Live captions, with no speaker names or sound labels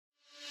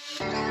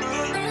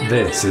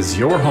This is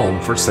your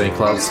home for St.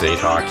 Cloud State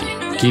hockey,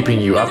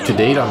 keeping you up to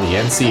date on the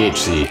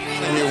NCHC.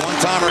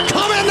 One-timer,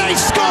 come in, they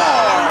score!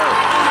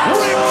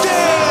 Ripped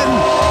in!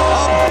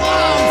 A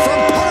bomb from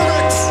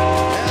Parvix!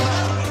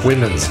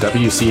 Women's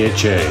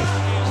WCHA.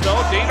 So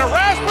Dana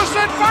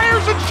Rasmussen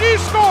fires and she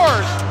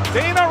scores!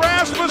 Dana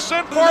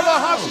Rasmussen for the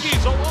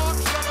Huskies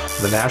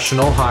alongside The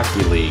National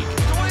Hockey League.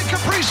 Dwayne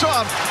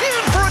Kaprizov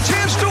in for a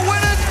chance to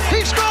win it!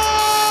 He scores!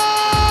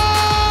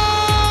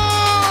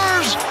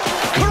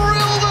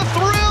 Kirill, the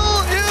thrill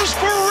is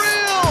for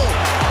real!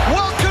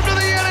 Welcome to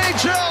the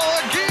NHL, a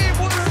game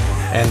winner!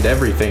 And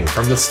everything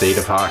from the state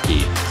of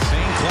hockey.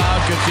 St.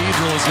 Cloud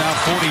Cathedral is now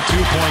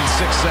 42.6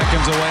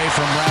 seconds away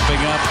from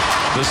wrapping up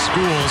the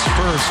school's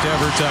first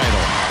ever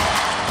title.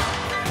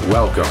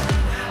 Welcome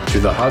to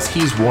the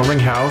Huskies Warming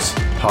House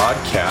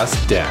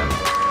Podcast Den.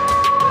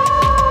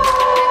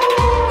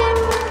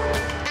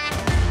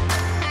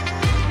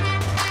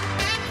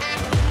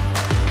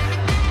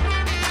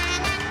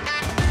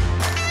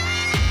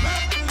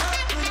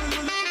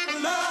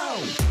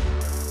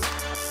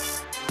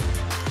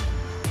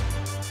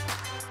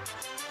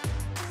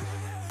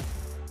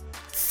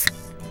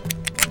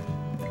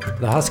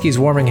 The Huskies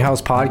Warming House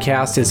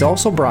podcast is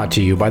also brought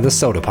to you by the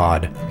Soda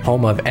Pod,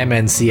 home of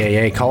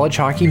NCAA college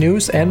hockey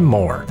news and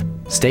more.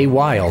 Stay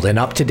wild and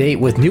up to date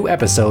with new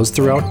episodes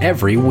throughout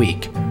every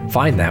week.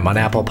 Find them on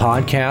Apple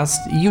Podcasts,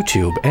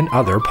 YouTube, and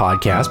other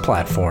podcast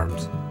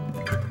platforms.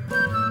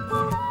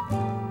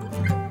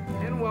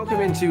 And welcome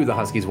into the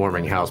Huskies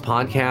Warming House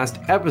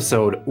podcast,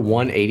 episode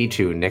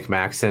 182. Nick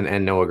Maxon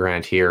and Noah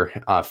Grant here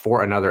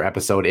for another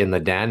episode in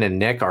the den. And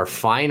Nick, our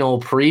final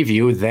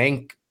preview,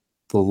 thank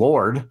the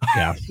Lord.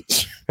 Yeah.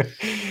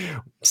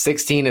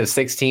 16 of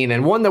 16,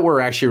 and one that we're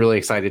actually really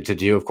excited to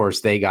do. Of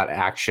course, they got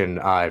action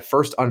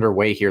first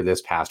underway here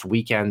this past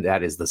weekend.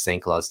 That is the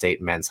St. Cloud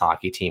State men's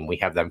hockey team. We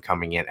have them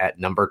coming in at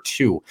number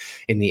 2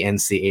 in the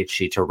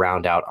NCHC to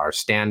round out our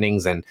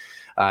standings. And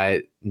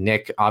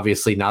Nick,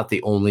 obviously not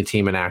the only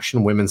team in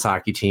action. Women's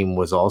hockey team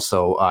was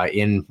also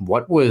in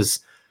what was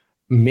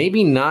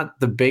maybe not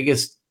the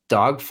biggest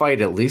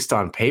dogfight, at least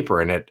on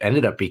paper, and it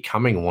ended up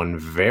becoming one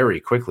very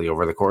quickly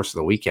over the course of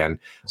the weekend.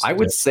 I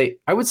would say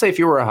if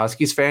you were a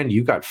Huskies fan,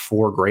 you got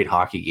 4 great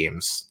hockey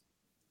games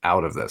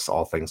out of this,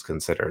 all things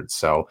considered.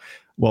 So,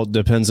 well, it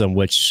depends on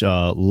which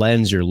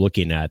lens you're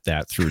looking at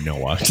that through,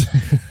 Noah.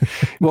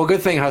 Well,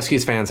 good thing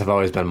Huskies fans have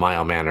always been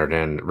mild-mannered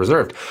and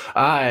reserved.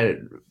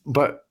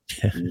 But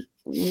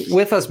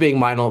with us being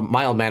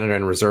mild-mannered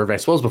and reserved, I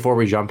suppose before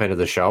we jump into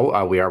the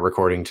show, we are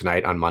recording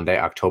tonight on Monday,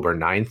 October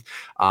 9th.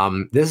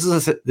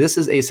 This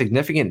is a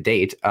significant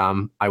date,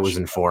 I was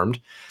informed.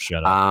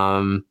 Shut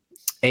up.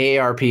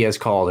 AARP has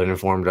called and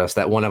informed us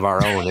that one of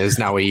our own is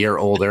now a year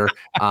older.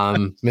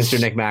 Mr.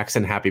 Nick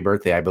Maxon, happy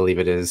birthday. I believe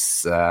it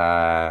is.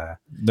 The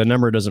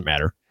number doesn't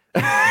matter.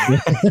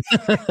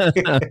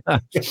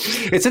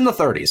 It's in the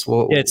 30s.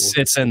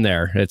 It's in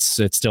there. It's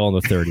still in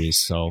the 30s,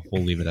 so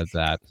we'll leave it at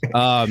that.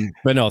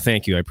 But no,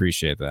 thank you. I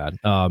appreciate that.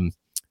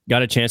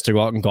 Got a chance to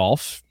go out and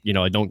golf. You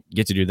know, I don't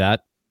get to do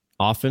that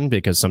often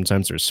because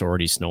sometimes there's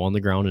already snow on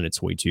the ground and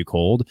it's way too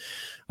cold.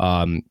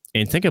 And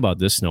think about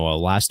this, Noah.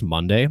 Last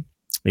Monday,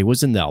 it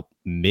was in the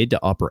mid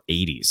to upper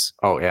 80s.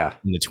 Oh, yeah.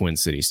 In the Twin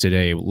Cities.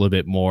 Today, a little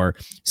bit more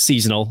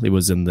seasonal. It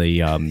was in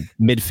the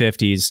mid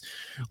 50s,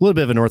 a little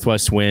bit of a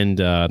northwest wind.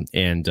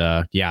 And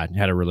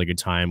had a really good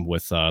time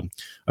with a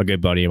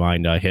good buddy of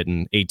mine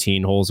hitting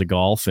 18 holes of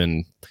golf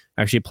and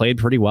actually played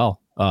pretty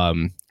well,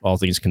 all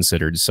things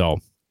considered. So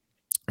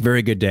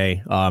very good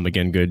day.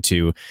 Again, good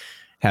to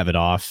have it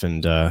off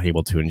and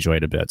able to enjoy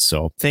it a bit.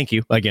 So thank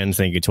you. Again,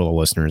 thank you to all the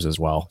listeners as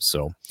well.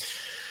 So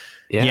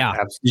yeah,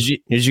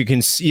 as you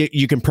can see,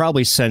 you can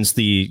probably sense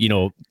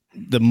the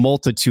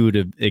multitude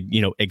of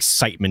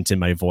excitement in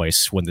my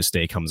voice when this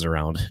day comes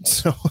around.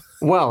 So,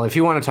 well, if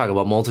you want to talk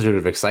about multitude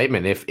of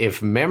excitement,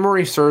 if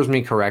memory serves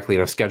me correctly,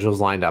 and if schedule's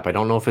lined up, I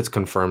don't know if it's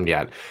confirmed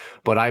yet,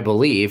 but I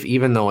believe,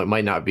 even though it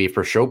might not be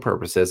for show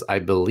purposes, I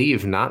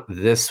believe not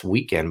this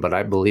weekend, but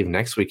I believe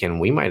next weekend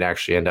we might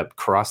actually end up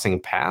crossing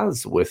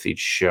paths with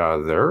each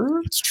other.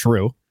 It's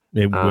true.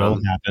 It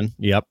will happen.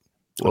 Yep.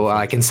 Well,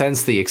 I can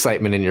sense the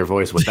excitement in your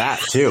voice with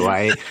that too.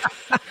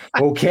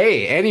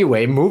 Okay.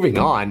 Anyway, moving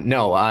on.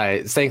 No,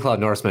 St. Cloud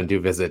Norsemen do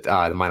visit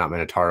the Minot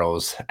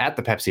Minotauros at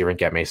the Pepsi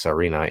rink at Mesa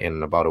Arena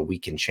in about a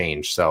week and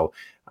change. So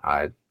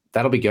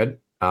that'll be good.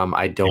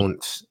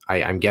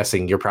 I'm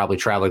guessing you're probably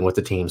traveling with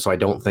the team, so I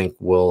don't think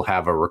we'll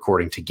have a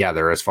recording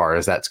together as far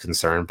as that's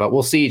concerned. But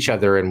we'll see each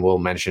other and we'll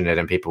mention it,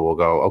 and people will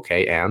go,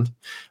 okay, and.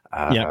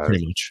 Yeah,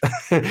 pretty much.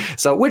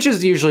 So, which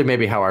is usually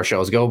maybe how our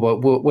shows go.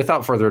 But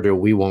without further ado,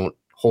 we won't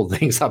hold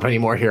things up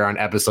anymore here on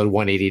episode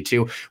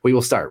 182. We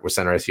will start with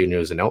Center Ice View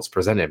News and Notes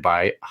presented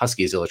by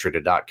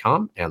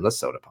HuskiesIllustrated.com and the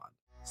Soda Pod.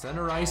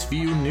 Center Ice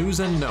View News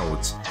and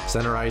Notes.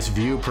 Center Ice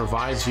View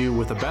provides you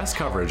with the best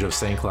coverage of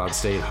St. Cloud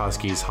State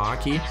Huskies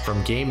hockey,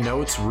 from game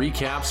notes,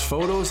 recaps,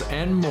 photos,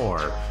 and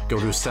more. Go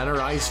to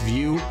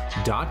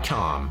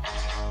CenterIceView.com.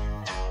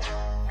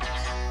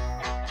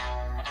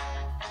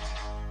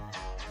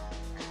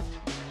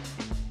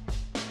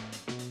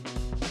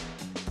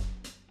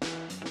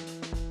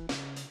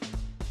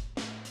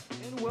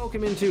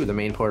 Welcome into the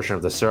main portion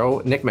of the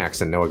show. Nick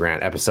Maxon, Noah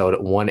Grant,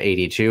 episode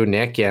 182.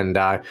 Nick, and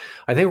I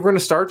think we're going to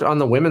start on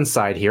the women's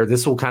side here.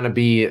 This will kind of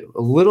be a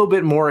little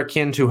bit more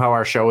akin to how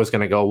our show is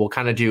going to go. We'll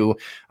kind of do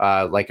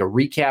like a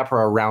recap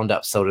or a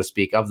roundup, so to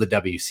speak, of the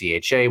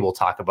WCHA. We'll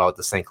talk about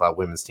the St. Cloud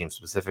women's team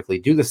specifically.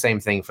 Do the same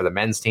thing for the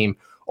men's team.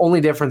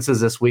 Only difference is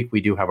this week we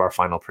do have our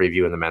final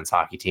preview in the men's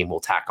hockey team.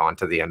 We'll tack on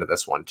to the end of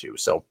this one too.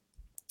 So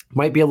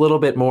might be a little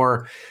bit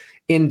more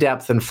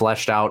in-depth and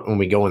fleshed out when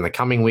we go in the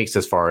coming weeks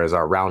as far as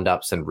our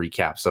roundups and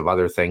recaps of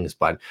other things,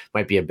 but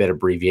might be a bit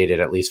abbreviated,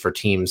 at least for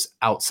teams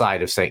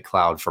outside of St.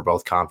 Cloud for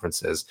both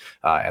conferences,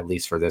 at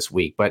least for this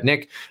week. But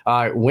Nick,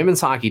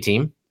 women's hockey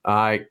team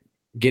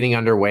getting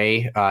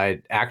underway.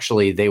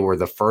 Actually, they were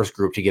the first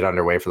group to get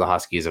underway for the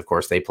Huskies. Of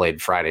course, they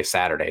played Friday,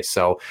 Saturday.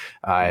 So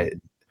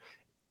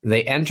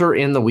they enter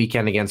in the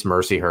weekend against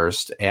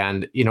Mercyhurst,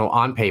 and, you know,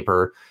 on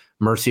paper,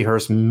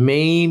 Mercyhurst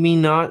maybe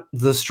not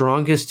the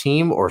strongest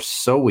team, or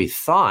so we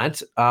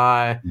thought.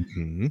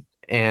 And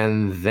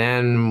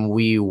then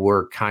we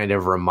were kind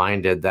of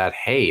reminded that,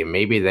 hey,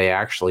 maybe they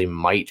actually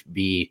might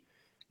be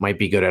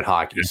good at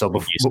hockey. So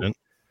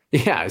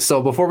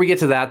before we get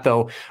to that,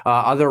 though,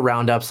 other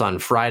roundups on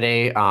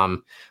Friday.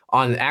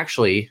 On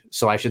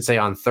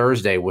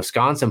Thursday,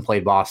 Wisconsin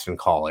played Boston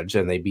College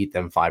and they beat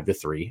them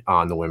 5-3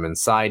 on the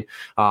women's side.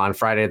 On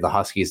Friday, the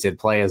Huskies did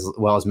play as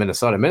well as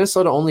Minnesota.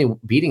 Minnesota only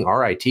beating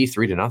RIT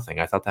 3-0.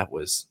 I thought that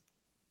was,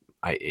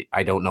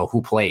 I don't know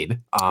who played.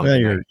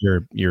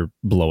 You're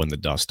blowing the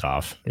dust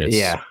off.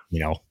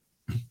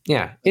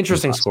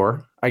 Interesting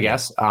score, I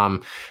guess.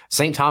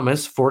 St.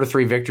 Thomas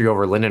 4-3 victory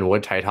over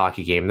Lindenwood, tight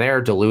hockey game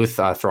there. Duluth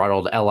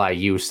throttled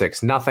LIU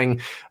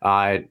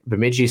 6-0.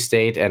 Bemidji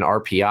State and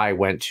RPI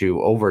went to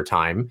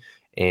overtime,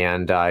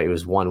 and it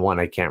was 1-1.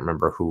 I can't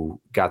remember who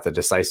got the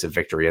decisive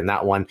victory in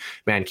that one.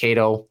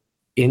 Mankato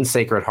in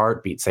Sacred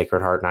Heart beat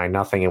Sacred Heart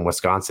 9-0, and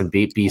Wisconsin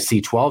beat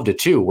BC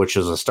 12-2, which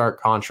is a stark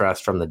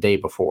contrast from the day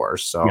before.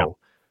 So. Yeah.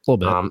 A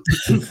little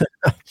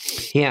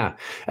bit.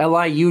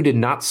 LIU did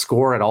not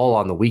score at all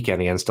on the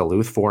weekend against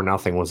Duluth.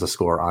 4-0 was the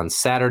score on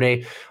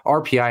Saturday.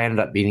 RPI ended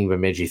up beating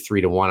Bemidji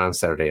 3-1 on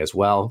Saturday as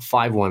well.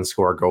 5-1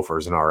 score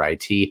Gophers and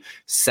RIT.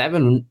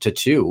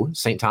 7-2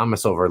 St.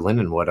 Thomas over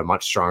Lindenwood, a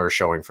much stronger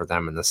showing for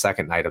them in the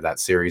second night of that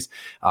series.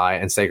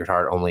 And Sacred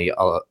Heart only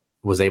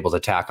was able to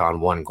tack on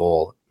one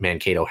goal.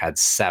 Mankato had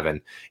 7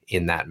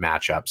 in that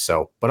matchup.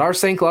 So, but our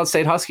St. Cloud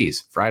State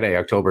Huskies, Friday,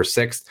 October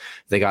 6th,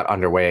 they got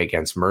underway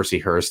against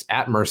Mercyhurst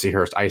at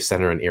Mercyhurst Ice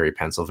Center in Erie,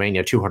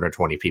 Pennsylvania.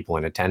 220 people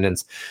in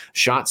attendance.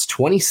 Shots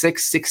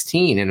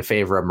 26-16 in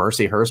favor of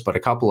Mercyhurst, but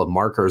a couple of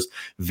markers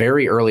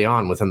very early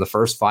on within the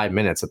first 5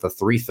 minutes at the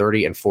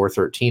 3:30 and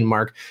 4:13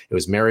 mark. It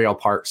was Mariel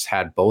Parks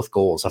had both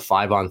goals, a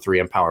 5-on-3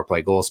 and power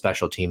play goal.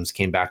 Special teams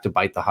came back to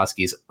bite the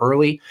Huskies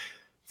early.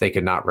 They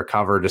could not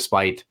recover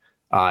despite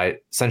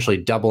essentially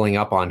doubling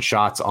up on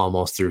shots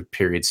almost through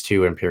periods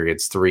 2 and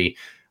periods 3.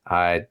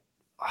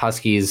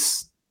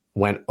 Huskies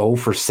went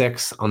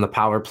 0-for-6 on the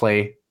power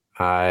play.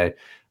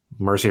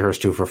 Mercyhurst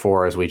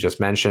 2-for-4, as we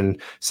just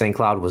mentioned. St.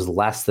 Cloud was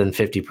less than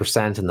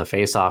 50% in the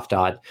faceoff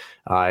dot.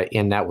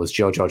 In that was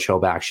JoJo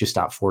Chobak. She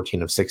stopped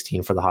 14 of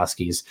 16 for the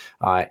Huskies.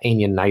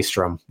 Anya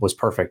Nystrom was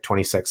perfect,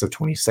 26 of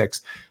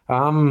 26.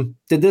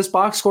 Did this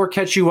box score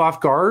catch you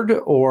off guard,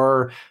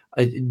 or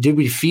did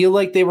we feel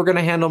like they were going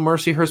to handle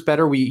Mercyhurst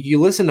better? You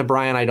listened to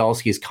Brian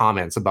Idalski's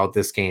comments about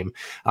this game,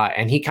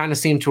 and he kind of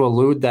seemed to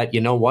allude that,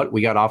 you know what, we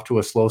got off to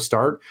a slow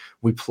start.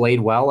 We played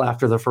well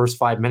after the first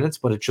 5 minutes,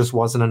 but it just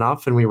wasn't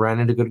enough, and we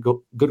ran into good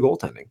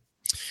goaltending.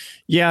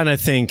 Yeah, and I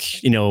think,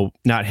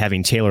 not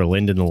having Taylor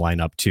Lind in the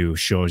lineup too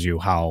shows you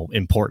how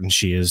important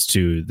she is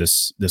to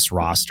this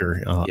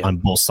roster on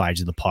both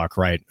sides of the puck,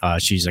 right?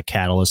 She's a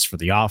catalyst for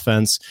the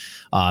offense,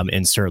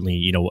 and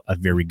certainly, a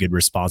very good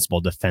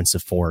responsible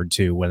defensive forward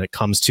too when it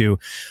comes to,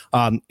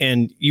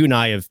 and you and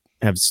I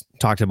have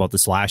talked about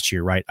this last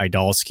year, right?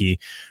 Idalski,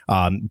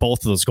 both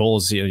of those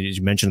goals, as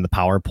you mentioned, the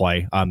power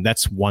play,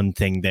 that's one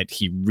thing that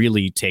he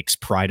really takes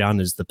pride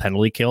on is the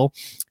penalty kill.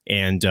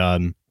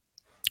 And,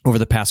 over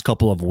the past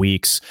couple of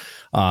weeks,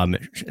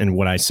 and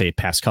when I say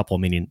past couple,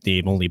 meaning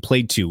they've only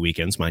played 2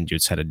 weekends, mind you,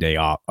 it's had a day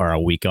off or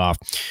a week off.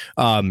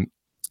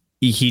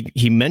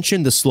 He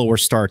mentioned the slower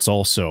starts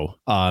also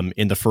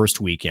in the first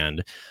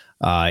weekend,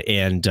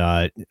 and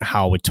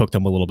how it took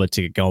them a little bit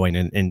to get going.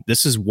 And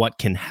this is what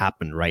can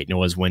happen, right?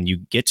 Is when you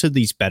get to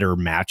these better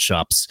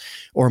matchups,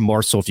 or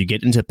more so if you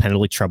get into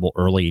penalty trouble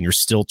early and you're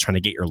still trying to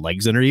get your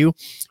legs under you,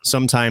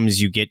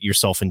 sometimes you get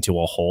yourself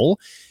into a hole.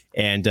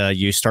 And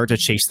you start to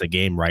chase the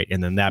game, right?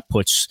 And then that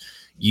puts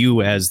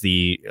you as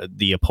the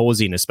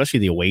opposing, especially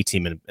the away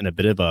team, in a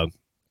bit of a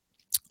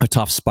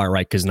tough spot,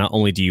 right? Because not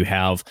only do you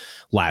have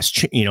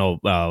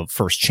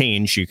first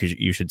change,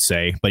 you should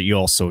say, but you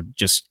also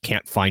just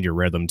can't find your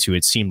rhythm too.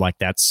 It seemed like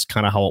that's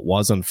kind of how it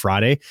was on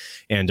Friday,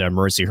 and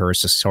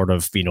Mercyhurst just sort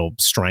of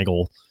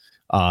strangle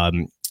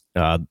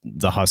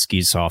the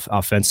Huskies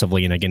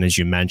offensively. And again, as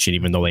you mentioned,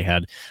 even though they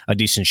had a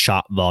decent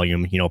shot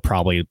volume,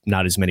 probably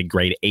not as many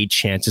grade A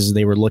chances as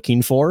they were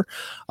looking for.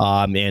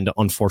 And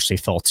unfortunately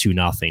fell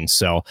 2-0.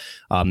 So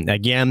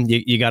again,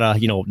 you got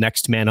a,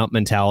 next man up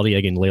mentality.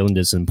 Again, Leyland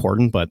is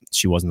important, but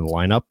she wasn't in the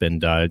lineup.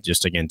 And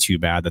just again, too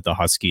bad that the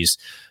Huskies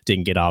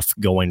didn't get off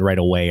going right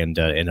away and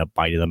end up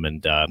biting them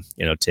and,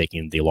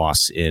 taking the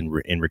loss in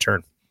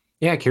return.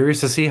 Yeah, curious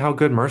to see how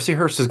good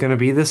Mercyhurst is going to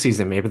be this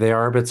season. Maybe they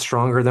are a bit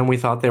stronger than we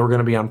thought they were going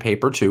to be on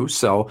paper, too.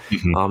 So,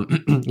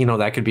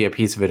 that could be a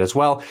piece of it as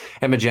well.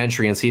 Emma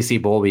Gentry and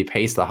CC Bowlby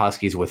paced the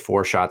Huskies with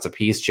 4 shots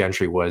apiece.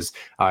 Gentry was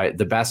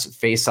the best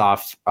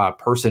face-off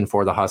person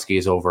for the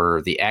Huskies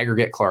over the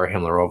aggregate. Clara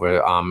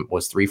Himlerova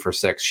was 3 for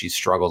 6. She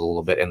struggled a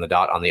little bit in the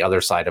dot on the other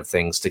side of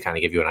things to kind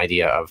of give you an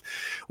idea of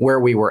where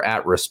we were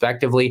at,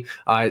 respectively.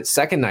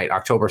 Second night,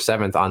 October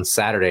 7th on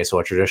Saturday, so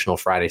a traditional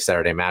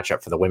Friday-Saturday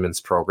matchup for the women's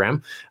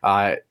program.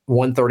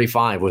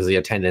 135 was the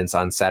attendance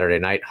on Saturday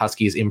night.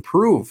 Huskies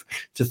improve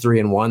to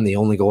 3-1. The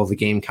only goal of the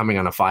game coming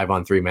on a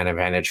 5-on-3 man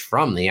advantage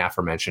from the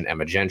aforementioned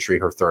Emma Gentry,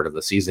 her 3rd of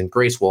the season.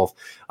 Grace Wolf,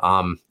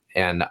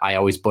 and I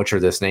always butcher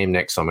this name,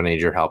 Nick, so I'm going to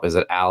need your help. Is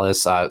it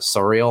Alice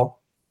Surreal?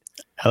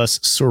 Alice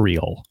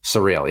Surreal.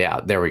 Surreal, yeah,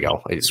 there we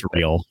go.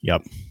 Surreal,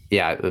 yep.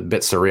 Yeah, a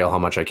bit surreal how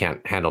much I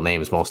can't handle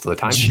names most of the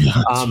time.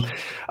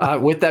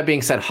 With that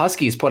being said,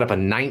 Huskies put up a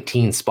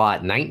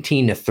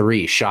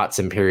 19-3 shots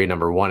in period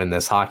number 1 in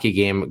this hockey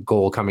game.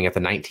 Goal coming at the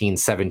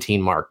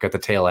 19-17 mark at the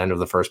tail end of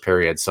the first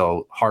period.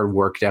 So hard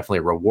work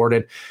definitely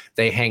rewarded.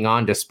 They hang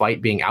on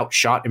despite being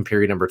outshot in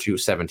period number 2,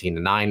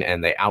 17-9,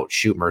 and they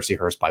outshoot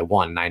Mercyhurst by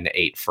 1,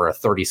 9-8 for a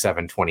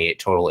 37-28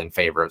 total in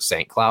favor of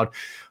St. Cloud.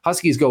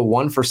 Huskies go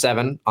 1 for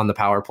 7 on the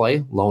power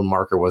play. Lone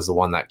marker was the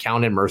one that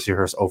counted.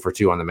 Mercyhurst 0 for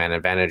 2 on the man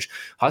advantage.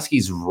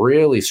 Huskies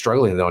really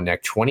struggling, though,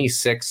 Nick.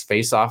 26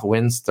 face-off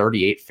wins,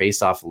 38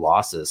 face-off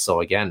losses. So,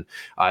 again,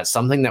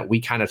 something that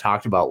we kind of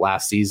talked about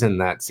last season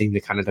that seemed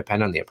to kind of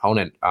depend on the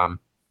opponent.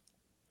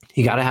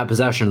 You got to have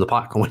possession of the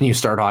puck when you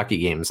start hockey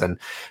games, and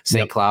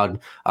St. Cloud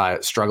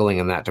struggling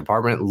in that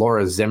department.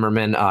 Laura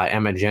Zimmerman,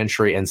 Emma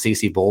Gentry, and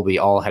CC Bowlby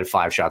all had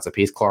 5 shots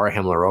apiece. Clara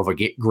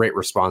Himlerova, great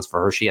response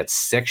for her. She had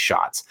 6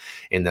 shots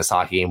in this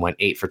hockey game, went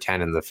 8 for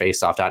 10 in the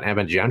faceoff dot.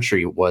 Emma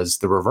Gentry was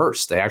the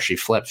reverse. They actually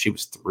flipped. She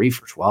was 3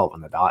 for 12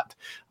 in the dot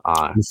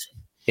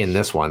in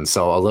this one.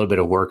 So a little bit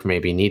of work may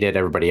be needed.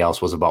 Everybody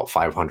else was about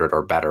 500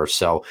 or better.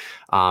 So,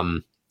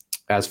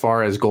 as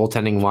far as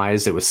goaltending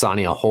wise, it was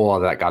Sonia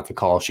Hola that got the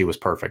call. She was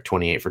perfect,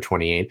 28 for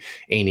 28.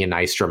 Anya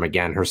Nystrom,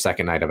 again, her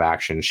second night of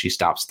action. She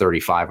stops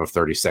 35 of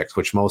 36,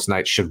 which most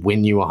nights should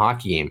win you a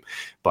hockey game.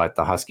 But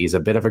the Huskies,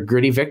 a bit of a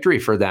gritty victory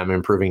for them,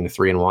 improving to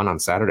 3-1 on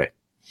Saturday.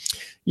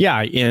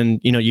 Yeah, and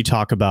you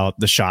talk about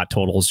the shot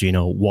totals,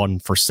 1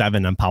 for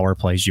 7 on power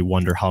plays. You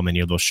wonder how many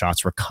of those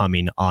shots were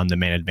coming on the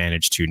man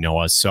advantage to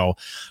Noah. So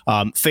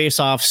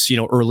face-offs,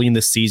 early in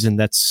the season,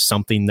 that's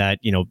something that,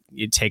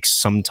 it takes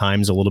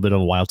sometimes a little bit of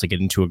a while to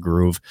get into a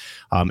groove.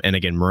 And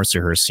again,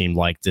 Mercyhurst seemed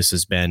like this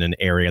has been an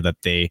area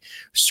that they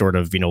sort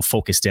of,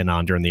 focused in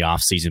on during the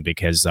offseason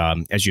because,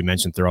 as you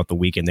mentioned, throughout the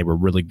weekend, they were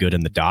really good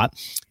in the dot.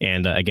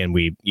 And again,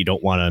 you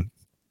don't want to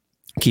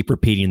keep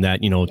repeating that,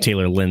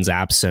 Taylor Lynn's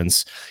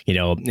absence,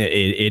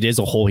 it is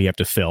a hole you have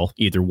to fill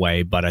either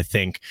way. But I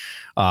think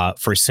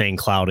for St.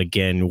 Cloud,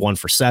 again, 1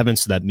 for 7.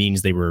 So that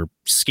means they were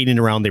skating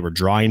around. They were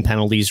drawing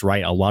penalties,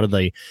 right? A lot of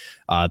the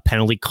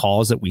penalty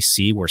calls that we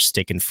see were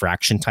stick and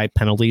fraction type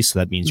penalties. So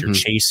that means you're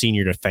chasing,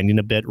 you're defending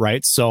a bit,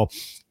 right? So,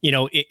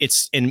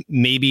 and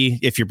maybe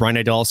if you're Brian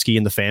Idalski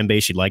in the fan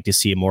base, you'd like to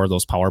see more of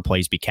those power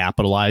plays be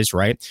capitalized,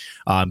 right?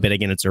 But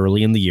again, it's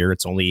early in the year.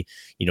 It's only,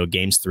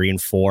 games 3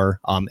 and 4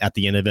 at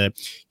the end of it.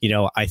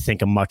 I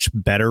think a much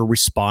better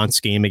response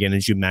game, again,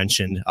 as you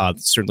mentioned,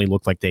 certainly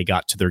looked like they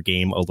got to their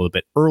game a little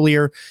bit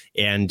earlier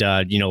and,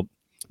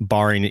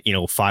 barring,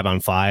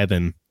 5-on-5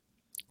 and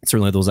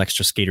certainly those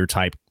extra skater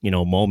type,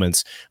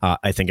 moments.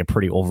 I think a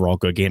pretty overall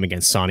good game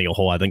against Sonia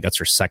Hole. I think that's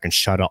her second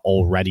shutout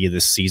already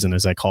this season,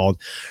 as I called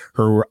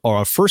her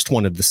first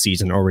one of the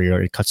season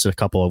already cuts a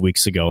couple of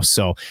weeks ago.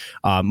 So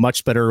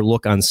much better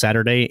look on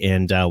Saturday.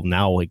 And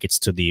now it gets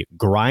to the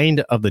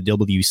grind of the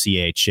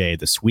WCHA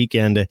this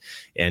weekend.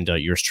 And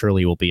yours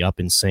truly will be up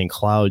in St.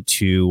 Cloud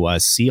to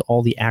see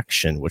all the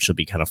action, which will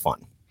be kind of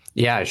fun.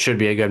 Yeah, it should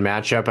be a good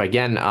matchup.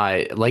 Again,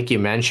 like you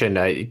mentioned,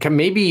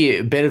 maybe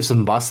a bit of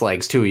some bus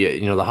legs too.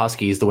 The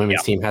Huskies, the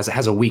women's team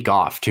has a week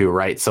off too,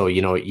 right? So,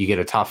 you get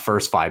a tough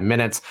first 5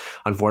 minutes.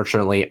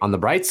 Unfortunately, on the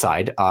bright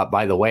side,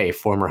 by the way,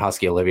 former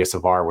Husky Olivia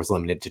Savard was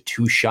limited to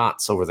 2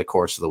 shots over the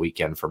course of the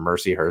weekend for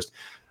Mercyhurst.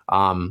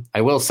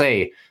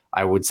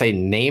 I would say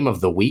name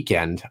of the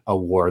weekend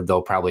award,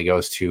 though, probably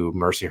goes to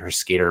Mercyhurst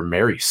skater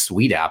Mary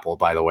Sweetapple,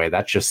 by the way.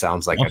 That just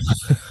sounds like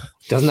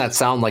doesn't that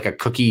sound like a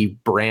cookie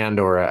brand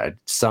or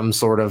some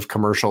sort of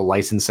commercial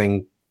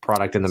licensing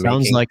product in the making?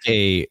 Sounds like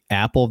a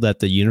apple that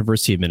the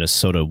University of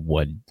Minnesota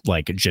would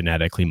like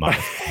genetically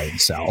modify and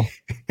sell.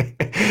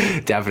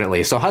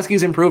 Definitely. So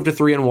Huskies improved to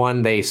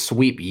 3-1. They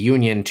sweep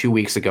Union 2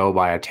 weeks ago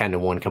by a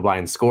 10-1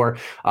 combined score.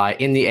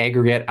 In the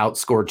aggregate,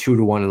 outscored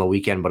 2-1 in the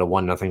weekend, but a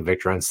 1-0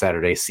 victory on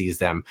Saturday sees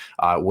them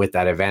with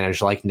that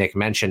advantage. Like Nick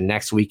mentioned,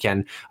 next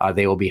weekend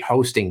they will be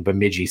hosting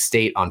Bemidji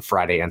State on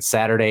Friday and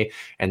Saturday,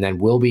 and then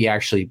we'll be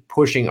actually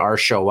pushing our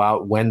show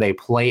out when they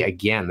play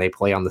again. They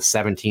play on the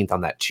 17th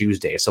on that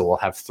Tuesday, so we'll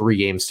have 3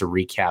 games to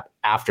recap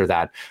after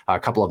that, a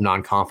couple of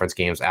non-conference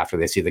games after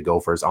they see the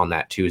Gophers on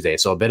that Tuesday.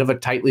 So a bit of a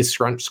tightly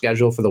scrunched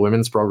schedule for the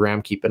women's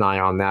program. Keep an eye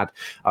on that.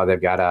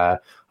 They've got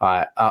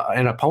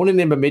an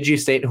opponent in Bemidji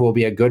State who will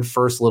be a good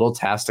first little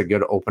test, a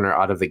good opener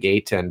out of the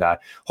gate, and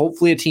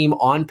hopefully a team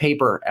on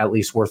paper, at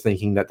least we're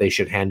thinking that they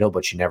should handle,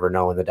 but you never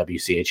know in the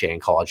WCHA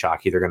and college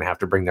hockey. They're going to have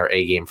to bring their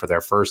A game for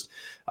their first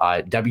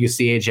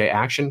WCHA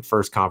action,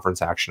 first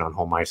conference action on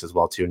home ice as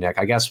well too, Nick.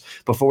 I guess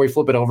before we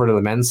flip it over to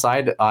the men's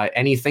side,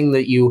 anything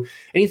that you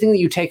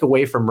take away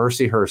from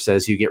Mercyhurst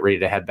as you get ready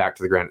to head back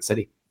to the Granite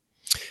City?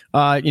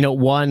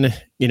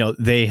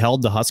 They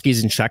held the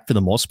Huskies in check for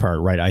the most part,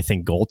 right? I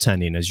think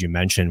goaltending, as you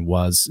mentioned,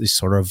 was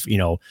sort of,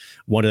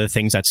 one of the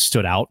things that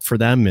stood out for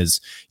them is,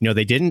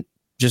 they didn't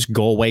just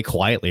go away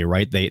quietly,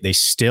 right? They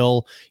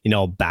still,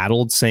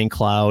 battled St.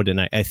 Cloud.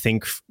 And I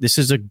think this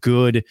is a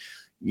good,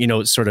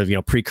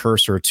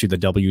 precursor to the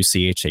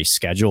WCHA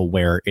schedule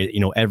where,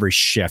 every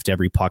shift,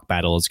 every puck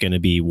battle is going to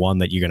be one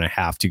that you're going to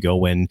have to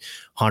go in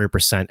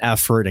 100%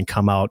 effort and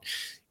come out,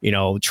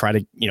 try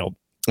to,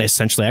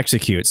 essentially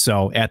execute.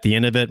 So at the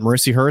end of it,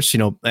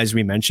 Mercyhurst, as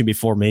we mentioned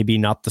before, maybe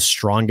not the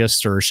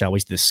strongest or shall we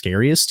say the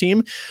scariest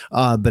team,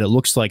 but it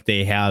looks like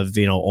they have,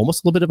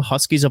 almost a little bit of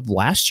Huskies of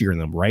last year in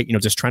them, right?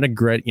 Just trying to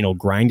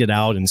grind it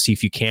out and see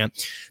if you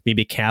can't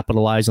maybe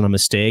capitalize on a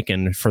mistake.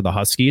 And for the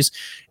Huskies,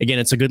 again,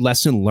 it's a good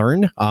lesson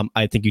learned.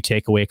 I think you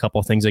take away a couple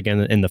of things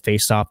again in the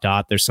faceoff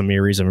dot. There's some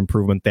areas of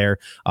improvement there.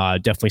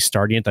 Definitely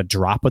starting at the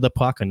drop of the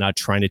puck and not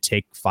trying to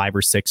take 5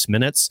 or 6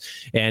 minutes,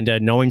 and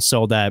knowing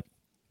so that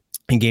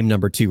in game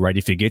number 2, right,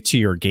 if you get to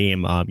your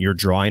game, you're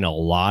drawing a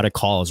lot of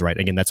calls, right?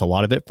 Again, that's a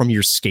lot of it from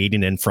your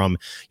skating and from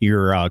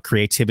your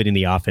creativity in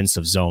the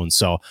offensive zone.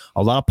 So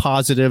a lot of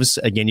positives.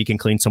 Again, you can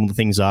clean some of the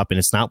things up, and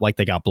it's not like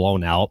they got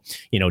blown out,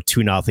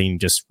 2-0,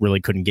 just really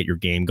couldn't get your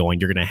game going.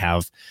 You're going to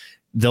have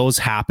those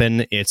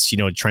happen. It's,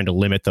 trying to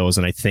limit those.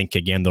 And I think,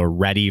 again, they're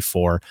ready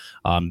for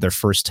their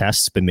first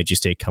tests, Bemidji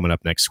State coming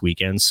up next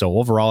weekend. So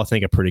overall, I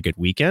think a pretty good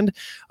weekend.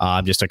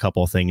 Just a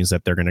couple of things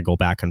that they're going to go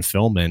back on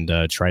film and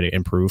try to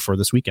improve for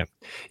this weekend.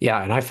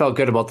 Yeah, and I felt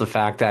good about the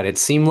fact that it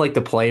seemed like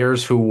the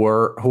players who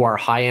are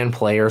high-end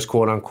players,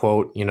 quote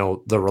unquote,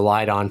 the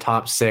relied on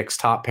top 6,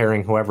 top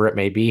pairing, whoever it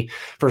may be,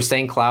 for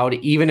St. Cloud,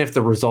 even if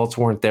the results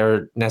weren't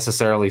there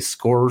necessarily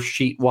score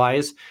sheet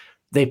wise,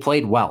 they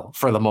played well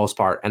for the most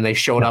part, and they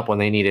showed up when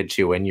they needed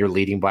to, and you're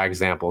leading by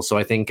example. So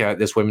I think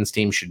this women's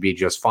team should be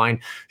just fine.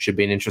 Should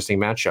be an interesting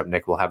matchup.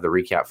 Nick will have the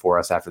recap for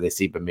us after they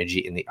see Bemidji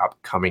in the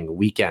upcoming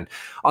weekend.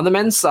 On the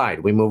men's side,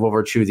 we move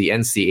over to the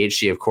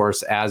NCHC, of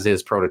course, as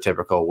is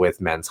prototypical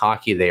with men's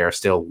hockey. They are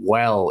still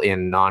well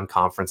in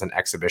non-conference and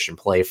exhibition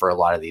play for a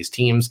lot of these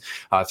teams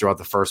throughout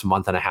the first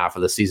month and a half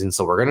of the season.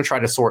 So we're going to try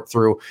to sort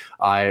through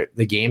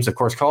the games. Of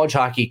course, college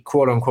hockey,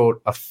 quote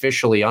unquote,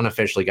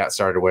 unofficially got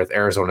started with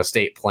Arizona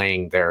State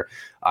playing their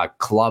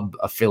club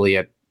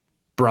affiliate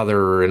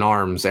brother in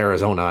arms,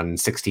 Arizona, and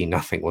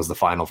 16-0 was the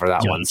final for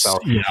that one. So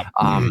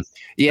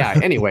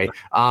anyway,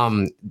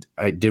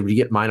 did we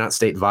get Minot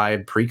State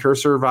vibe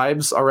precursor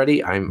vibes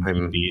already?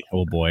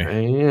 Oh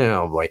boy.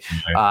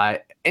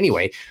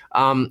 Anyway,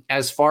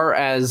 as far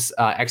as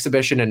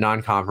exhibition and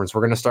non-conference,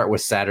 we're going to start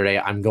with Saturday.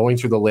 I'm going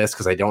through the list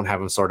because I don't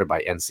have them sorted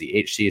by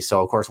NCHC.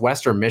 So, of course,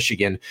 Western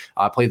Michigan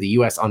played the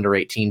U.S.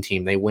 under-18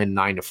 team. They win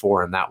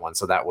 9-4 in that one.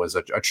 So that was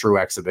a true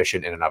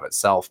exhibition in and of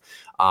itself.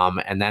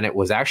 And then it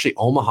was actually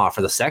Omaha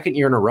for the second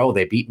year in a row.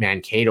 They beat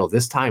Mankato,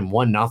 this time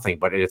 1-0,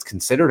 but it is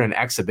considered an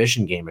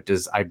exhibition game. It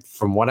does,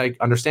 from what I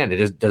understand,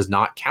 does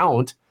not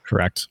count.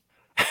 Correct.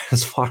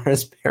 As far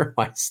as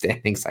pairwise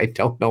standings, I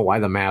don't know why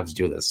the Mavs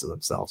do this to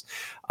themselves.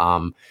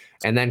 And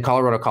then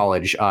Colorado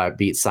College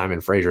beat Simon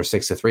Fraser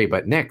 6-3.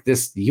 But Nick,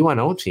 this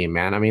UNO team,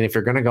 man, I mean, if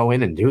you're going to go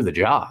in and do the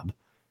job.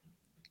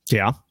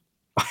 Yeah.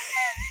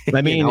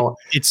 I mean,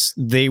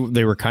 they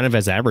were kind of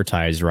as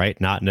advertised,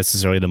 right? Not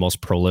necessarily the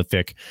most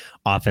prolific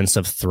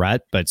offensive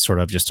threat, but sort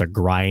of just a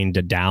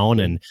grind down.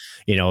 And,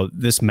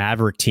 this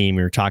Maverick team,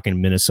 you're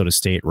talking Minnesota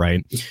State,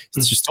 right?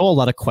 It's just still a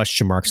lot of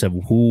question marks of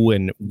who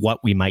and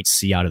what we might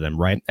see out of them,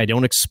 right? I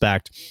don't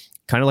expect,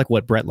 kind of like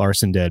what Brett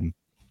Larson did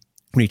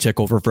when he took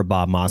over for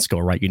Bob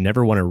Mosko, right? You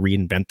never want to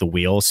reinvent the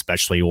wheel,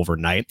 especially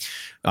overnight.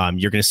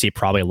 You're going to see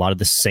probably a lot of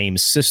the same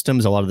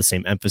systems, a lot of the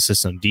same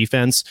emphasis on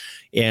defense.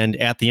 And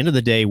at the end of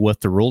the day, with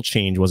the rule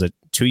change, was it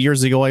 2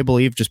 years ago, I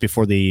believe, just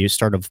before the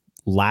start of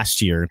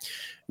last year,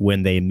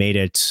 when they made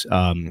it,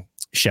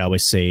 shall we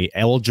say,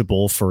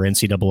 eligible for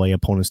NCAA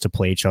opponents to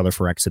play each other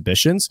for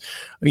exhibitions.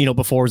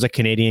 Before it was a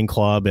Canadian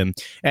club. And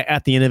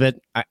at the end of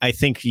it, I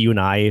think you and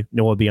I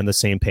will be on the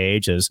same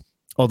page as,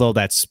 although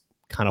that's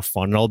kind of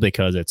fun and all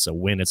because it's a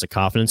win, it's a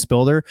confidence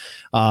builder.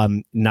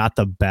 Not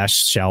the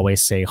best, shall we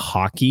say,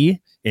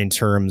 hockey in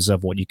terms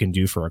of what you can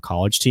do for a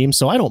college team.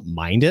 So I don't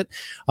mind it.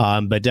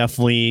 But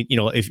definitely,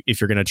 if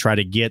you're going to try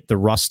to get the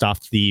rust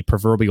off the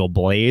proverbial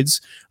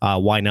blades,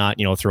 why not,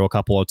 throw a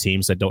couple of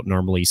teams that don't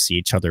normally see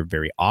each other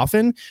very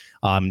often,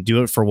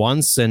 do it for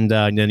once. And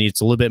then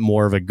it's a little bit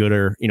more of a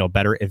gooder,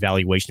 better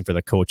evaluation for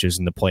the coaches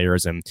and the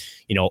players. And,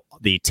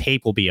 the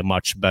tape will be a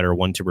much better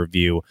one to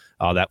review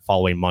that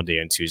following Monday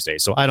and Tuesday.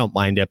 So I don't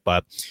mind it,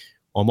 but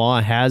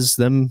Omaha has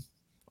them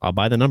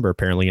by the number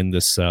apparently in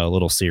this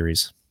little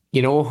series.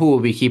 You know who will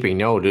be keeping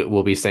note? It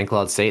will be St.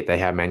 Cloud State. They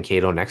have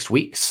Mankato next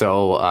week.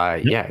 So,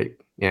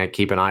 yeah,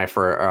 keep an eye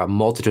for a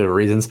multitude of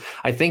reasons.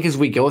 I think as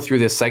we go through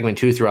this segment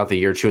too, throughout the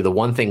year too, the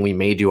one thing we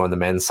may do on the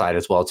men's side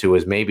as well too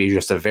is maybe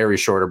just a very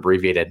short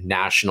abbreviated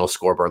national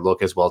scoreboard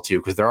look as well too,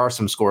 because there are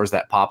some scores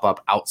that pop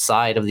up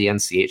outside of the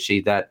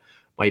NCHC that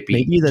might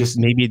be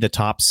maybe the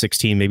top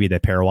 16, maybe the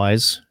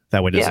pairwise.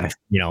 That way doesn't,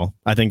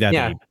 I think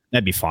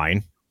that'd be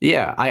fine.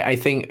 Yeah, I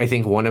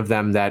think one of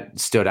them that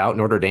stood out,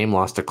 Notre Dame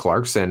lost to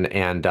Clarkson,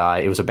 and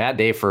it was a bad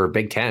day for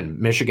Big Ten.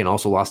 Michigan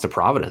also lost to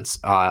Providence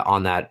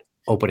on that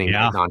opening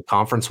night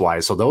non-conference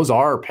wise. So those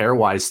are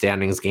pairwise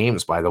standings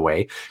games, by the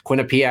way.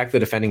 Quinnipiac, the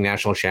defending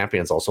national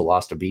champions, also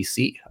lost to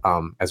BC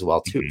as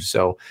well too.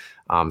 So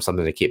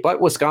something to keep.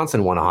 But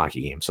Wisconsin won a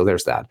hockey game, so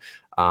there's that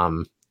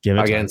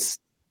against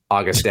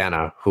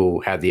Augustana,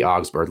 who had the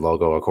Augsburg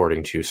logo,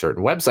 according to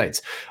certain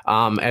websites.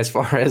 As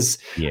far as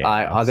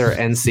other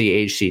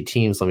NCHC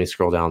teams, let me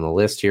scroll down the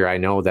list here. I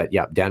know that,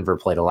 Denver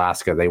played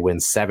Alaska. They win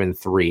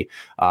 7-3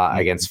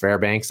 against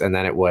Fairbanks. And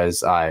then it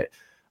was a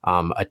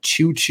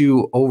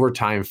 2-2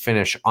 overtime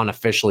finish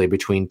unofficially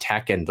between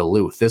Tech and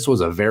Duluth. This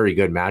was a very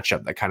good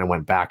matchup that kind of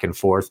went back and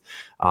forth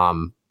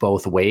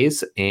both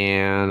ways.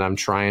 And I'm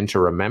trying to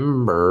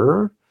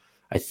remember,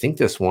 I think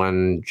this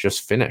one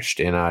just finished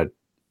in a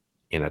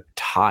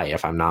tie,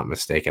 if I'm not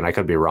mistaken. I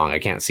could be wrong. I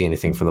can't see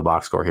anything from the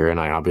box score here, and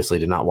I obviously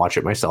did not watch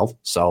it myself.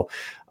 So,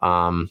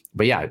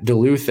 but yeah,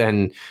 Duluth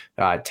and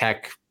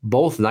Tech,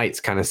 both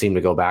nights kind of seem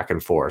to go back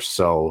and forth.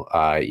 So,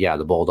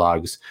 the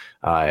Bulldogs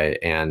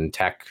and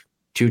Tech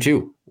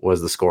 2-2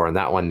 was the score on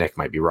that one. Nick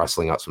might be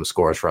rustling out some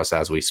scores for us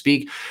as we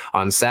speak.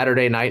 On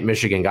Saturday night,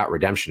 Michigan got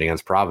redemption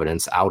against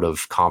Providence, out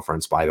of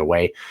conference, by the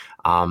way.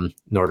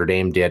 Notre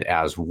Dame did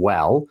as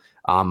well.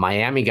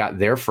 Miami got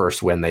their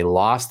first win. They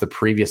lost the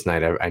previous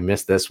night. I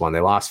missed this one.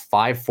 They lost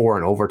 5-4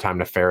 in overtime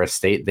to Ferris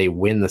State. They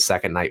win the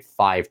second night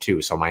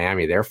 5-2. So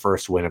Miami, their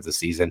first win of the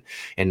season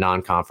in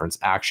non-conference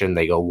action.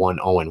 They go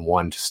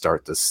 1-0-1 to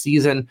start the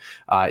season.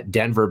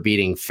 Denver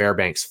beating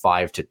Fairbanks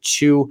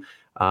 5-2.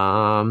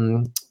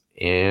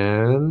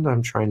 And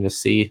I'm trying to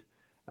see.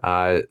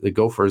 The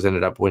Gophers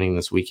ended up winning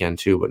this weekend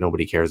too, but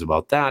nobody cares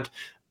about that.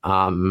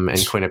 And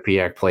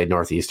Quinnipiac played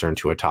Northeastern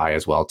to a tie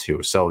as well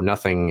too. So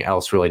nothing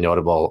else really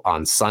notable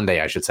on Sunday,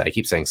 I should say. I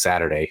keep saying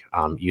Saturday.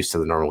 Used to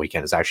the normal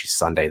weekend. It's actually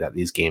Sunday that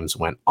these games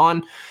went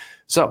on.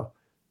 So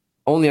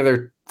only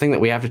other thing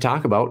that we have to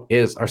talk about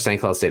is our St.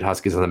 Cloud State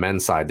Huskies on the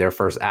men's side. Their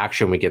first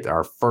action, we get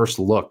our first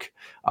look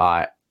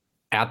at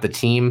the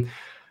team.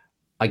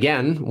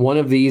 Again, one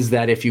of these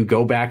that if you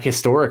go back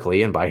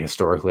historically, and by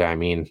historically I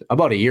mean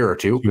about a year or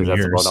two, because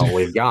that's about all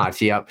we've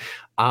got. Yep.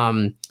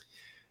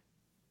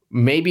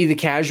 Maybe the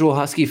casual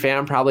Husky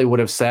fan probably would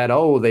have said,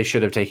 oh, they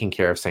should have taken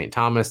care of St.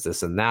 Thomas,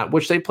 this and that,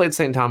 which they played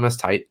St. Thomas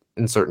tight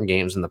in certain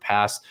games in the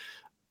past.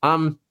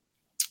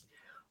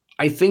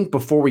 I think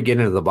before we get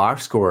into the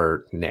box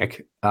score,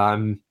 Nick,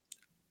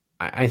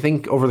 I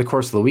think over the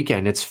course of the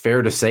weekend, it's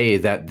fair to say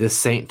that this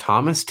St.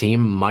 Thomas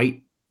team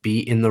might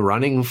be in the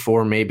running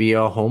for maybe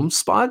a home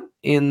spot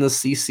in the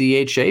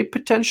CCHA,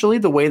 potentially,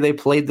 the way they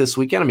played this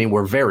weekend. I mean,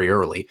 we're very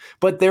early,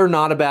 but they're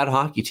not a bad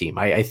hockey team.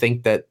 I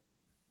think that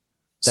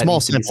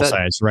small sample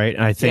size, right?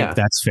 And I think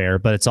that's fair,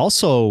 but it's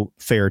also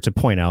fair to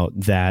point out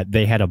that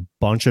they had a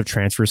bunch of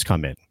transfers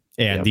come in,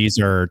 and these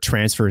are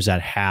transfers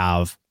that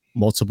have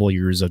multiple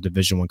years of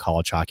Division I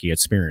college hockey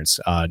experience.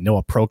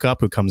 Noah Prokop,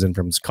 who comes in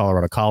from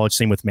Colorado College,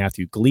 same with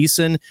Matthew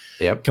Gleason,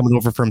 coming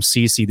over from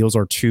CC. Those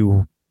are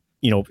two,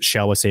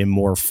 shall we say,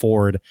 more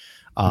forward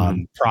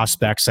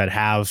prospects that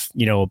have,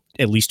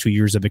 at least 2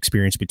 years of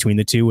experience between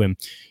the two. And,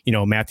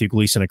 Matthew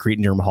Gleason, a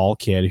Cretin-Derham Hall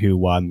kid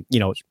who,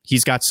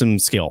 he's got some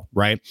skill,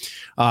 right?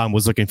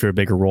 Was looking for a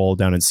bigger role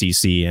down in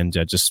CC and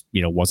just,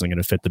 wasn't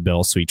going to fit the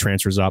bill. So he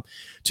transfers up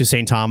to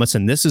St. Thomas.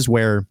 And this is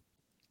where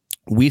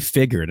we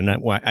figured, and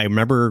I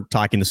remember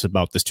talking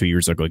about this 2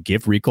 years ago,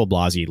 give Rico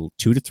Blasi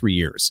 2 to 3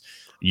 years.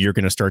 You're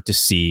going to start to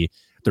see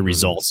the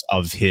results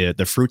of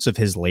the fruits of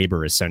his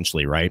labor,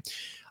 essentially, right?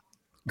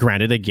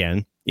 Granted,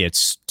 again,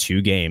 it's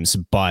 2 games,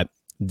 but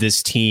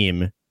this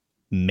team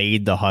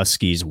made the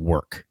Huskies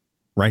work,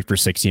 right, for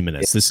 60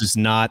 minutes. This is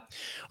not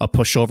a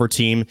pushover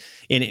team.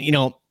 And,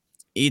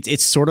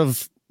 it's sort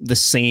of the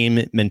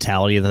same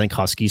mentality that I think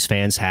Huskies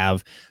fans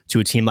have to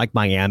a team like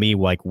Miami,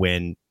 like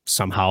when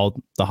somehow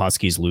the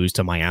Huskies lose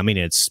to Miami, and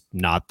it's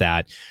not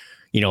that,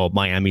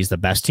 Miami's the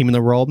best team in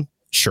the world.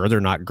 Sure,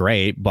 they're not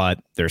great, but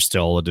they're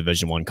still a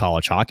Division I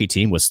college hockey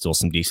team with still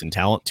some decent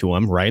talent to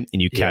them, right?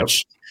 And you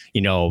catch,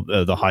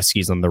 the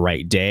Huskies on the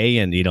right day,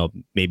 and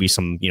maybe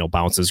some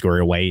bounces go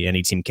your way.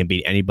 Any team can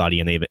beat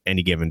anybody in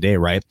any given day,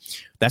 right?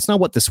 That's not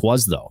what this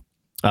was, though.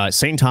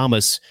 St.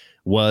 Thomas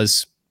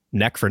was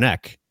neck for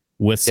neck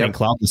with St.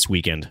 Cloud this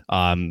weekend.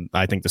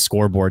 I think the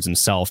scoreboards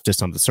themselves,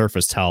 just on the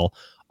surface, tell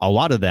a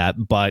lot of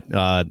that. But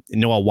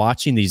Noah,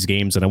 watching these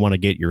games, and I want to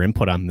get your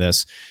input on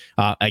this.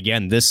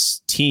 Again,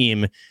 this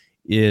team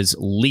is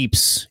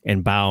leaps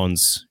and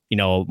bounds,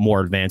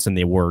 more advanced than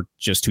they were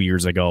just 2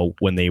 years ago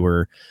when they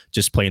were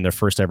just playing their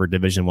first ever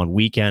Division I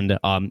weekend.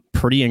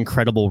 Pretty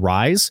incredible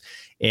rise.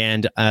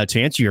 And to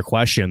answer your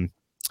question,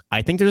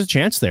 I think there's a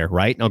chance there,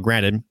 right? Now,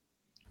 granted,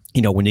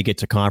 when you get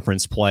to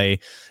conference play,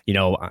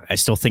 I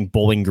still think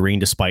Bowling Green,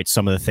 despite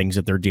some of the things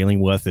that they're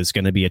dealing with, is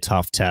going to be a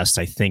tough test.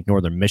 I think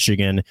Northern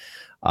Michigan,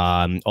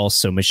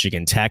 also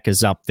Michigan Tech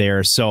is up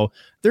there. So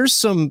there's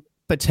some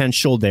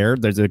potential there.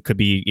 There could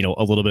be,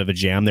 a little bit of a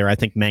jam there. I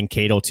think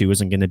Mankato too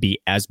isn't going to be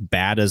as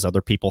bad as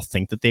other people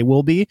think that they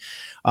will be.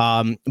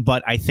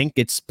 But I think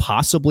it's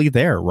possibly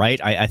there,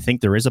 right? I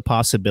think there is a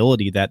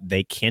possibility that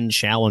they can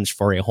challenge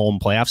for a home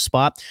playoff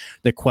spot.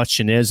 The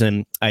question is,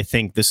 and I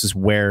think this is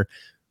where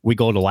we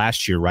go to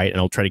last year, right?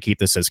 And I'll try to keep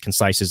this as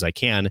concise as I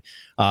can.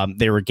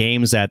 There were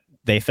games that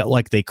they felt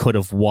like they could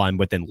have won,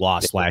 but then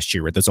lost last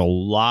year. There's a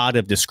lot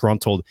of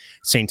disgruntled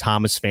St.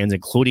 Thomas fans,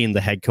 including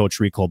the head coach,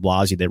 Rico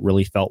Blasi, that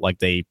really felt like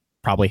they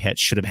probably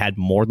should have had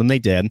more than they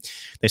did.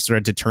 They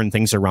started to turn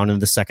things around in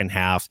the second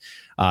half.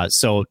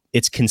 So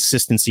it's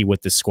consistency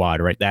with the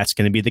squad, right? That's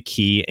going to be the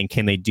key. And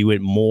can they do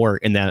it more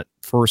in that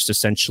first,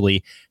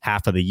 essentially,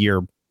 half of the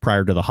year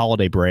prior to the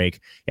holiday break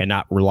and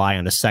not rely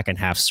on a second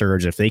half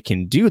surge? If they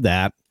can do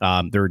that,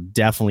 there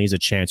definitely is a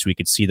chance we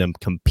could see them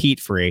compete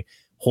for a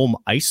home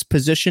ice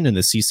position in the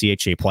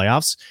CCHA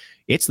playoffs.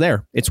 It's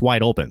there. It's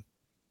wide open.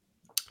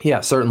 Yeah,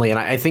 certainly. And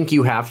I think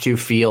you have to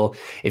feel,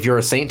 if you're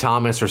a St.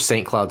 Thomas or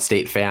St. Cloud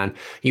State fan,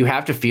 you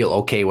have to feel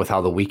okay with how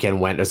the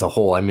weekend went as a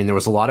whole. I mean, there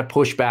was a lot of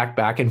pushback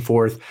back and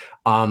forth.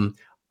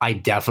 I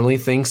definitely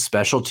think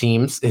special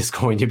teams is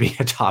going to be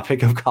a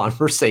topic of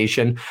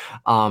conversation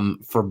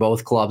for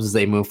both clubs as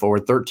they move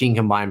forward. 13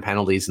 combined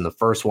penalties in the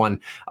first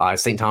one.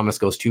 St. Thomas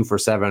goes 2 for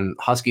 7.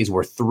 Huskies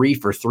were 3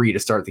 for 3 to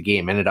start the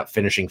game, ended up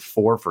finishing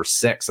 4 for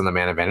 6 on the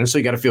man advantage. So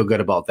you got to feel good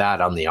about that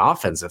on the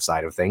offensive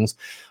side of things.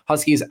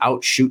 Huskies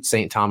outshoot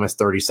St. Thomas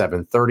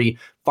 37-30.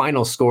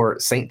 Final score,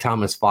 St.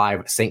 Thomas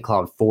 5, St.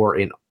 Cloud 4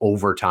 in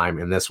overtime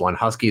in this one.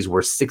 Huskies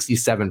were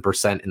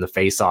 67% in the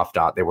faceoff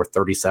dot. They were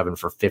 37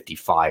 for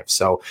 55.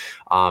 So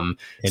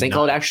St.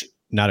 Cloud actually...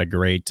 Not a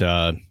great...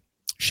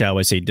 shall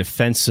I say,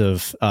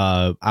 defensive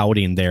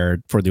outing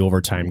there for the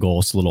overtime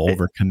goal. It's a little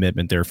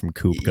overcommitment there from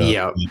Kupka.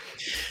 Yeah.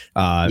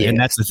 And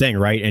that's the thing,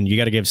 right? And you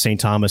got to give St.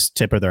 Thomas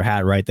tip of their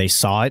hat, right? They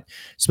saw it,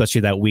 especially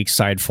that weak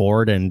side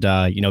forward, and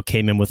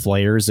came in with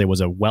layers. It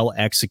was a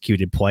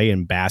well-executed play,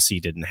 and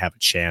Bassi didn't have a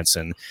chance.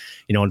 And,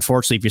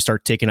 unfortunately, if you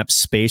start taking up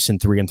space in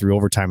 3-on-3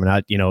 overtime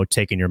and not,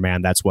 taking your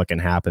man, that's what can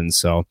happen.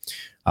 So,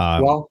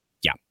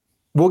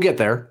 we'll get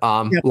there.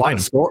 A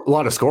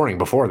lot of scoring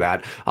before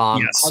that.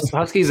 Yes.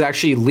 Huskies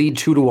actually lead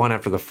 2-1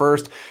 after the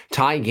first.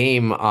 Tie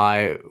game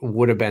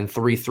would have been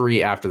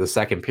 3-3 after the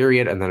second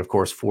period, and then of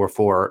course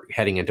 4-4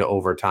 heading into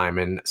overtime.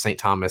 And St.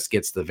 Thomas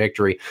gets the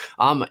victory.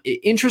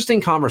 Interesting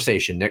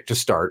conversation, Nick, to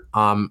start.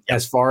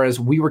 As far as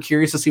we were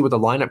curious to see what the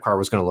lineup card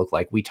was going to look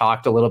like. We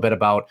talked a little bit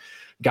about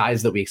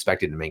guys that we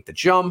expected to make the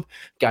jump,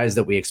 guys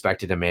that we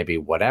expected to maybe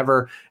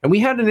whatever. And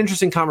we had an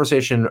interesting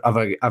conversation of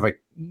a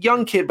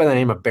young kid by the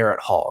name of Barrett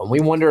Hall. And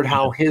we wondered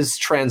how his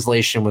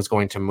translation was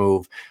going to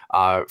move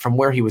from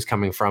where he was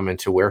coming from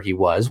into where he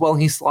was. Well,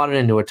 he slotted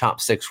into a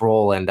top 6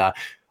 role, and I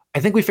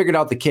think we figured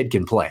out the kid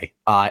can play.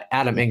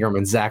 Adam Ingram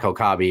and Zach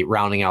Okabe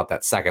rounding out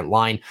that second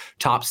line.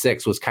 Top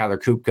 6 was Kyler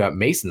Kupka,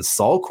 Mason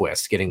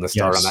Sahlquist getting the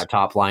start on that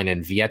top line,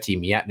 and Vieti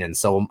Mietinen.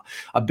 So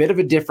a bit of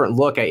a different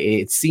look.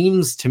 It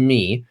seems to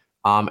me,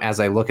 as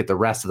I look at the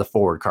rest of the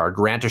forward card,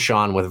 Grant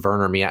Deshawn with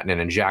Werner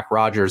Mietinen and Jack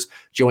Rogers,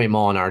 Joey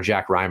Molinar,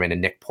 Jack Ryman,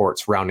 and Nick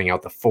Ports rounding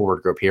out the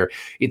forward group here.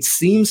 It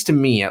seems to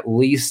me, at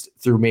least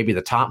through maybe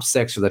the top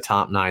 6 or the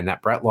top 9,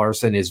 that Brett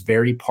Larson is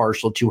very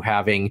partial to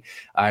having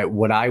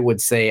what I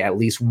would say at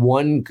least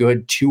one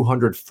good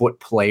 200-foot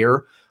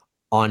player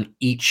on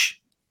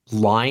each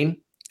line.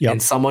 Yep.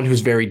 And someone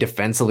who's very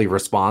defensively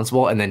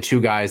responsible, and then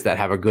 2 guys that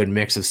have a good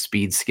mix of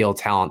speed, skill,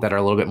 talent, that are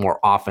a little bit more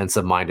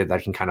offensive minded,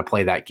 that can kind of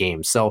play that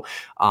game. So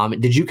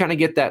did you kind of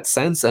get that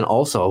sense? And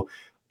also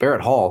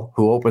Barrett Hall,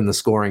 who opened the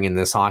scoring in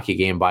this hockey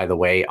game, by the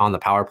way, on the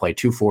power play,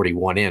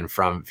 241 in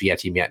from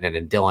Vieti Mietinen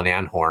and Dylan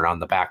Anhorn on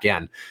the back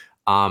end.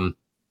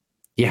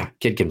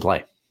 Kid can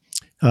play.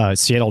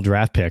 Seattle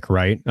draft pick,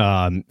 right?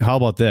 How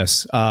about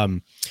this?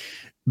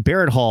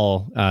 Barrett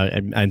Hall,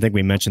 and I think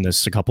we mentioned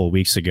this a couple of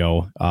weeks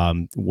ago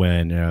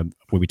when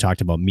we talked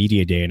about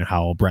Media Day and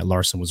how Brett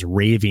Larson was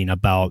raving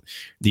about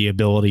the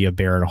ability of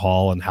Barrett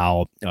Hall and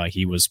how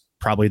he was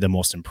probably the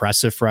most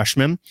impressive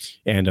freshman,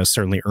 and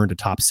certainly earned a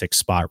top 6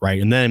 spot,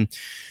 right? And then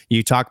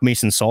you talk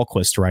Mason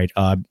Salquist, right?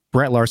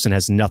 Brett Larson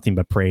has nothing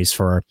but praise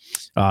for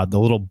the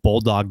little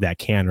bulldog that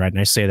can, right? And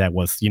I say that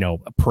with,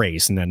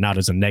 praise and not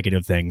as a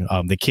negative thing.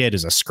 The kid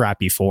is a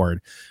scrappy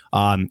forward.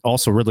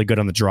 Also really good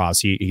on the draws.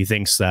 He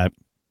thinks that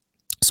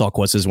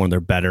Salquist is one of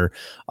their better,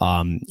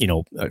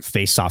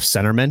 face-off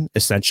centermen,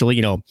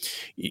 essentially.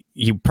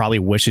 He probably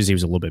wishes he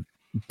was a little bit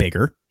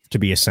bigger to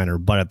be a center,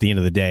 but at the end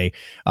of the day,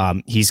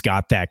 he's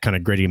got that kind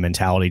of gritty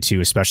mentality too,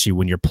 especially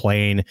when you're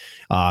playing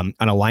on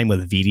a line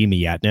with Vidi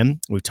Mietnin.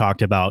 We've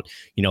talked about,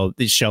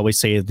 shall we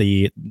say,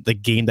 the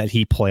game that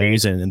he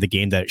plays and the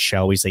game that,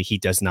 shall we say, he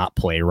does not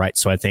play, right?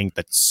 So I think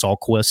that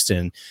Salquist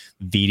and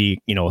Vidi,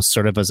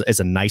 sort of as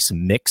a nice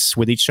mix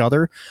with each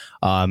other.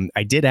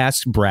 I did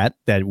ask Brett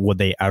that would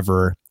they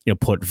ever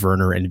put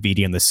Werner and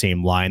Vidi on the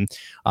same line.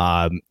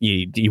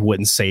 You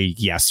wouldn't say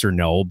yes or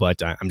no,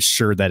 but I'm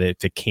sure that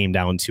if it came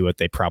down to it,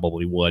 they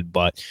probably would.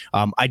 But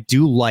I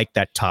do like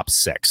that top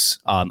 6.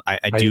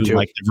 I do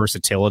like the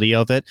versatility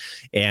of it.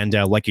 And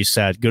like you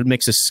said, good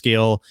mix of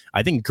skill.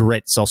 I think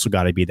grit's also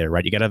got to be there,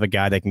 right? You got to have a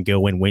guy that can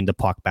go and win the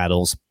puck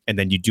battles. And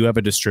then you do have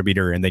a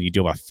distributor, and then you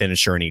do have a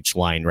finisher in each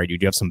line, right? You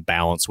do have some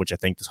balance, which I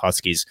think the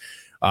Huskies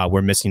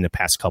were missing the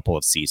past couple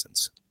of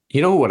seasons.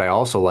 You know what I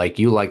also like?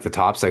 You like the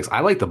top 6. I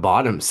like the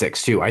bottom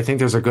 6 too. I think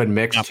there's a good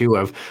mix too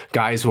of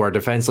guys who are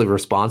defensively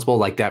responsible,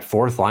 like that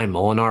fourth line,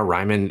 Molinar,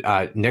 Ryman,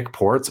 Nick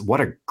Ports.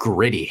 What a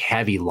gritty,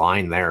 heavy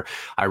line there.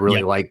 I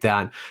really like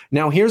that.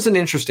 Now, here's an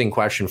interesting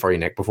question for you,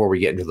 Nick, before we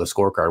get into the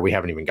scorecard. We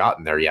haven't even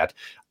gotten there yet.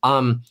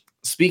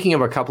 Speaking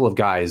of a couple of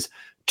guys,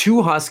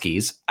 2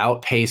 Huskies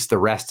outpaced the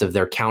rest of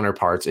their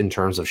counterparts in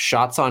terms of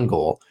shots on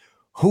goal.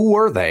 Who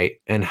were they,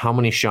 and how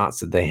many shots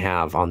did they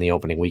have on the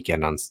opening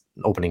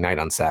night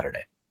on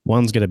Saturday?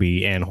 One's going to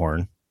be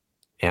Anhorn.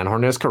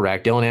 Anhorn is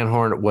correct. Dylan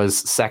Anhorn was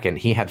second.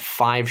 He had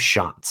 5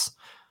 shots.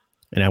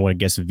 And I would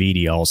guess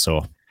Vidi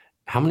also.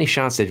 How many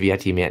shots did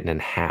Vietti Miettinen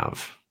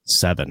have?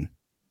 7.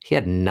 He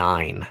had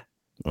 9.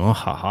 Oh,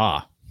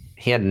 haha.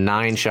 He had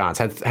 9 shots,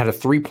 had a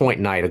 3-point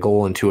night, a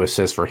goal and 2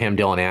 assists for him.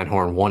 Dylan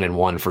Anhorn, 1 and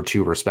 1 for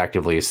 2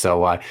 respectively.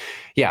 So,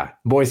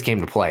 boys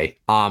came to play.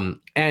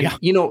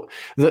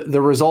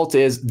 The result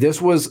is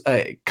this was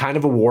a kind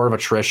of a war of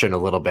attrition a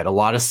little bit. A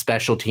lot of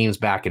special teams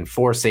back and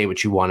forth. Say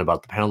what you want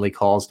about the penalty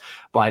calls,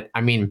 but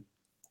I mean,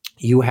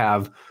 you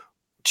have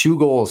 2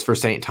 goals for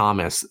St.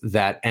 Thomas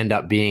that end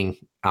up being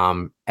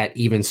at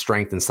even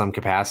strength in some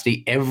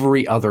capacity.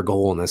 Every other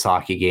goal in this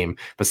hockey game,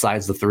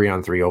 besides the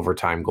 3-on-3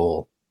 overtime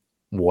goal,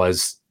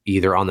 was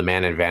either on the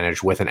man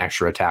advantage with an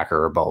extra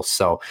attacker or both.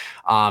 So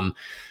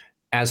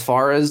as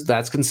far as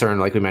that's concerned,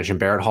 like we mentioned,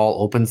 Barrett Hall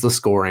opens the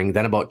scoring.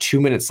 Then about 2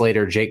 minutes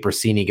later, Jake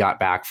Brasini got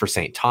back for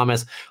St.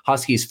 Thomas.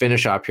 Huskies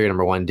finish off period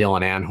number 1.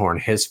 Dylan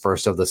Anhorn, his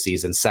first of the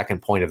season,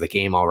 second point of the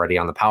game already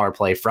on the power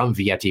play from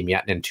Vietti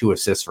Miettinen, 2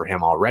 assists for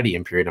him already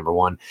in period number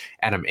 1.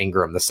 Adam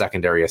Ingram, the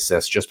secondary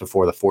assist just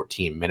before the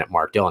 14-minute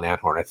mark. Dylan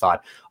Anhorn, I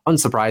thought,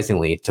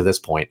 unsurprisingly, to this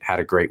point, had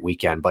a great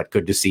weekend, but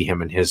good to see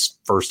him in his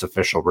first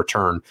official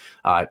return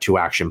to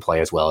action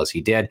play as well as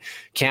he did.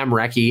 Cam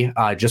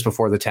Recchi, just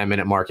before the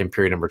 10-minute mark in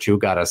period number 2,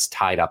 got us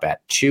tied up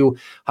at 2.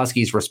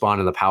 Huskies respond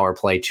in the power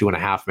play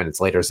 2.5 minutes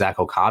later. Zach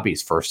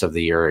Okabe's first of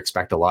the year.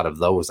 Expect a lot of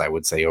those, I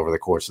would say, over the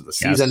course of the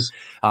season.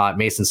 Yes.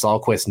 Mason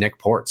Salquist, Nick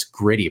Port's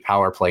gritty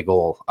power play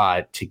goal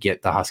to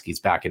get the Huskies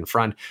back in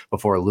front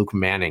before Luke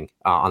Manning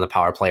on the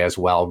power play as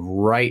well,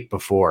 right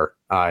before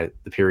the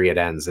period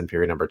ends in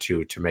period number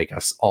 2 to make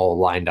us all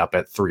lined up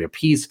at 3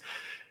 apiece.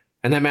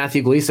 And then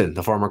Matthew Gleason,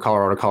 the former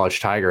Colorado College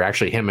Tiger,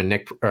 actually him and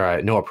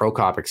Noah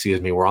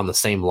Prokop, were on the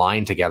same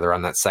line together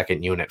on that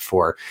second unit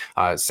for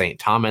St.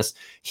 Thomas.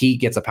 He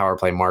gets a power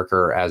play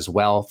marker as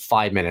well.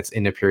 5 minutes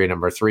into period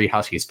number 3,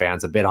 Huskies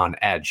fans a bit on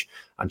edge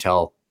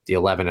until the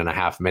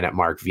 11.5-minute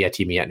mark.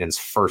 Vietti Miettinen's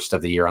first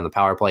of the year on the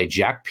power play.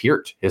 Jack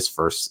Peart, his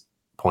first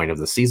point of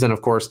the season,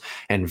 of course,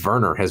 and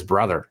Werner, his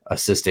brother,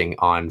 assisting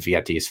on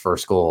Vietti's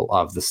first goal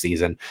of the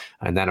season.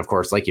 And then, of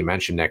course, like you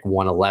mentioned, Nick,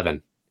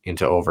 1:11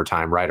 into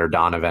overtime. Ryder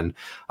Donovan,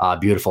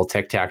 beautiful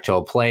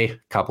tic-tac-toe play.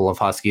 Couple of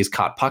Huskies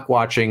caught puck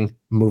watching,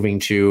 moving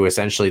to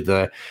essentially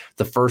the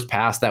first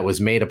pass that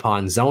was made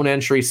upon zone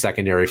entry.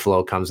 Secondary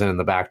flow comes in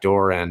the back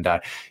door, and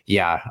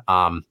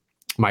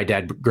my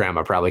dead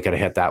grandma probably could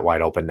have hit that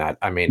wide open net.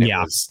 I mean,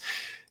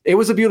 it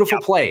was a beautiful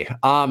play.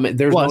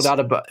 There's no doubt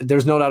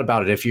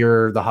about it. If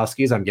you're the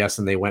Huskies, I'm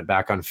guessing they went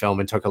back on film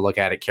and took a look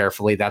at it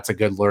carefully. That's a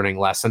good learning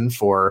lesson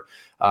for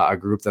a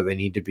group that they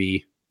need to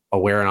be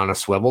aware and on a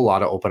swivel. A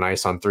lot of open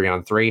ice on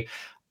 3-on-3.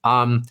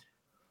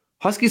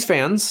 Huskies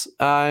fans,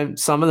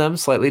 some of them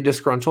slightly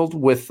disgruntled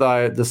with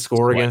the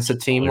score against a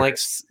team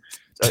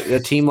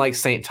like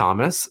St.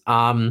 Thomas.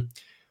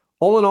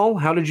 All in all,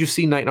 how did you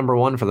see night number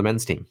 1 for the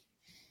men's team?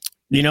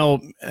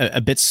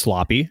 A bit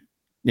sloppy.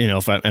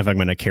 If I'm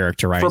going to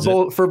characterize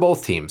for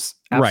both teams.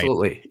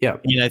 Absolutely. Right.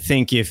 Yeah. I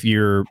think if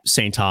you're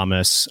St.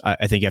 Thomas,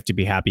 I think you have to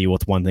be happy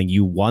with one thing.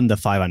 You won the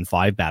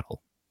 5-on-5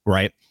 battle,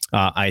 right?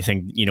 I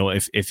think,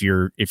 if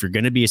you're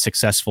going to be a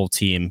successful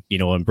team,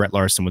 and Brett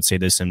Larson would say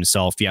this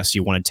himself, yes,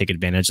 you want to take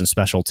advantage in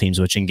special teams,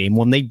 which in game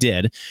one they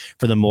did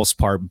for the most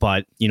part,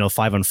 but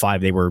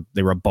 5-on-5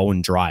 they were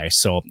bone dry.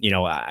 So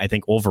I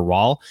think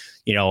overall,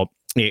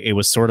 it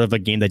was sort of a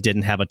game that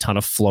didn't have a ton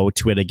of flow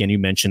to it. Again, you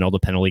mentioned all the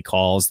penalty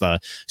calls, the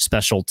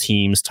special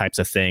teams types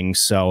of things.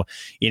 So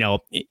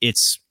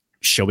it's,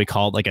 shall we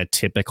call it like a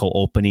typical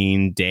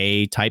opening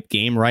day type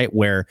game, right?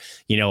 Where,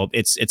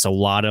 it's a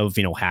lot of,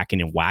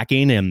 hacking and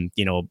whacking, and,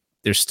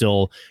 there's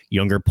still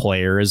younger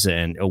players,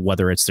 and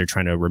whether it's they're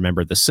trying to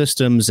remember the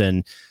systems,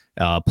 and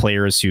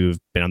players who've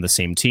been on the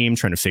same team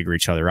trying to figure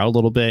each other out a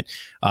little bit.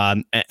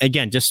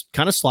 Again, just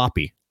kind of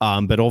sloppy.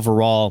 But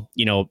overall,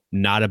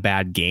 not a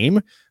bad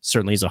game.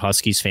 Certainly as a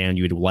Huskies fan,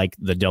 you would like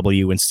the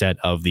W instead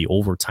of the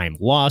overtime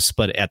loss.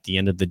 But at the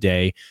end of the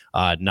day,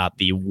 not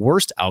the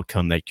worst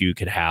outcome that you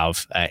could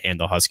have. And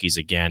the Huskies,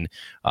 again,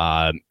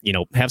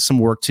 have some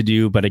work to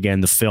do. But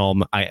again, the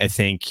film, I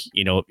think,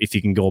 if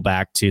you can go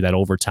back to that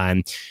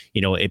overtime,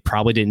 it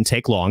probably didn't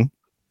take long.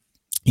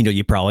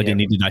 You probably didn't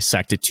need to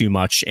dissect it too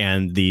much.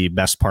 And the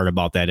best part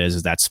about that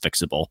is that's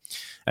fixable.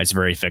 That's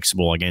very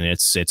fixable. Again,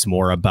 it's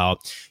more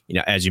about,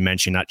 as you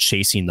mentioned, not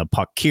chasing the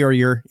puck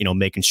carrier,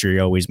 making sure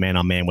you're always man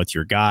on man with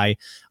your guy.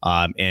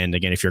 And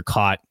again, if you're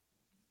caught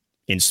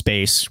in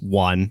space,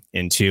 1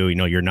 and 2,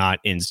 you're not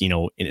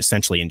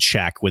essentially in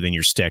check within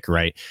your stick,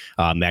 right?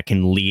 That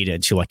can lead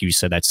into, like you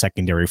said, that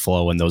secondary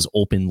flow and those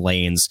open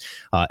lanes,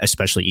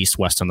 especially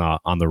east-west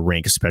on the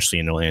rink, especially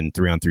in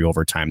 3-on-3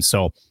 overtime.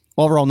 So,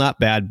 overall, not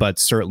bad, but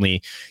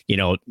certainly,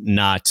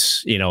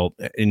 not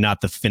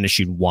the finish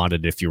you'd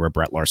wanted if you were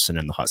Brett Larson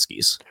and the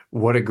Huskies.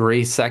 What a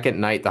great second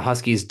night. The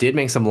Huskies did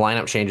make some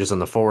lineup changes on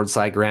the forward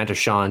side. Grant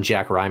Ashawn,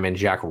 Jack Ryman,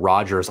 Jack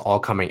Rogers all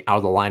coming out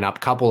of the lineup.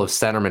 Couple of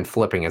centermen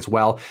flipping as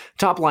well.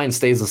 Top line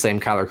stays the same.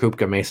 Kyler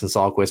Kupka, Mason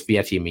Salquist,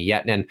 Vieti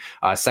Miettinen.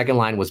 Second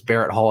line was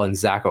Barrett Hall and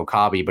Zach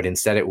Okabe, but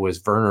instead it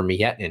was Werner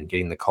Miettinen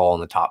getting the call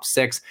in the top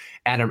 6.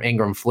 Adam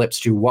Ingram flips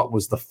to what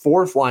was the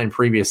 4th line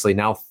previously,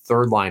 now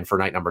 3rd line for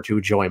night number 2.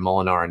 Joey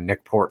Molinar and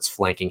Nick Ports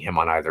flanking him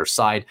on either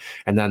side.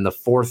 And then the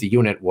 4th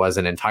unit was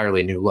an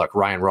entirely new look.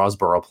 Ryan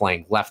Rosborough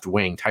playing left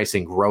wing,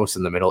 Tyson Gross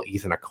in the middle,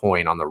 Ethan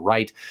Aucoin on the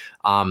right.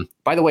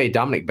 By the way,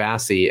 Dominic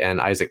Bassi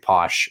and Isaac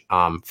Posh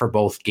for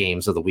both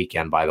games of the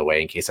weekend, by the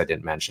way, in case I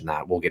didn't mention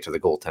that. We'll get to the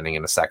goaltending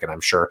in a second,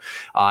 I'm sure.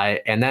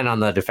 And then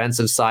on the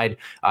defensive side,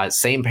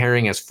 same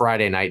pairing as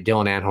Friday night,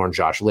 Dylan Anhorn,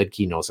 Josh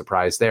Lidke, no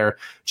surprise there.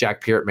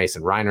 Jack Peart,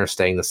 Mason Reiner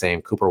staying the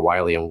same. Cooper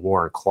Wiley and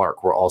Warren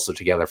Clark were also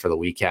together for the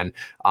weekend.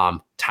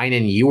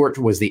 Tynan Ewert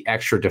was the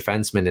extra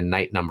defenseman in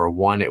night number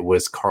 1. It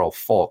was Carl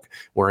Falk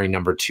wearing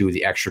number 2,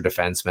 the extra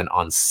defenseman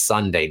on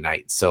Sunday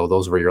night. So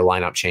those were your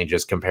lineup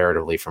changes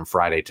comparatively from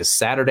Friday to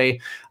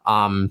Saturday.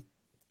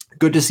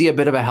 Good to see a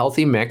bit of a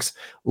healthy mix.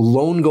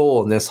 Lone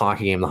goal in this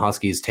hockey game, the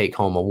Huskies take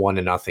home a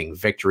 1-0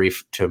 victory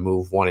to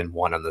move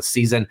 1-1 on the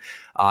season.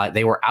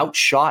 They were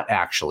outshot,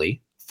 actually,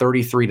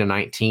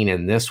 33-19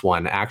 in this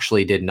one.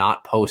 Actually did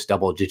not post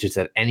double digits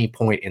at any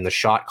point in the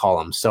shot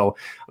column. So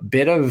a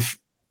bit of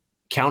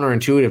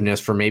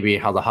counterintuitiveness for maybe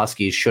how the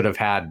Huskies should have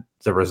had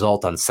the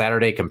result on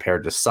Saturday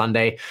compared to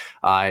Sunday.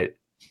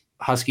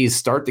 Huskies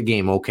start the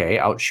game okay,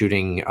 out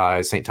shooting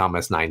St.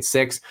 Thomas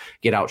 9-6,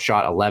 get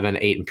outshot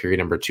 11-8 in period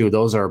number 2.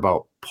 Those are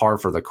about par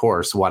for the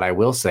course. What I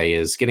will say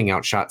is getting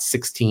outshot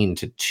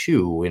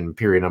 16-2 in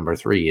period number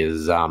 3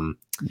 is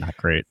not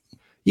great.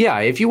 Yeah,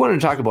 if you want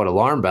to talk about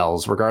alarm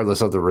bells,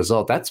 regardless of the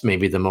result, that's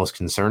maybe the most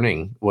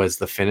concerning was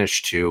the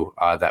finish to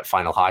that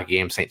final hockey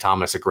game. St.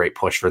 Thomas, a great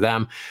push for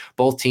them.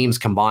 Both teams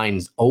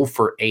combined 0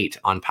 for 8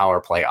 on power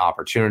play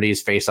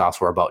opportunities.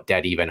 Faceoffs were about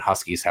dead even.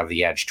 Huskies have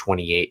the edge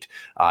 28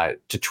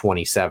 to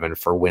 27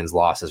 for wins,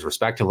 losses,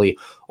 respectively.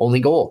 Only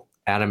goal,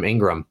 Adam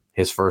Ingram,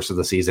 his first of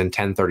the season,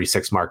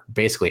 10:36 mark,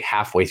 basically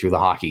halfway through the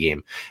hockey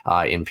game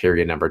in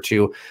period number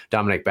 2.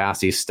 Dominic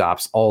Bassi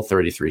stops all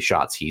 33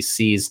 shots he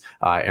sees.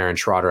 Aaron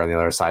Schroeder on the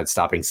other side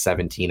stopping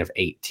 17 of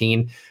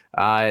 18.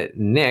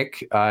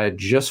 Nick,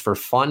 just for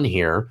fun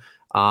here,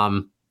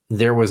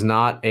 there was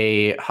not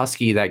a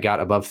Husky that got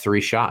above 3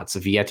 shots.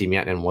 Vieti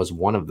Miettinen was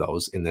one of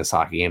those in this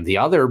hockey game. The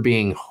other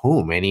being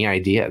whom? Any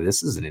idea?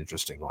 This is an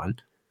interesting one.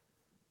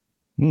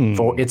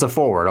 It's a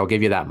forward. I'll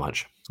give you that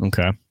much.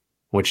 Okay.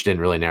 Which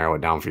didn't really narrow it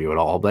down for you at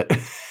all, but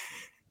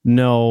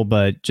no,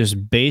 but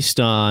just based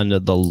on the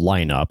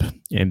lineup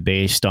and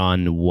based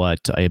on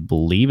what I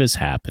believe is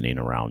happening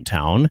around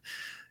town,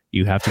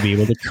 you have to be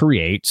able to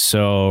create.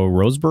 So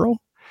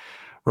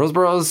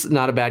Roseborough's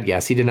not a bad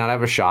guess. He did not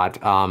have a shot,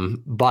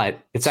 but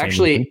it's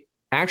actually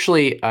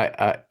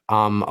a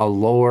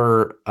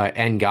lower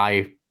end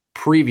guy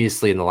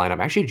previously in the lineup.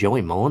 Actually,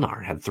 Joey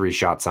Molinar had 3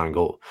 shots on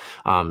goal.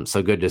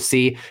 So good to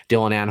see.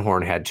 Dylan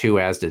Anhorn had 2,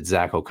 as did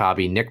Zach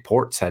Okabe. Nick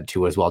Ports had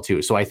 2 as well,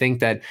 too. So I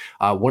think that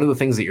one of the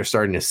things that you're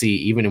starting to see,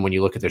 even when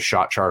you look at the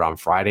shot chart on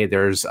Friday,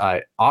 there's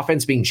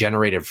offense being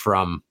generated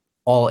from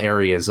all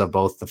areas of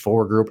both the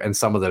forward group and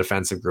some of the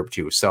defensive group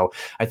too. So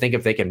I think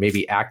if they can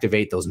maybe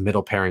activate those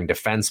middle pairing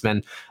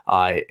defensemen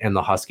and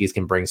the Huskies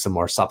can bring some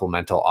more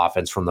supplemental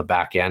offense from the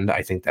back end,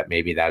 I think that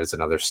maybe that is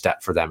another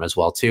step for them as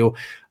well too.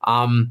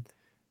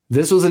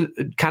 This was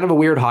kind of a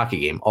weird hockey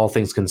game, all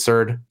things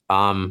considered.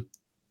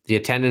 The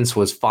attendance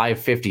was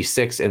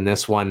 556 in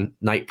this one.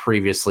 Night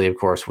previously, of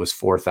course, was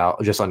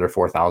 4,000, just under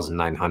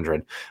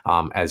 4,900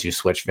 as you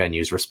switch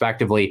venues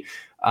respectively.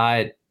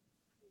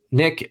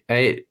 Nick,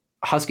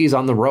 Huskies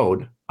on the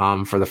road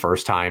for the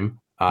first time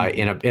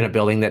in a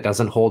building that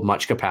doesn't hold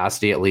much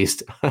capacity, at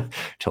least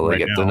till they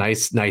get the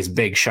nice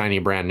big shiny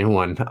brand new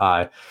one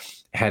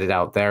headed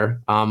out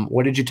there.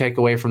 What did you take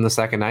away from the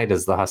second night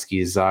as the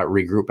Huskies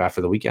regroup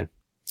after the weekend?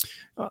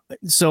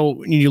 So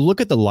when you look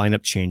at the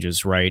lineup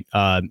changes, right,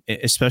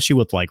 especially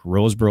with like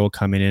Roseborough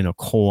coming in, a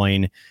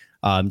coin,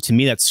 to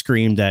me that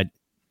screamed that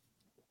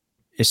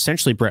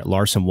essentially Brett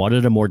Larson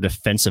wanted a more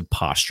defensive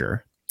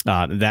posture.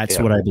 That's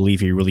what I believe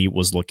he really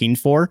was looking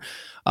for.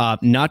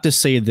 Not to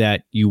say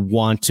that you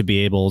want to be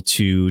able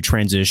to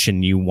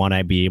transition, you want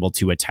to be able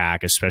to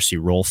attack, especially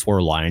roll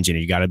four lines.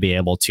 You got to be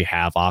able to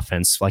have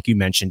offense, like you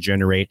mentioned,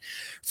 generate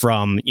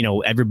from,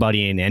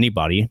 everybody and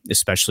anybody,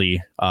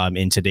 especially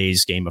in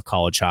today's game of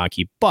college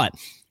hockey. But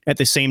at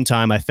the same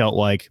time, I felt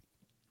like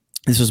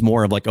this was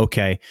more of like,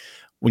 okay,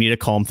 we need to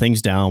calm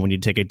things down. We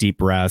need to take a deep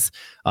breath.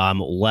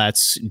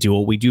 Let's do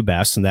what we do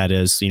best. And that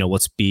is,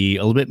 let's be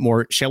a little bit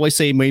more, shall I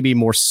say, maybe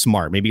more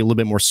smart, maybe a little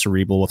bit more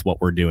cerebral with what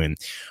we're doing.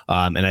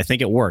 And I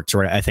think it worked,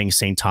 right? I think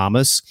St.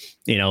 Thomas,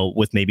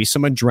 with maybe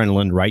some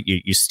adrenaline, right?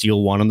 You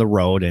steal one on the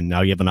road and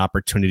now you have an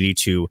opportunity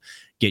to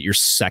get your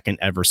second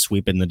ever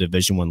sweep in the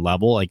Division I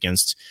level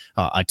against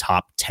a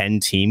top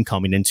 10 team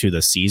coming into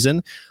the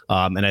season.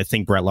 And I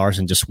think Brett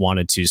Larson just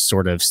wanted to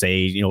sort of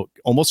say,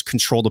 almost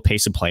control the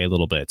pace of play a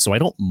little bit. So I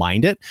don't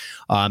mind it.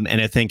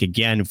 And I think,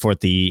 again, for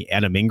the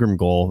Adam Ingram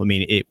goal,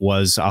 it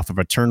was off of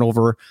a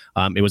turnover.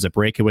 It was a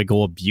breakaway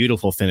goal, a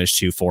beautiful finish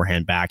to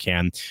forehand,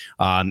 backhand.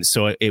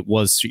 So it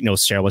was,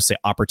 shall I say,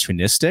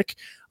 opportunistic.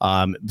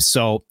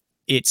 So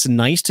it's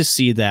nice to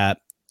see that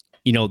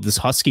this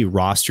Husky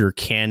roster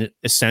can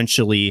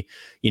essentially,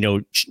 I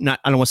don't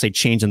want to say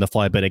change on the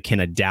fly, but it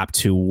can adapt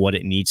to what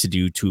it needs to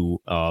do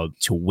to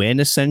win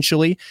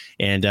essentially.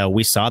 And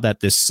we saw that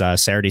this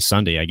Saturday,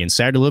 Sunday. Again,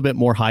 Saturday, a little bit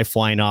more high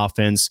flying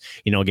offense,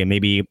 again,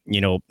 maybe,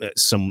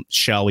 some,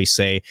 shall we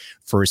say,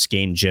 first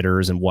game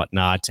jitters and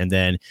whatnot. And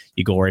then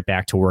you go right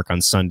back to work on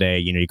Sunday,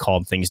 you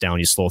calm things down,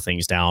 you slow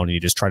things down, and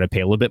you just try to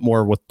pay a little bit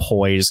more with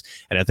poise.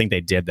 And I think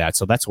they did that.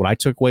 So that's what I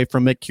took away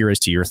from it. Curious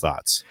to your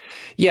thoughts.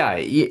 Yeah.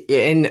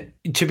 And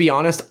to be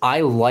honest,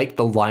 I like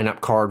the lineup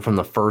card from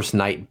the first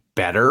night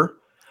better.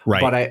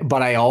 Right.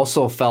 But I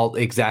also felt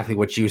exactly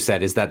what you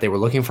said, is that they were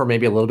looking for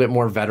maybe a little bit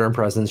more veteran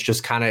presence,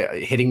 just kind of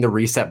hitting the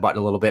reset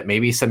button a little bit.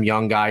 Maybe some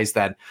young guys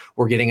that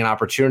were getting an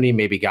opportunity,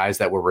 maybe guys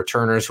that were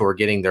returners who are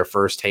getting their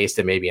first taste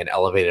in maybe an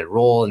elevated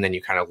role. And then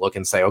you kind of look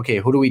and say, okay,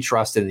 who do we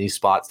trust in these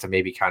spots to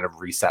maybe kind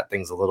of reset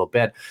things a little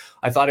bit?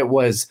 I thought it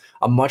was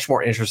a much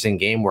more interesting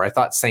game where I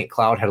thought St.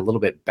 Cloud had a little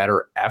bit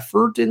better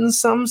effort in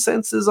some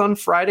senses on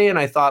Friday. And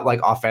I thought, like,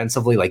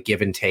 offensively, like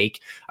give and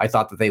take, I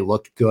thought that they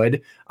looked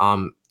good.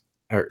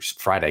 Or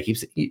Friday, I keep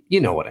saying, you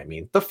know what I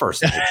mean, the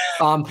first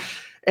night.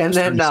 And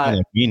then,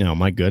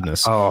 my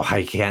goodness. Oh,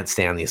 I can't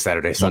stand these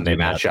Saturday, Sunday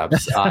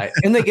matchups.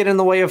 And they get in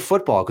the way of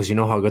football because you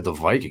know how good the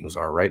Vikings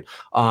are, right?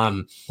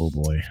 Oh,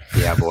 boy.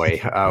 Yeah, boy.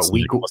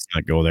 Let's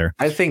not go there.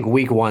 I think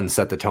week one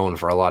set the tone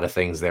for a lot of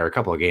things there. A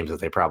couple of games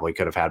that they probably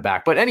could have had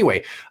back. But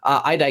anyway,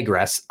 I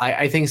digress.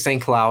 I think St.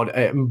 Cloud,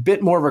 a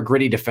bit more of a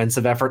gritty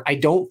defensive effort. I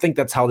don't think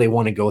that's how they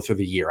want to go through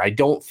the year. I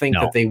don't think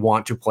that they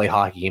want to play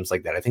hockey games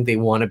like that. I think they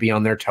want to be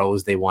on their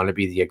toes. They want to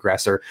be the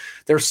aggressor.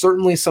 There's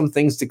certainly some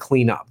things to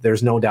clean up.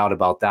 There's no doubt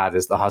about that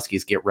as the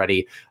Huskies get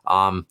ready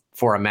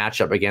for a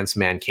matchup against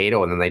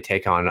Mankato, and then they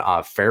take on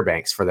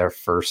Fairbanks for their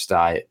first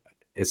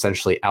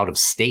essentially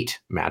out-of-state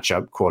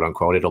matchup,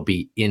 quote-unquote. It'll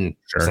be in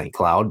St.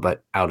 Cloud,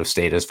 but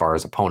out-of-state as far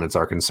as opponents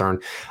are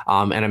concerned.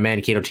 And a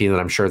Mankato team that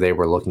I'm sure they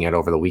were looking at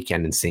over the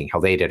weekend and seeing how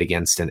they did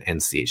against an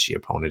NCHC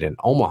opponent in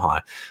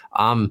Omaha.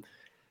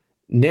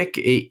 Nick,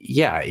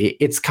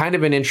 it's kind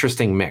of an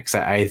interesting mix,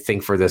 I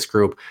think, for this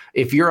group.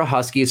 If you're a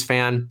Huskies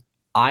fan,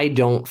 I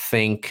don't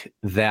think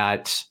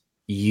that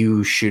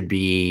you should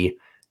be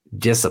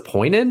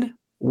disappointed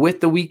with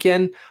the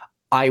weekend.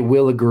 I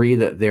will agree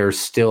that there's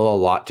still a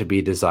lot to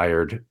be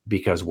desired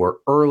because we're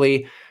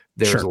early.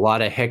 There's a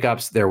lot of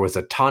hiccups. There was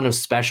a ton of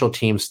special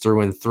teams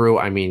through and through.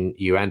 I mean,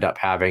 you end up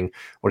having,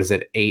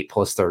 8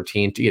 plus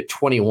 13 to get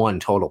 21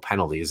 total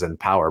penalties and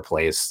power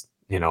plays,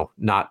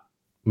 not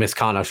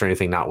misconduct or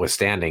anything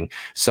notwithstanding.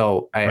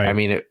 So, I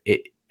mean,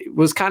 it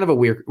was kind of a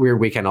weird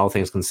weekend, all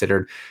things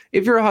considered.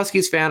 If you're a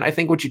Huskies fan, I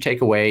think what you take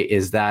away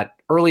is that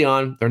early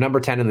on, they're number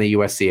 10 in the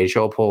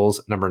WCHA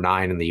polls, number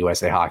 9 in the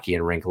USA Hockey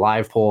and Rink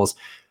Live polls.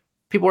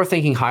 People are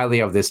thinking highly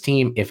of this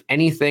team. If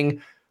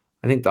anything,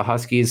 I think the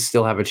Huskies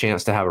still have a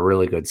chance to have a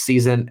really good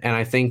season. And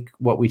I think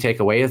what we take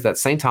away is that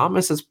St.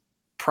 Thomas is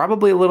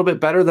probably a little bit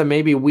better than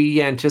maybe we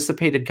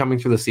anticipated coming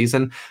through the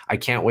season. I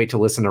can't wait to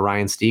listen to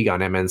Ryan Stieg on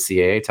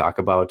MNCAA talk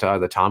about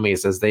the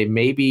Tommies as they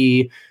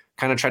maybe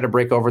kind of try to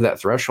break over that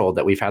threshold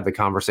that we've had the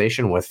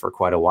conversation with for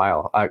quite a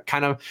while.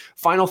 Kind of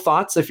final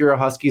thoughts. If you're a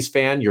Huskies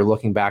fan, you're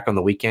looking back on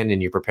the weekend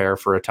and you prepare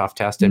for a tough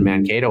test in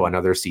Mankato,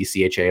 another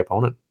CCHA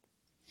opponent.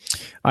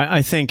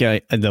 I think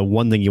the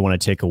one thing you want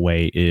to take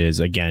away is,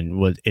 again,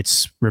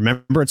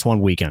 remember it's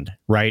one weekend,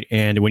 right?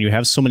 And when you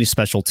have so many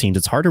special teams,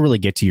 it's hard to really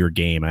get to your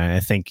game. I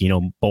think,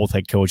 both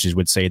head coaches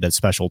would say that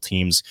special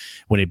teams,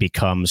 when it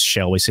becomes,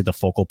 shall we say, the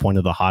focal point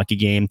of the hockey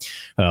game,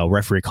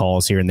 referee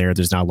calls here and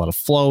there's not a lot of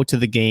flow to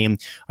the game.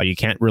 You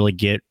can't really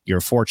get your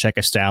forecheck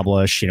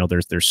established.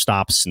 There's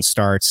stops and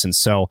starts. And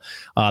so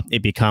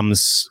it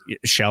becomes,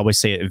 shall we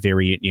say,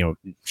 very,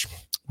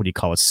 what do you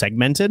call it,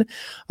 segmented.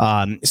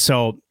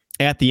 So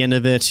at the end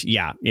of it,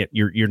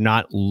 you're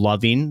not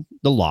loving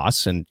the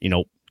loss, and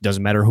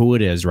doesn't matter who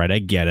it is, right? I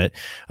get it,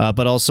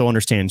 but also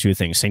understand two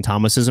things. St.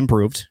 Thomas has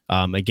improved.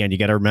 Again, you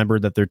got to remember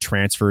that they're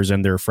transfers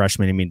and they're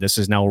freshmen. I mean, this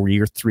is now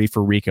year 3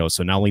 for Rico.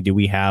 So not only do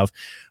we have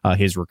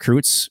his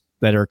recruits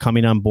that are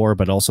coming on board,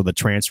 but also the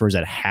transfers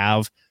that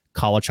have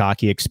college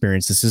hockey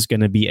experience. This is going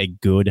to be a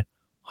good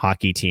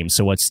hockey team,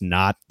 so it's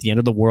not the end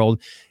of the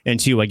world. And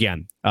two,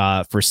 again,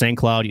 for St.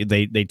 Cloud,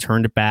 they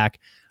turned it back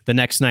the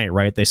next night,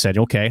 right? They said,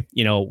 okay,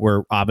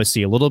 we're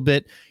obviously a little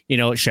bit,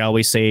 shall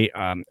we say,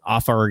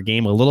 off our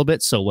game a little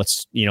bit. So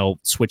let's,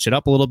 switch it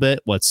up a little bit.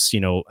 Let's,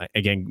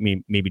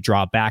 again, maybe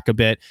draw back a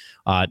bit.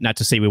 Not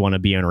to say we want to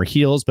be on our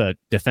heels, but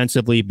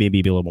defensively,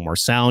 maybe be a little more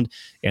sound.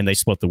 And they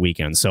split the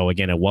weekend. So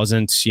again, it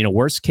wasn't,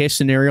 worst case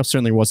scenario,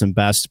 certainly wasn't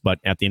best, but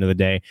at the end of the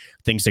day,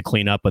 things to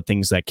clean up, but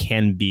things that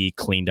can be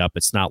cleaned up.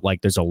 It's not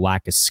like there's a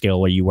lack of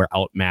skill or you were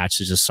outmatched.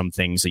 There's just some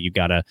things that you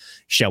got to,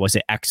 shall we say,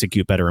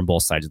 execute better on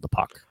both sides of the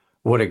puck.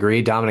 Would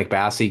agree. Dominic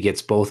Bassey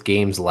gets both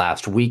games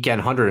last weekend,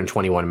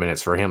 121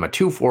 minutes for him, a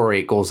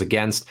 2.48 goals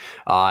against,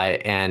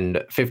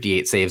 and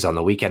 58 saves on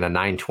the weekend, a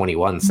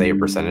 921 save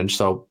percentage.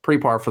 So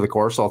pretty par for the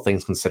course, all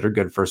things considered.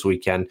 Good first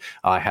weekend.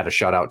 Had a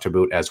shutout to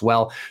boot as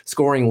well.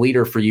 Scoring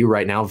leader for you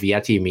right now,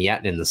 Vieti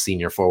Miettinen, the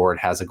senior forward,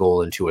 has a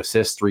goal and 2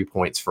 assists, 3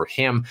 points for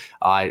him.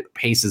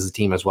 Paces the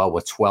team as well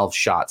with 12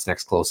 shots.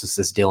 Next closest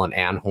is Dylan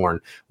Anhorn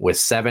with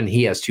 7.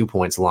 He has 2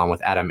 points along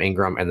with Adam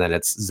Ingram. And then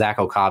it's Zach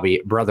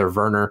Okabe, brother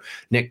Werner,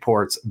 Nick Ports,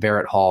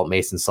 Barrett Hall,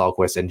 Mason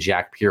Sulquist, and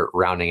Jack Peart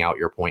rounding out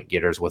your point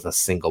getters with a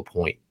single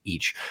point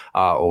each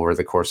over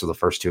the course of the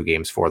first 2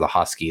 games for the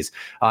Huskies.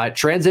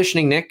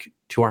 Transitioning, Nick,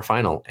 to our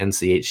final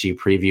NCHC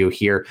preview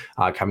here,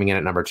 coming in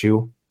at number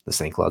 2. The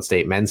St. Cloud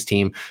State men's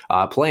team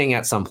playing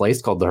at some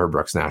place called the Herb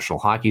Brooks National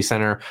Hockey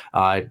Center,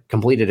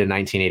 completed in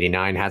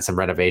 1989, had some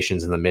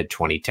renovations in the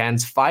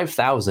mid-2010s.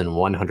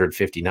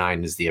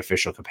 5,159 is the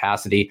official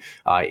capacity,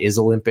 is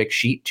Olympic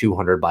sheet,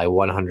 200 by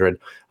 100.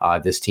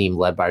 This team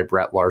led by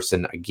Brett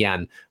Larson,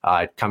 again,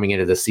 coming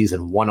into the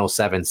season,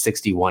 107,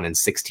 61, and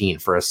 16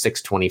 for a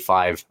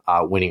 625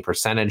 winning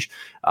percentage.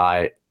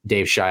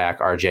 Dave Shyak,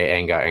 RJ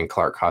Anga, and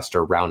Clark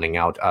Huster rounding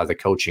out the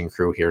coaching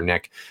crew here,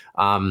 Nick.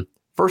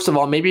 First of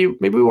all, maybe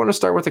we want to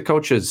start with the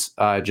coaches,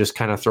 just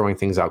kind of throwing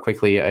things out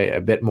quickly,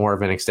 a bit more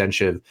of an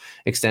extensive,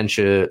 if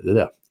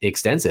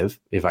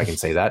I can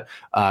say that,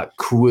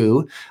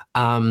 crew.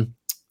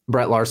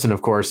 Brett Larson,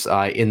 of course,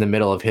 in the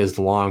middle of his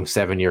long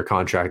 7-year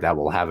contract that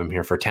will have him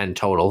here for 10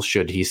 total,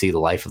 should he see the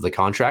life of the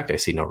contract. I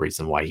see no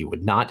reason why he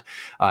would not.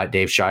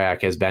 Dave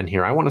Shyak has been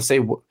here. I want to say,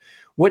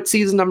 what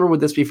season number would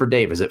this be for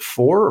Dave? Is it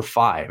 4 or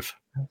 5?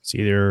 It's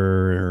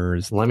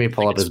either. Let me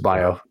pull up his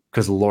bio,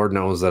 because Lord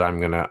knows that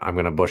I'm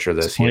gonna butcher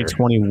this.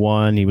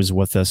 2021, he was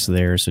with us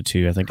there, so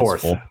 2. I think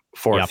fourth. Yep.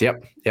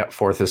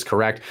 4th is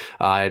correct.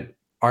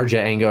 RJ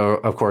Anga,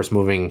 of course,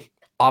 moving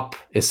up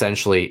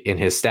essentially in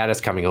his status,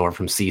 coming over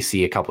from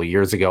CC a couple of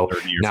years ago.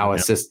 Now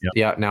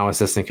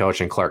assistant coach,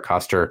 and Clark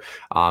Custer,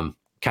 kind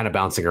of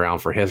bouncing around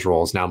for his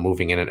roles, now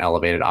moving in an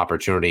elevated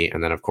opportunity,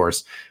 and then of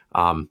course.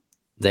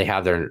 They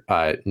have their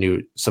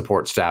new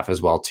support staff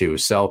as well too.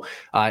 So,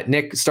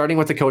 Nick, starting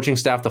with the coaching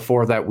staff, the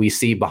 4 that we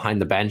see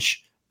behind the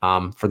bench.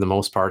 For the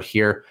most part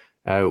here,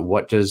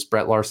 what does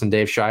Brett Larson,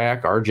 Dave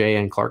Shyak, RJ,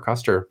 and Clark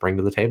Custer bring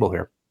to the table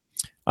here?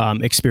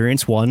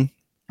 Experience 1,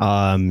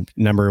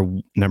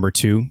 number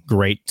 2,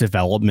 great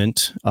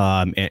development,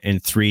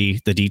 and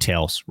 3, the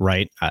details,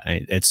 right?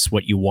 It's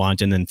what you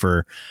want. And then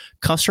for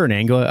Custer and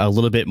Anga, a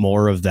little bit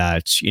more of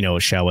that,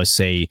 shall I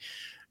say,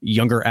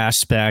 younger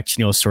aspect,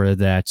 sort of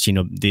that,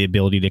 the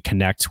ability to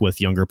connect with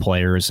younger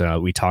players.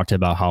 We talked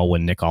about how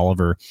when Nick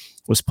Oliver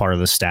was part of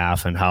the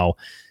staff and how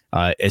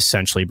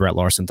essentially Brett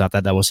Larson thought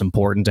that was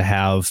important to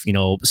have,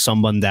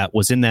 someone that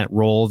was in that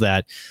role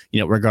that,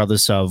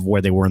 regardless of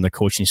where they were in the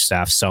coaching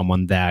staff,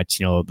 someone that,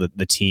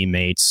 the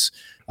teammates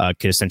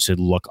could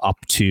essentially look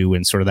up to,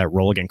 and sort of that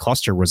role. Again,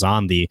 Custer was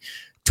on the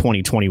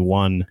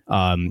 2021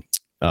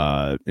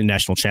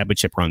 national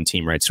championship run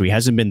team, right? So he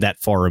hasn't been that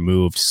far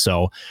removed.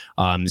 So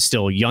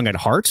still young at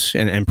heart,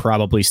 and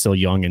probably still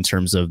young in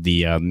terms of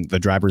the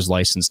driver's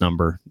license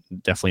number.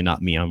 Definitely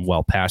not me. I'm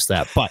well past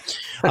that. But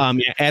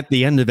at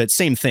the end of it,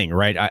 same thing,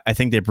 right? I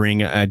think they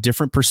bring a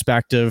different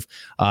perspective,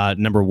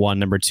 number one,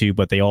 number two,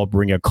 but they all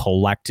bring a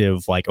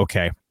collective, like,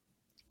 okay,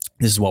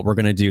 this is what we're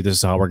going to do. This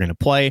is how we're going to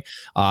play.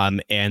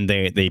 And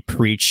they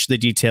preach the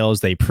details.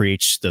 They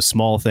preach the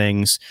small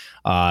things,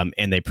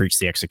 and they preach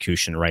the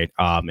execution, right?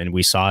 And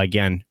we saw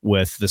again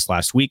with this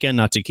last weekend,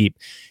 not to keep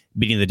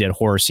beating the dead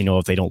horse,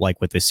 if they don't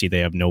like what they see, they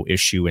have no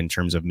issue in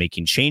terms of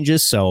making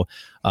changes. So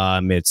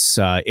it's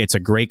a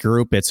great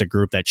group. It's a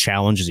group that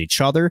challenges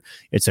each other.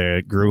 It's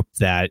a group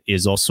that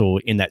is also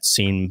in that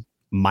same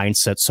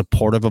mindset,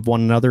 supportive of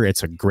one another.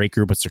 It's a great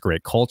group. It's a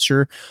great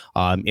culture.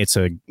 It's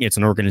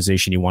an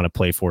organization you want to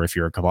play for if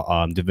you're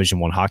a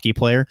Division I hockey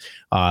player.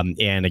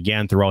 And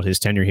again, throughout his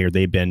tenure here,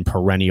 they've been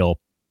perennial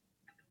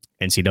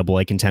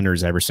NCAA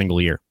contenders every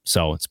single year.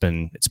 So it's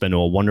been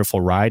a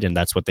wonderful ride, and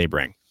that's what they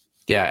bring.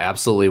 Yeah,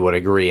 absolutely would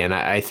agree. And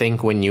I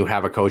think when you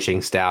have a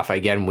coaching staff,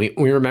 again, we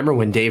remember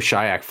when Dave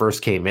Shayak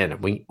first came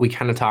in, we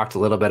kind of talked a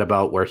little bit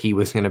about where he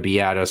was going to be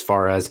at as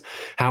far as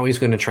how he's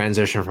going to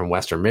transition from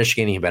Western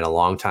Michigan. He'd been a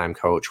longtime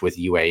coach with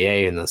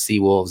UAA and the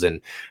Seawolves,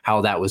 and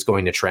how that was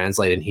going to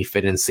translate, and he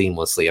fit in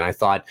seamlessly. And I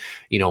thought,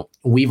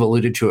 we've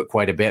alluded to it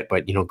quite a bit,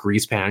 but,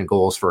 grease pan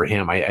goals for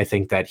him. I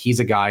think that he's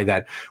a guy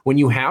that when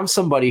you have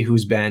somebody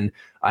who's been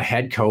a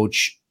head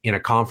coach in a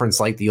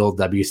conference like the old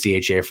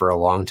WCHA for a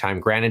long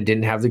time, granted,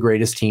 didn't have the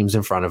greatest teams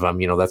in front of him.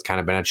 That's kind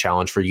of been a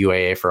challenge for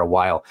UAA for a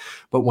while.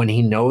 But when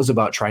he knows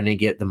about trying to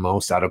get the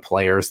most out of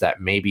players that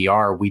maybe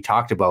we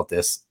talked about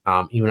this,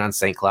 even on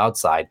St. Cloud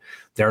side,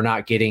 they're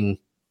not getting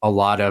a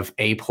lot of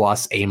A+, A-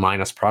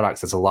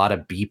 products. It's a lot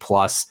of B+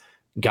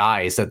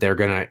 guys that they're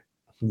going to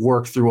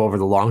work through over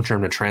the long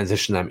term to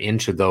transition them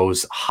into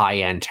those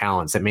high-end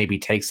talents. It maybe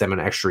takes them an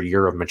extra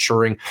year of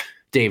maturing.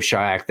 Dave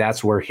Shayak,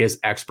 that's where his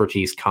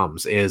expertise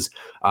comes, is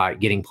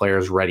getting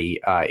players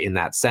ready in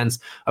that sense.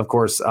 Of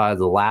course,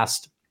 the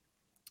last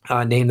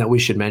name that we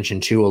should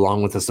mention too,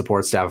 along with the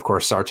support staff, of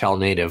course, Sartell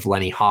native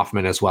Lenny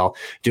Hoffman as well,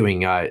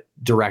 doing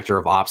director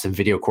of ops and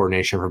video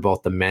coordination for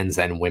both the men's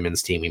and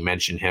women's team. We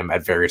mentioned him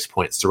at various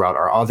points throughout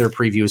our other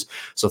prewviews,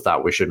 so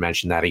thought we should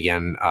mention that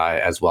again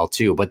as well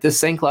too. But this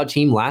St. Cloud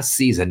team last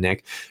season,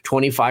 Nick,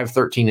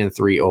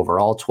 25-13-3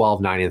 overall,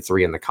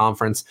 12-9-3 in the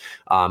conference,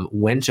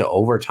 went to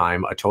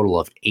overtime a total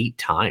of 8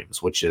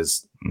 times, which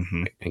is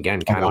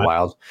again kind of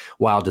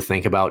wild to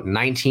think about.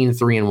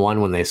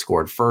 19-3-1 when they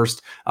scored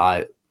first.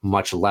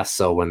 Much less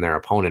so when their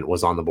opponent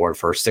was on the board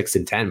for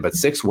 6-10, but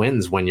 6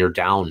 wins when you're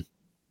down,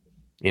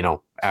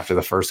 after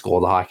the first goal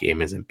of the hockey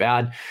game isn't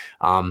bad.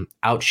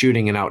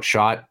 Outshooting and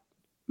outshot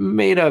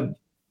made a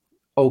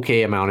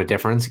okay amount of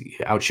difference.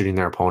 Outshooting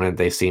their opponent,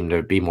 they seemed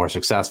to be more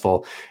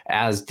successful,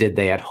 as did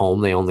they at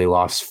home. They only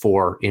lost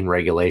 4 in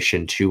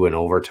regulation, 2 in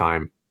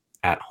overtime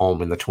at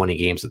home in the 20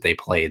 games that they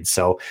played.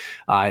 So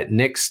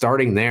Nick,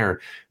 starting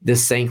there,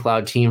 this St.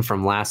 Cloud team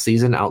from last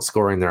season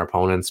outscoring their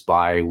opponents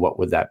by, what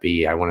would that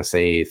be? I want to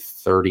say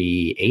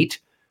 38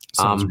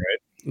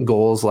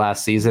 goals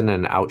last season,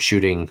 and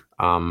outshooting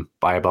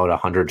by about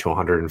 100 to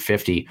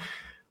 150.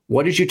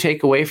 What did you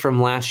take away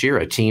from last year?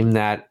 A team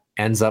that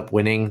ends up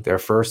winning their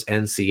first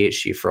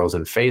NCHC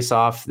Frozen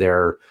Face-Off.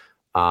 They're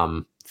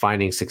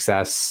finding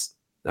success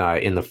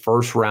in the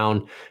first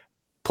round.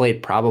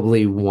 Played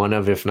probably one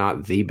of, if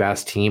not the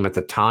best team at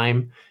the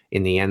time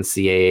in the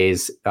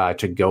NCAAs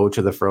to go to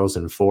the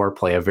Frozen Four,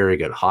 play a very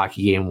good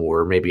hockey game.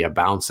 We're maybe a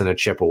bounce and a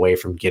chip away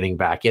from getting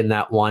back in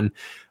that one.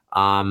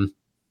 How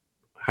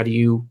do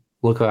you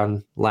look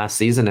on last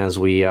season as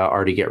we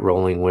already get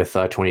rolling with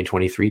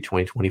 2023,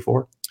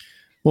 2024?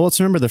 Well, let's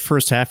remember the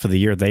first half of the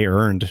year, they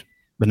earned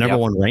the number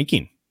one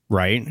ranking,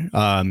 right?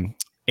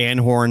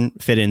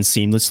 Anhorn fit in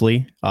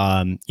seamlessly,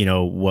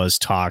 was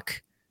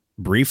talk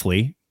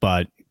briefly,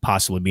 but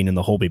possibly being in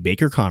the Holby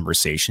Baker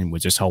conversation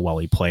with just how well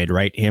he played,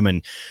 right? Him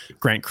and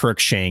Grant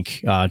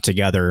Cruikshank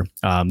together,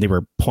 they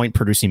were point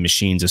producing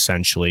machines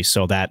essentially.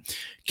 So that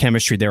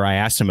chemistry there, I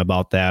asked him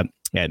about that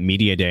at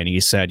Media Day, and he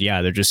said,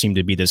 yeah, there just seemed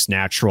to be this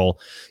natural,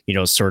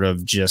 sort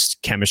of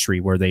just chemistry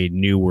where they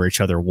knew where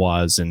each other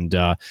was. And,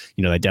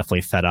 they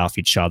definitely fed off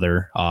each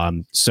other.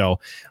 So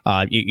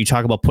you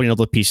talk about putting all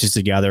the pieces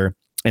together,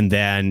 and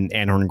then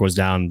Anhorn goes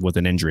down with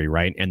an injury,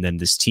 right? And then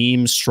this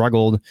team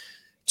struggled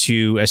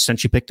to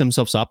essentially pick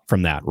themselves up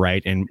from that,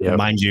 right? And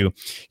mind you,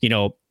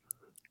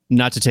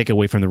 not to take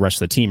away from the rest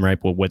of the team, right?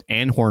 But what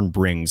Anhorn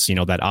brings,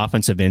 that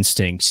offensive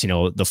instincts,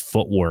 the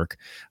footwork,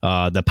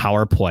 the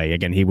power play.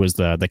 Again, he was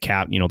the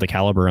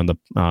caliber on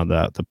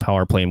the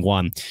power play and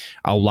one.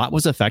 A lot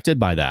was affected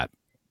by that.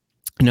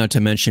 Not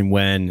to mention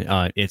when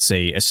it's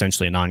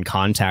essentially a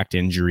non-contact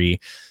injury.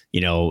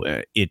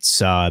 I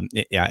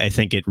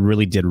think it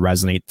really did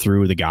resonate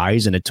through the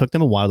guys, and it took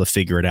them a while to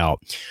figure it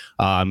out.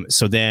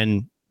 So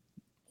then,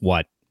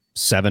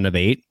 7 of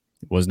 8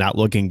 was not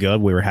looking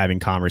good. We were having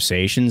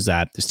conversations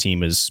that this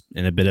team is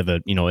in a bit of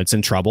a, it's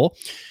in trouble.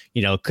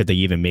 Could they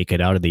even make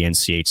it out of the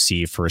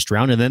NCHC first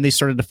round? And then they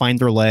started to find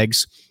their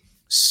legs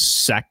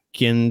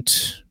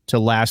second to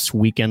last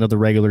weekend of the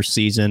regular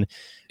season.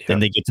 Yep. Then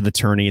they get to the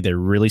tourney. They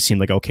really seem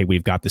like, okay,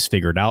 we've got this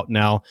figured out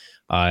now.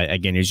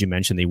 Again, as you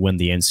mentioned, they win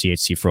the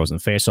NCHC Frozen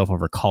Faceoff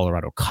over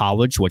Colorado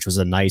College, which was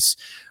a nice,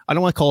 I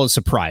don't want to call it a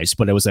surprise,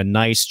 but it was a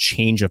nice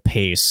change of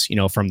pace,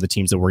 from the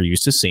teams that we're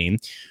used to seeing.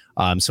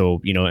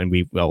 And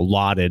we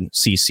lauded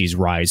CC's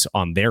rise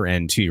on their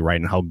end too, right?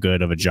 And how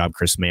good of a job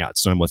Chris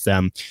Mayott's done with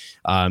them.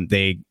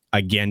 They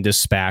again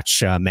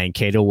dispatch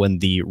Mankato in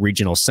the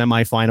regional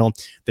semifinal.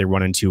 They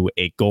run into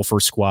a Gopher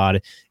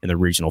squad in the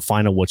regional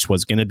final, which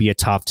was going to be a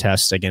tough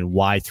test. Again,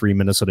 why 3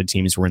 Minnesota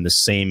teams were in the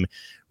same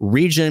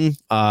region?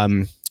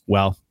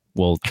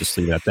 We'll just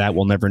leave it at that.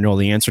 We'll never know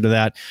the answer to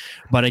that.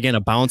 But again,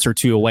 a bounce or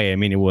two away. I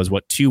mean, it was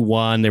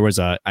 2-1. There was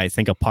I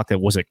think a puck that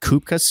was a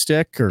Kupka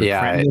stick or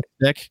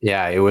stick.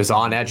 Yeah, it was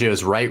on edge. It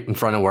was right in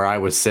front of where I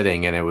was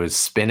sitting, and it was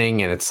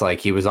spinning. And it's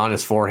like he was on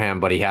his forehand,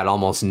 but he had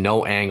almost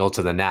no angle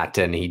to the net,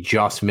 and he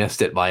just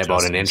missed it by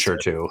about an inch or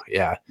two.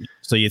 Yeah.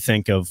 So you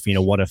think of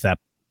what if that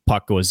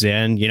puck goes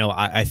in?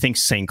 I think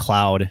St.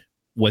 Cloud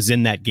was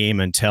in that game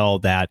until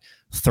that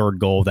third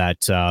goal,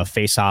 that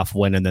face-off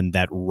win, and then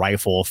that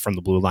rifle from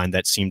the blue line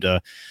that seemed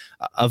to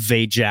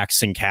evade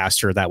Jackson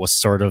Caster. That was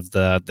sort of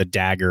the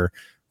dagger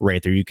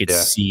right there. You could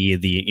see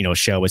the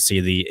Shell would see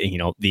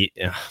the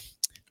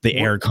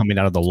air coming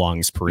out of the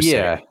lungs per se.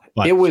 Yeah,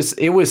 but it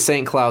was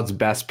St. Cloud's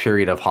best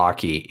period of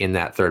hockey in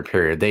that third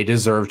period. They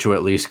deserve to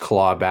at least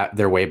claw back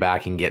their way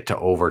back and get to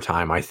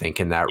overtime, I think,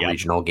 in that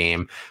regional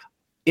game.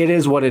 It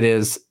is what it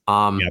is.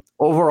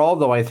 Overall,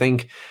 though, I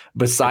think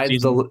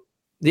besides the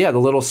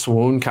little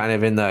swoon kind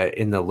of in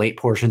the late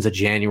portions of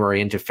January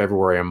into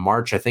February and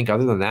March, I think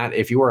other than that,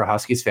 if you were a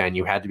Huskies fan,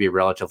 you had to be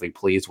relatively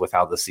pleased with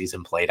how the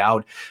season played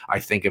out. I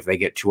think if they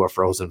get to a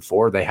Frozen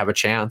Four, they have a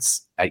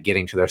chance at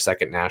getting to their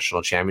second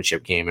national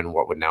championship game in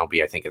what would now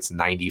be, I think it's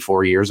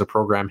 94 years of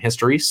program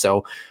history.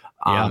 So,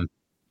 I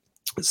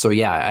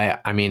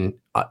mean,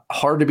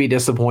 hard to be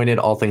disappointed,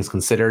 all things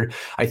considered.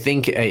 I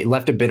think it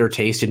left a bitter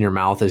taste in your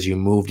mouth as you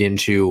moved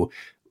into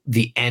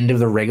the end of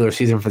the regular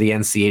season for the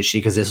NCHC,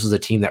 because this was a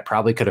team that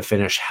probably could have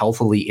finished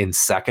healthily in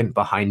second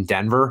behind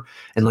Denver.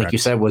 And like you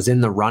said, was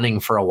in the running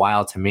for a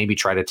while to maybe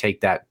try to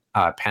take that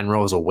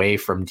Penrose away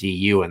from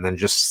DU, and then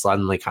just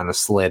suddenly kind of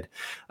slid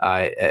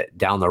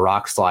down the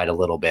rock slide a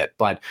little bit.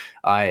 But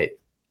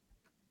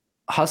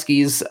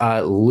Huskies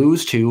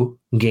lose 2,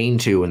 gain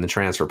 2 in the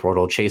transfer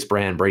portal. Chase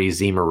Brand, Brady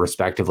Zemer,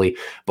 respectively,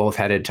 both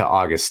headed to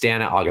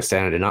Augustana.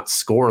 Augustana did not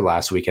score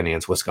last weekend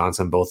against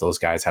Wisconsin. Both those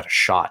guys had a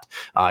shot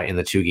in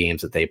the 2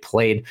 games that they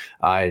played.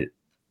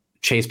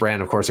 Chase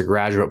Brand, of course, a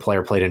graduate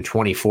player, played in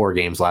 24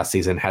 games last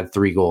season, had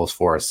 3 goals,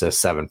 4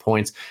 assists, 7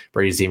 points.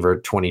 Brady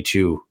Zemer,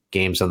 22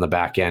 games on the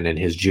back end in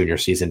his junior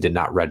season, did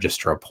not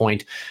register a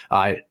point.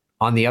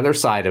 On the other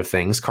side of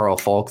things, Carl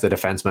Falk, the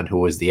defenseman who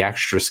was the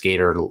extra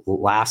skater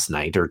last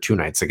night or 2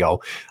 nights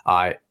ago,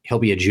 he'll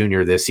be a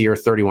junior this year.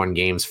 31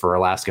 games for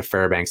Alaska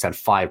Fairbanks, had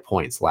 5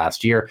 points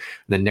last year. And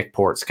then Nick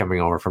Port's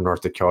coming over from North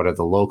Dakota,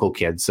 the local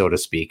kid, so to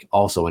speak,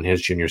 also in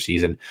his junior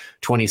season.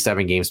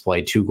 27 games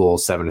played, 2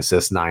 goals, 7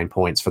 assists, 9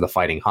 points for the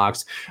Fighting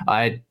Hawks.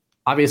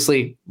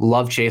 Obviously,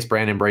 love Chase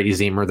Brand and Brady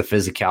Zemer, the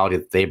physicality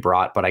that they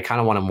brought, but I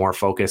kind of want to more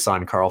focus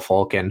on Carl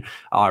Falk and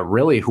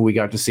really who we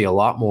got to see a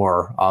lot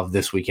more of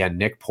this weekend.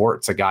 Nick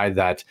Port's a guy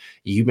that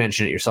you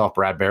mentioned it yourself.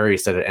 Brad Berry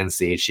said at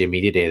NCHC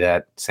Media Day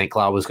that St.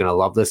 Cloud was going to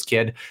love this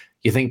kid.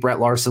 You think Brett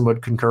Larson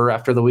would concur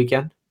after the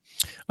weekend?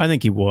 I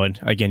think he would.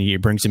 Again, he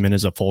brings him in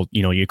as a full,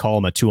 you call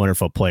him a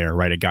 200-foot player,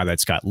 right? A guy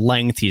that's got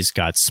length, he's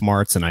got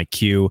smarts and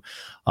IQ,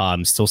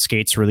 still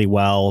skates really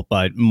well,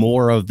 but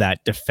more of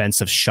that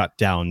defensive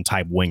shutdown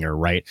type winger,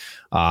 right?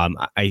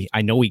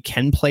 I know he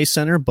can play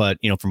center, but,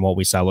 from what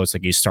we saw, it looks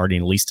like he's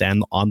starting at least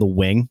on the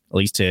wing, at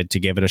least to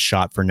give it a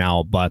shot for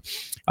now. But,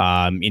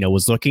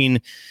 was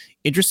looking,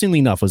 interestingly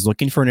enough, was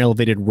looking for an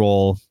elevated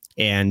role.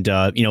 And,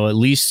 at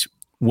least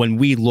when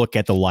we look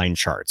at the line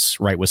charts,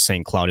 right, with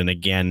St. Cloud, and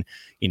again,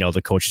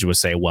 the coaches would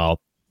say, well,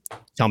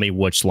 tell me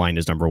which line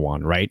is number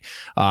 1, right?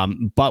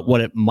 But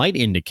what it might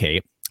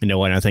indicate, and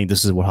I think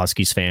this is what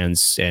Huskies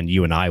fans and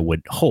you and I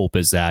would hope,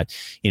 is that,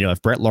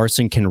 if Brett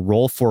Larson can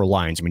roll 4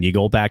 lines, I mean, you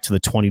go back to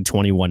the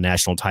 2021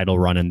 national title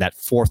run and that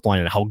 4th line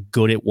and how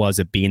good it was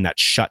at being that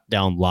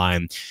shutdown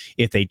line.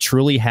 If they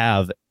truly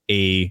have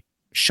a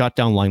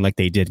shutdown line like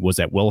they did, was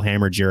that Will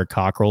Hammer, Jared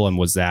Cockrell, and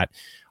was that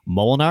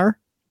Molinar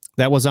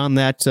that was on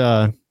that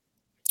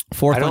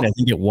 4th line? I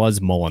think it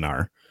was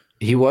Molinar.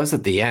 He was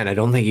at the end. I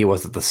don't think he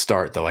was at the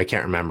start, though. I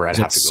can't remember. I'd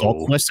have to go.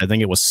 Solquist? I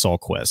think it was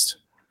Solquist.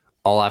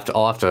 I'll have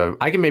to.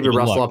 I can maybe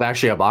rustle up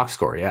actually a box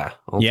score. Yeah.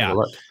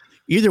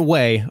 Either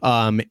way,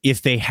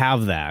 if they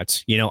have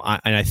that,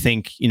 I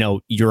think,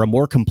 you're a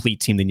more complete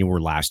team than you were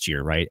last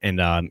year, right?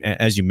 And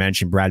as you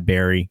mentioned, Brad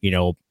Berry,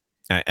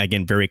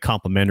 Again, very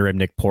complimentary of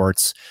Nick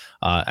Ports.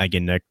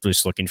 Again, Nick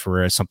just looking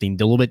for something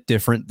a little bit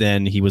different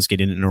than he was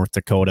getting in North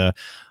Dakota,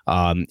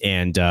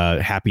 and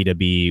happy to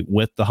be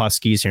with the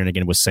Huskies here and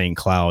again with St.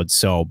 Cloud.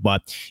 So,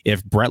 but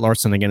if Brett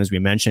Larson, again, as we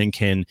mentioned,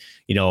 can,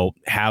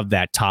 have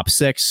that top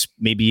 6,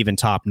 maybe even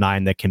top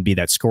 9 that can be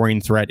that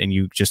scoring threat, and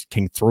you just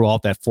can throw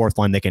out that fourth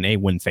line that can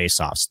win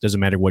faceoffs. Doesn't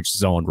matter which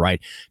zone,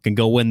 right? Can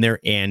go in there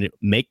and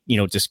make,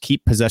 just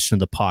keep possession of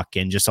the puck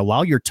and just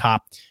allow your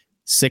top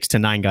 6 to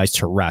 9 guys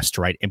to rest,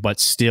 right? But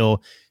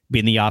still be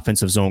in the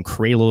offensive zone,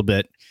 create a little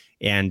bit,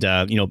 and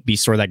be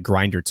sort of that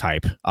grinder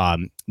type.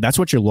 That's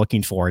what you're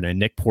looking for, and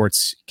Nick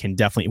Ports can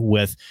definitely,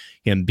 with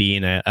him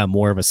being a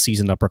more of a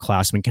seasoned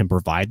upperclassman, can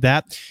provide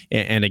that.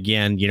 And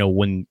again,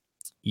 when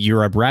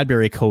you're a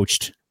Bradbury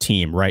coached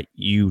team, right?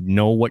 You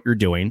know what you're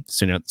doing.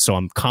 So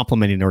I'm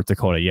complimenting North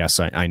Dakota. Yes,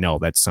 I know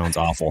that sounds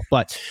awful,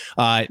 but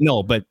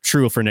no, but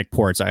true for Nick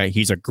Ports.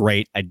 He's a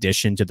great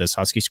addition to this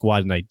Husky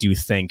squad. And I do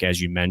think,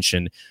 as you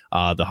mentioned,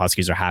 the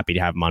Huskies are happy to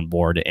have him on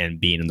board and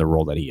being in the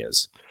role that he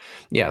is.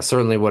 Yeah,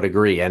 certainly would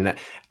agree. And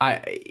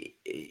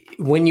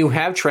when you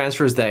have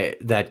transfers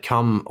that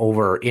come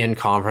over in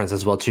conference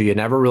as well too, you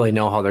never really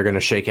know how they're going to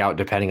shake out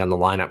depending on the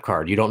lineup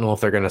card. You don't know if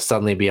they're going to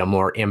suddenly be a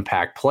more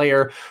impact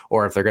player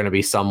or if they're going to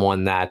be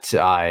someone that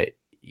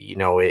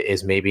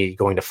is maybe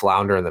going to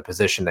flounder in the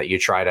position that you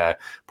try to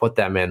put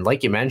them in.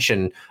 Like you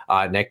mentioned,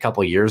 Nick, a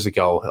couple of years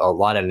ago, a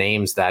lot of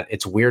names that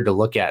it's weird to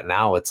look at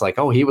now. It's like,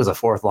 oh, he was a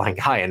fourth line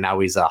guy and now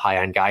he's a high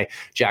end guy.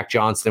 Jack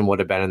Johnston would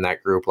have been in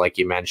that group, like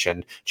you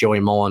mentioned. Joey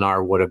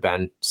Molinar would have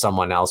been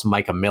someone else.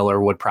 Micah Miller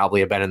would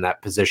probably have been in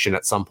that position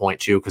at some point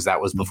too, because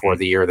that was before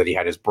the year that he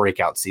had his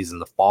breakout season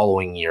the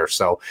following year.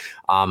 So,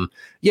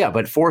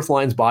 but fourth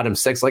line's bottom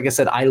 6. Like I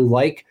said, I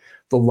like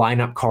the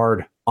lineup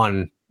card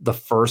on the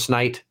first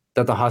night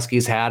that the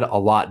Huskies had a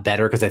lot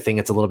better because I think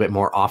it's a little bit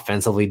more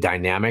offensively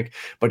dynamic,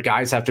 but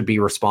guys have to be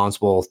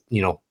responsible,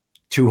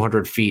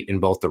 200 feet in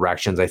both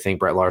directions. I think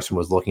Brett Larson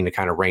was looking to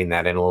kind of rein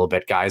that in a little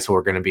bit. Guys who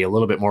are going to be a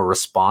little bit more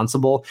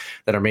responsible,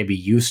 that are maybe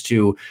used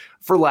to,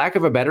 for lack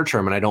of a better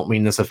term, and I don't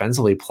mean this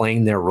offensively,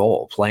 playing their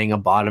role, playing a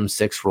bottom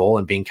 6 role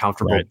and being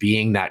comfortable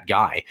being that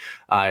guy.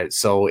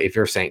 So if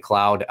you're St.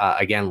 Cloud,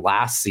 again,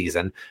 last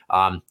season,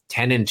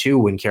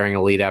 10-2 when carrying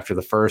a lead after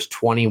the first,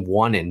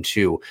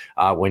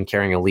 21-2 when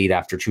carrying a lead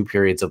after 2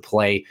 periods of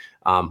play.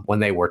 When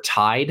they were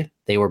tied,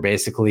 they were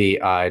basically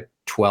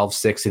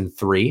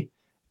 12-6-3.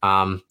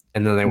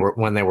 And then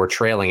when they were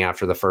trailing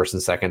after the first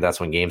and second, that's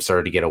when games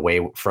started to get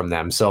away from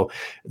them. So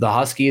the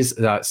Huskies,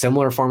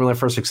 similar formula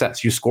for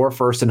success. You score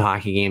first in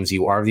hockey games.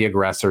 You are the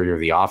aggressor. You're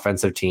the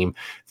offensive team.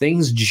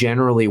 Things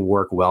generally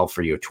work well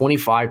for you.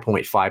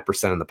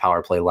 25.5% in the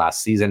power play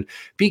last season.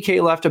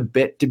 PK left a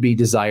bit to be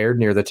desired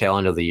near the tail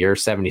end of the year,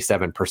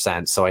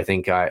 77%. So I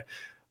think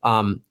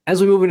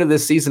as we move into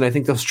this season, I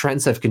think those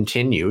trends have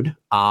continued.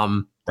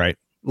 Right.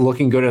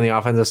 Looking good on the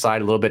offensive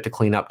side, a little bit to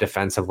clean up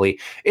defensively.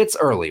 It's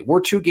early.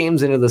 We're 2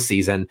 games into the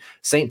season.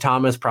 St.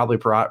 Thomas probably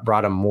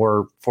brought a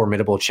more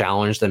formidable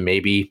challenge than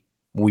maybe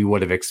we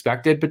would have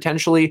expected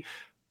potentially.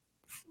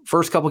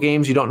 First couple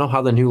games, you don't know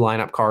how the new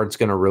lineup card's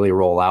going to really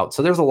roll out.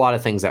 So there's a lot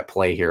of things at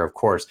play here, of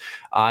course.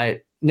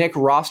 Nick,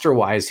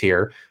 roster-wise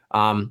here,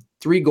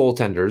 3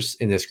 goaltenders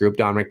in this group.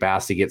 Don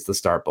McBassey gets the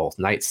start both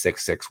nights,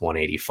 6'6",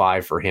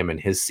 185 for him in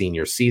his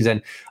senior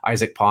season.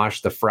 Isaac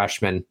Posh, the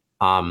freshman,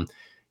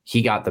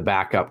 he got the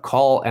backup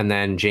call, and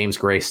then James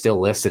Gray still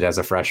listed as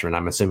a freshman.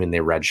 I'm assuming they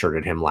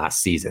redshirted him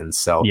last season.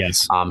 So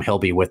yes, he'll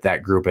be with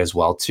that group as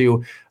well,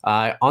 too.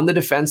 On the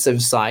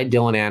defensive side,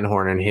 Dylan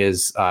Anhorn in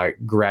his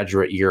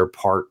graduate year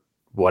part,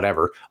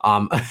 whatever.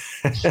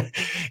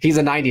 He's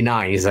a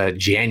 99. He's a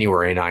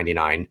January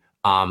 99.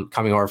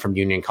 Coming over from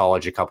Union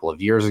College a couple of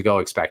years ago.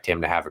 Expect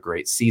him to have a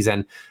great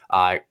season.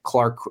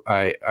 Clark,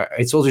 I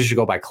suppose we should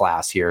go by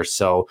class here.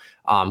 So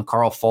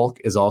Carl Falk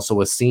is also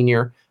a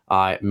senior.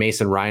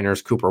 Mason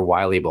Reiners, Cooper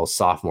Wiley, both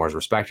sophomores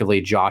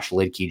respectively. Josh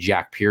Lidke,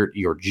 Jack Peart,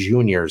 your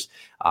juniors.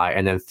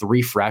 And then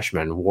 3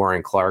 freshmen,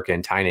 Warren Clark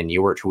and Tynan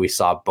Ewert, who we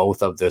saw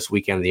both of this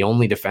weekend. The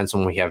only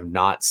defenseman we have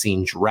not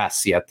seen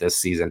dress yet this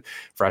season,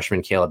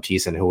 freshman Caleb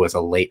Thiessen, who was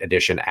a late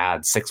addition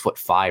add,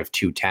 6'5",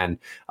 210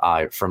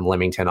 from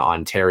Leamington,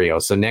 Ontario.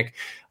 So Nick,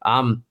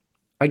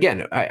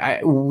 again,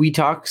 we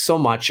talk so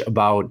much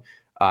about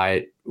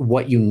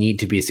what you need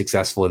to be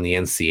successful in the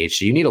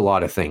NCHC. You need a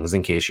lot of things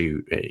in case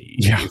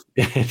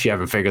if you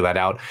haven't figured that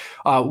out.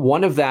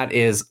 One of that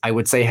is, I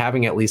would say,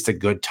 having at least a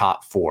good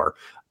top 4.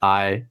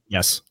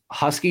 Yes.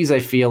 Huskies, I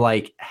feel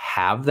like,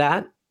 have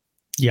that.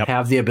 Yep.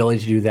 Have the ability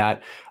to do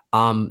that.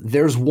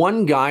 There's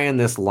one guy in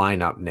this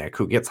lineup, Nick,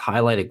 who gets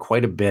highlighted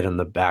quite a bit on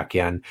the back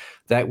end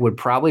that would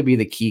probably be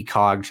the key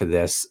cog to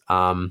this.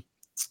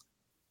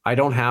 I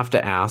don't have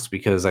to ask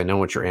because I know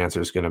what your answer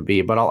is going to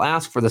be, but I'll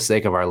ask for the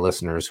sake of our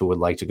listeners who would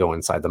like to go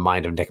inside the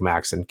mind of Nick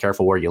Maxon.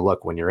 Careful where you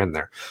look when you're in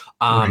there.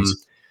 Right.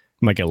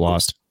 Might get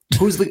lost.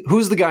 Who's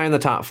the guy in the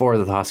top 4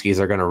 that the Huskies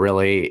are going to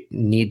really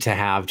need to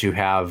have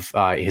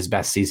his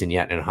best season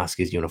yet in a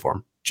Huskies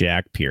uniform?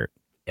 Jack Peart.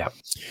 Yep.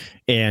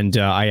 And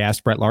I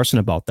asked Brett Larson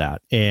about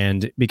that.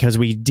 And because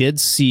we did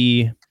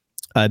see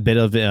a bit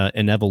of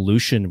an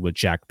evolution with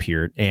Jack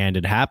Peart, and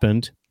it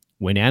happened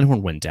when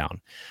Anhorn went down.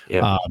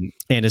 Yeah.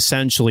 And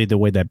essentially the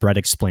way that Brett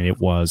explained it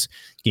was,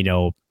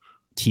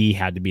 he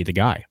had to be the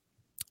guy.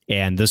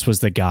 And this was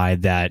the guy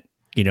that,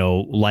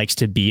 likes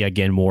to be,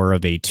 again, more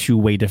of a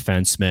two-way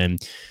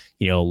defenseman,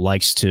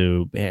 likes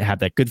to have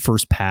that good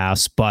first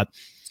pass, but,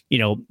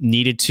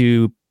 needed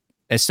to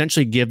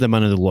essentially give them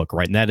another look,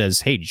 right? And that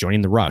is, hey,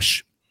 joining the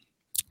rush,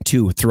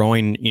 to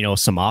throwing,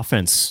 some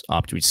offense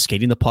up, to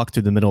skating the puck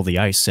through the middle of the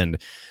ice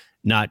and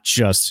not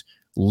just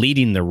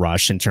leading the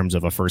rush in terms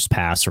of a first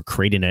pass or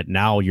creating it.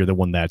 Now you're the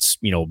one that's,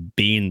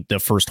 being the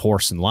first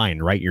horse in line,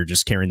 right? You're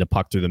just carrying the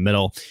puck through the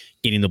middle,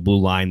 getting the blue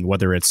line,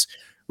 whether it's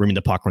rooming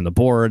the puck on the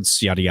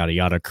boards, yada, yada,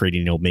 yada,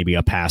 creating, maybe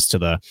a pass to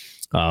the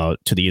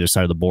either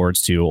side of the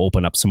boards to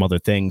open up some other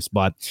things.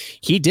 But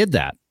he did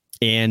that.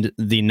 And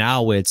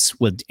now it's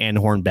with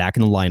Anhorn back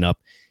in the lineup.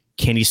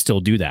 Can he still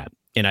do that?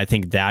 And I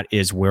think that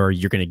is where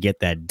you're going to get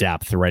that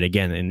depth, right?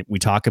 Again, and we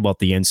talk about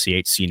the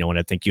NCHC, and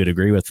I think you'd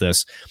agree with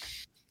this.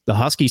 The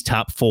Huskies'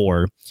 top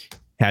four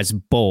has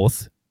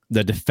both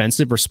the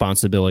defensive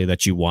responsibility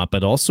that you want,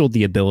 but also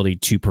the ability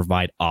to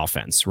provide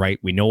offense, right?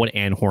 We know what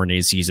Anhorn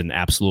is. He's an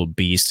absolute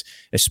beast,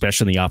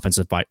 especially on the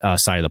offensive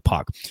side of the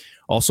puck.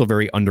 Also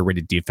very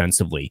underrated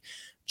defensively.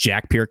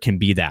 Jack Peart can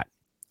be that.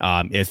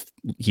 If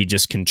he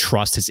just can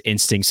trust his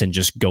instincts and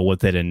just go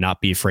with it and not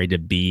be afraid to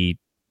be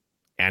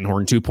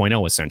Anhorn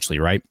 2.0, essentially,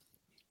 right?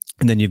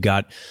 And then you've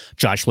got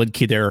Josh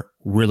Lidke there,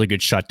 really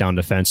good shutdown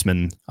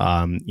defenseman,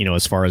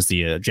 as far as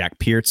the Jack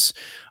Peart's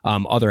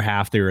other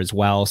half there as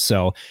well.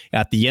 So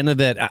at the end of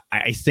it,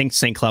 I think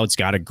St. Cloud's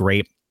got a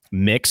great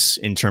mix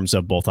in terms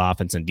of both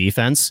offense and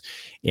defense.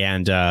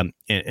 And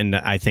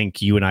I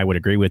think you and I would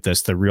agree with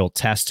this. The real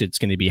test, it's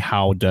going to be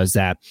how does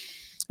that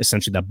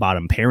essentially that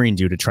bottom pairing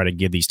do to try to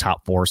give these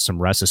top four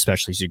some rest,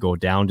 especially as you go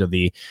down to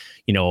the,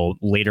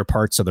 later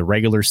parts of the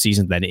regular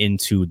season, then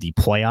into the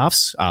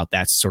playoffs.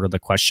 That's sort of the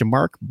question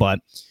mark,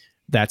 but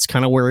that's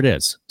kind of where it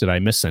is. Did I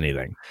miss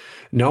anything?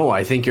 No,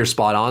 I think you're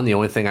spot on. The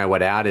only thing I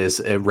would add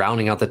is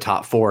rounding out the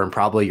top four and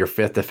probably your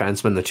fifth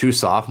defenseman, the two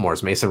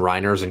sophomores, Mason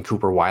Reiners and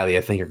Cooper Wiley,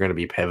 I think are going to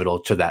be pivotal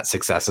to that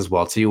success as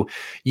well too.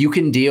 You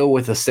can deal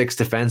with a sixth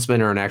defenseman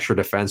or an extra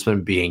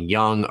defenseman being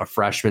young, a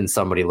freshman,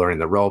 somebody learning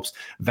the ropes,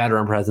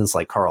 veteran presence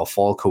like Carl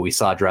Falk, who we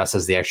saw dress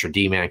as the extra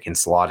D-man, can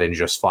slot in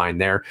just fine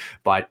there.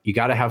 But you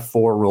got to have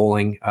four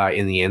rolling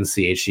in the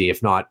NCHC,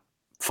 if not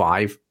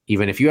five.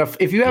 Even if you have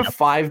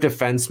five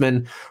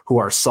defensemen who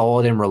are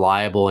solid and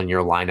reliable in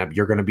your lineup,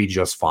 you're going to be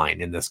just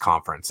fine in this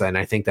conference. And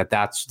I think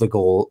that's the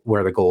goal,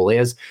 where the goal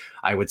is.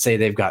 I would say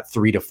they've got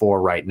 3 to 4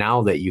 right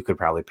now that you could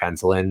probably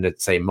pencil in to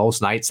say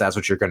most nights that's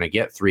what you're going to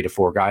get, 3 to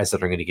 4 guys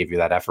that are going to give you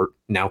that effort.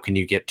 Now, can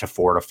you get to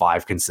 4 to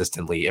 5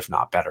 consistently, if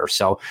not better?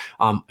 So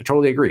I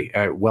totally agree.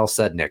 Well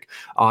said, Nick.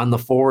 On the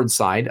forward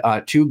side,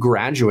 2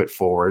 graduate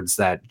forwards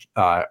that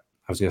I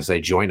was going to say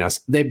join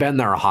us. They've been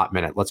there a hot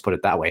minute. Let's put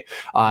it that way.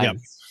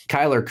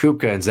 Kyler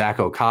Kupka and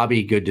Zach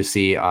Okabe, good to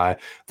see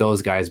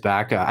those guys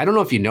back. I don't know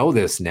if you know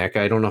this, Nick.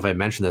 I don't know if I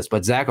mentioned this,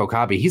 but Zach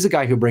Okabe, he's a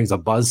guy who brings a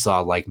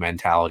buzzsaw-like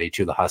mentality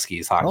to the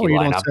Huskies hockey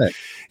lineup.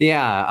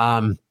 Yeah,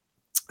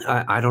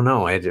 I don't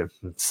know.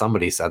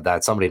 Somebody said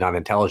that. Somebody not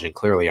intelligent,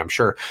 clearly, I'm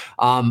sure.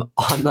 On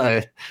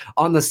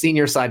the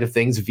senior side of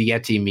things,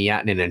 Vieti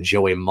Mietinen and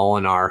Joey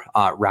Molinar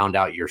round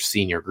out your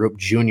senior group.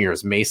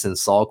 Juniors, Mason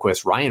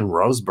Salquist. Ryan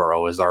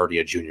Roseborough is already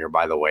a junior,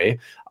 by the way.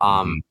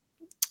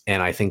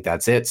 And I think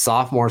that's it.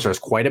 Sophomores, there's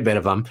quite a bit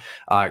of them.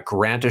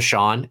 Grant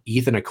Ashawn,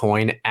 Ethan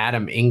Acoyne,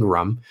 Adam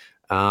Ingram,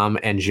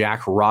 and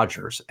Jack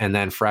Rogers. And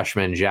then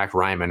freshman Jack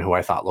Ryman, who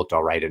I thought looked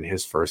all right in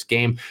his first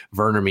game.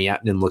 Werner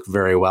Mietinen looked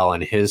very well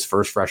in his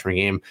first freshman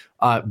game.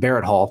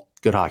 Barrett Hall,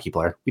 good hockey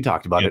player. We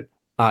talked about it.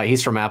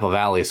 He's from Apple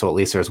Valley, so at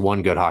least there's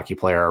one good hockey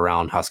player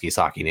around Huskies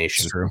Hockey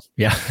Nation. That's true.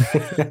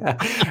 Yeah.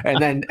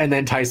 and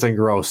then Tyson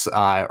Gross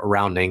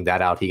rounding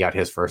that out. He got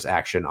his first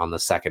action on the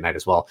second night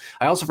as well.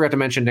 I also forgot to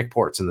mention Nick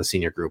Ports in the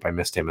senior group. I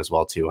missed him as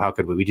well too. How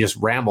could we? We just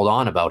rambled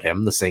on about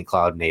him, the St.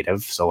 Cloud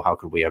native. So how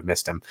could we have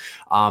missed him?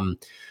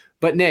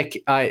 But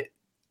Nick,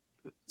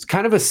 it's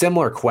kind of a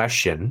similar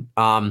question.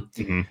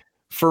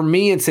 For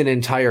me, it's an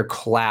entire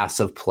class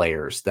of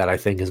players that I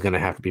think is going to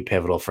have to be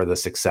pivotal for the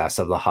success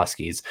of the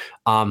Huskies.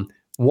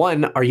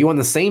 One, are you on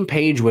the same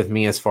page with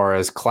me as far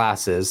as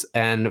classes?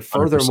 And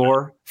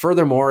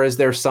furthermore, is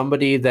there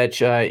somebody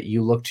that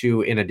you look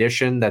to in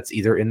addition that's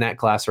either in that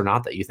class or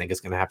not that you think is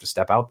going to have to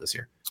step out this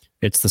year?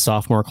 It's the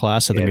sophomore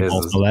class. I think we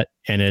both know that.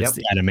 And it's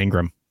Adam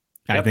Ingram.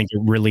 I think it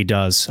really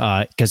does,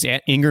 because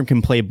Ingram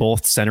can play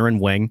both center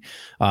and wing.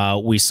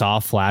 We saw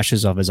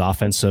flashes of his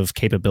offensive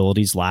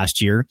capabilities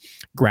last year.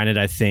 Granted,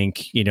 I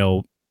think,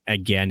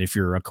 again, if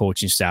you're a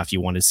coaching staff,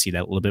 you want to see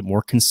that a little bit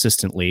more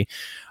consistently.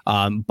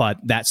 But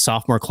that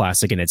sophomore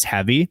class, again, it's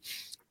heavy.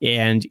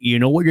 And you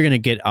know what you're going to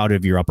get out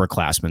of your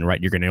upperclassmen,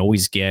 right? You're going to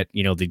always get,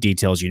 the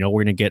details. We're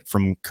going to get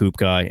from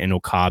Kupka and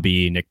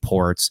Okabe, Nick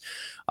Ports.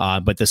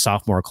 But the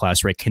sophomore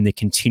class, right? Can they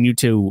continue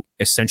to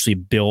essentially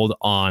build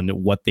on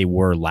what they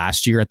were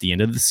last year at the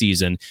end of the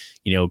season?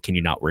 Can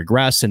you not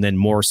regress? And then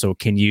more so,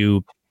 can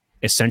you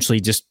essentially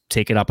just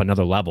take it up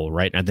another level,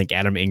 right? And I think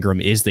Adam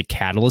Ingram is the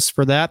catalyst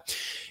for that.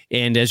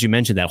 And as you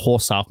mentioned, that whole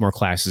sophomore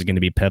class is going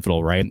to be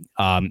pivotal, right?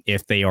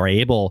 If they are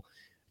able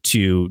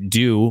to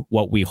do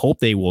what we hope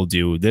they will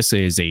do, this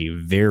is a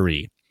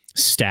very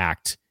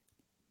stacked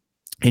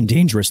and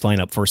dangerous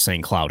lineup for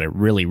St. Cloud. It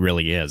really,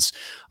 really is.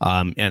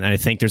 And I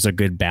think there's a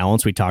good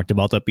balance. We talked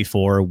about that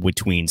before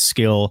between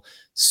skill,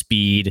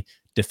 speed,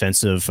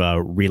 defensive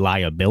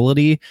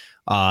reliability.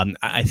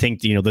 I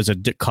think, there's a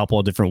couple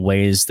of different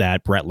ways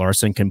that Brett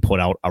Larson can put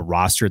out a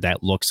roster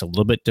that looks a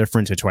little bit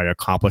different to try to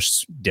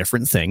accomplish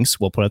different things.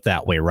 We'll put it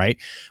that way, right?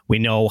 We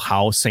know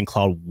how St.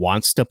 Cloud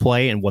wants to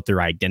play and what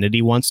their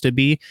identity wants to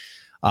be.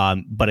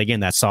 But again,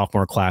 that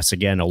sophomore class,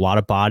 again, a lot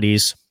of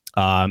bodies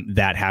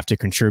that have to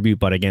contribute.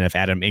 But again, if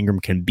Adam Ingram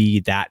can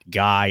be that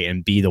guy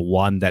and be the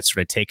one that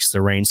sort of takes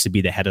the reins to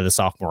be the head of the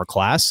sophomore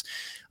class,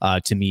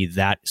 to me,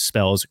 that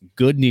spells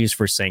good news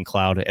for St.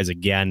 Cloud as,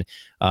 again,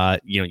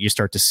 you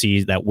start to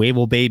see that wave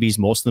of babies,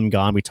 most of them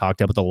gone. We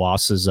talked about the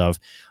losses of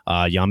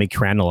Jami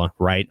Kranila,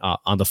 right,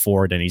 on the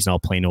forward, and he's now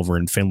playing over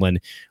in Finland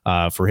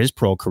for his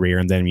pro career.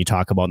 And then you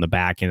talk about in the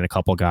back end, a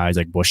couple guys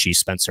like Bushy,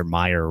 Spencer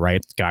Meyer,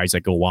 right, guys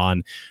that go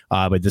on.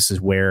 But this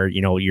is where,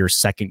 your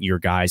second-year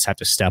guys have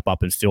to step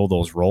up and fill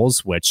those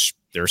roles, which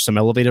there's some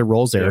elevated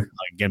roles there. Yeah.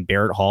 Again,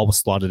 Barrett Hall was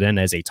slotted in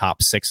as a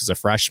top 6 as a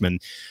freshman.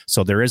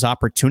 So there is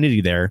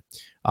opportunity there.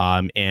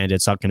 And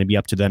it's not going to be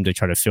up to them to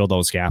try to fill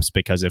those gaps,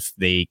 because if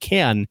they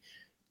can,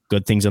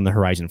 good things on the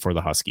horizon for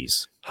the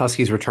Huskies.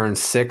 Huskies return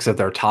 6 of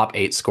their top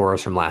 8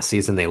 scorers from last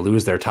season. They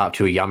lose their top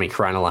 2. Jami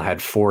Kranila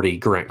had 40.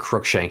 Grant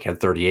Cruikshank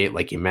had 38,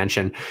 like you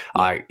mentioned.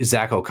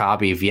 Zach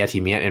Okabe,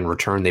 Vieti Miet in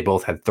return. They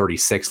both had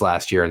 36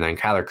 last year. And then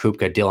Kyler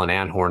Kupka, Dylan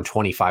Anhorn,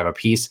 25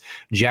 apiece.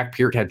 Jack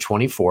Peart had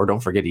 24.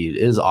 Don't forget, he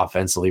is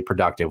offensively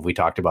productive. We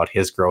talked about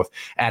his growth.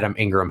 Adam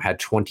Ingram had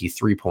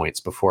 23 points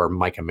before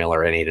Micah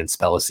Miller and Aiden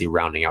Spellacy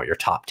rounding out your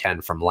top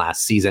 10 from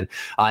last season.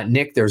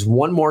 Nick, there's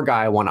one more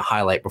guy I want to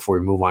highlight before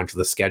we move on to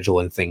the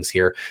schedule and things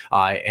here.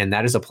 And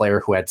that is a player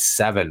who had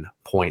 7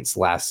 points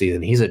last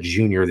season. He's a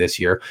junior this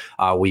year.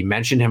 We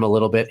mentioned him a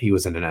little bit. He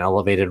was in an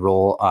elevated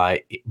role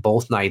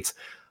both nights.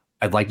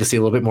 I'd like to see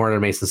a little bit more out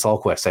of Mason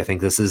Solquist. I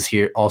think this is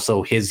here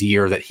also his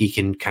year that he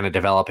can kind of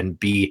develop and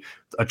be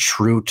a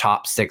true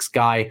top 6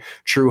 guy.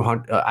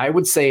 I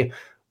would say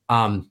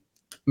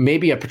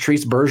maybe a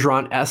Patrice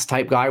Bergeron-esque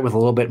type guy with a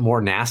little bit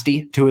more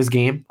nasty to his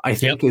game, I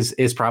think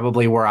is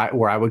probably where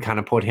I would kind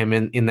of put him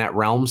in that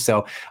realm.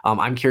 So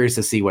I'm curious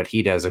to see what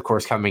he does. Of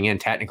course, coming in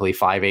technically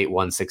 5'8",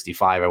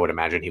 165, I would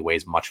imagine he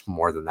weighs much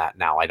more than that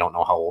now. I don't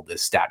know how old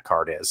this stat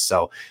card is.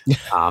 So,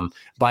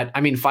 but I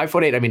mean,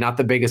 5'8", I mean, not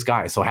the biggest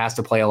guy, so has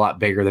to play a lot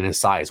bigger than his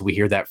size. We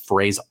hear that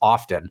phrase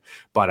often,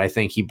 but I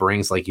think he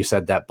brings, like you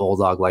said, that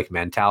bulldog-like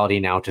mentality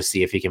now to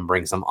see if he can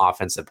bring some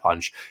offensive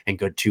punch and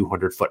good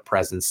 200-foot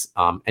presence.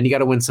 And you got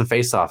to win some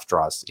face-off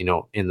draws,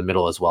 in the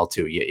middle as well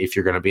too. If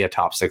you're going to be a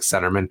top 6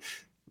 centerman,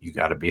 you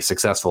got to be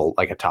successful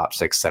like a top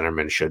 6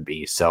 centerman should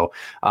be. So,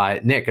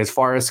 Nick, as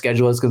far as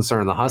schedule is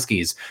concerned, the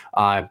Huskies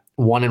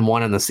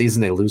 1-1 in the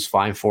season. They lose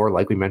 5-4,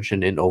 like we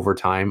mentioned, in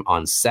overtime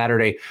on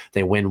Saturday.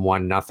 They win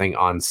 1-0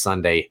 on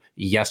Sunday.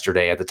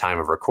 Yesterday, at the time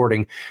of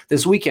recording,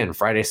 this weekend,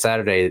 Friday,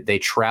 Saturday, they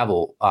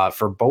travel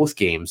for both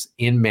games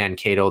in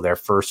Mankato, their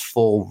first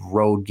full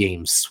road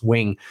game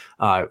swing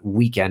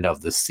weekend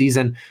of the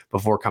season,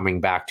 before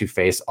coming back to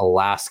face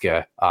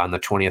Alaska on the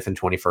 20th and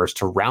 21st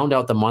to round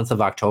out the month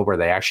of October.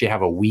 They actually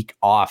have a week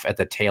off at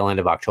the tail end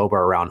of October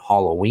around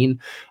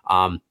Halloween.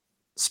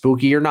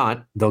 Spooky or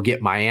not, they'll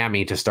get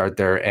Miami to start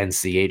their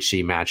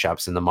NCHC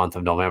matchups in the month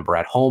of November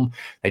at home.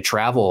 They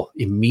travel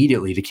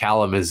immediately to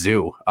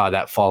Kalamazoo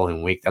that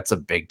following week. That's a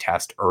big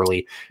test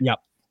early. Yep.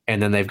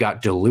 And then they've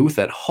got Duluth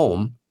at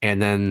home.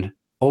 And then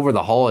over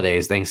the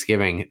holidays,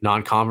 Thanksgiving,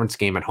 non-conference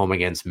game at home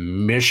against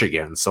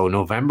Michigan. So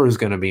November is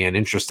going to be an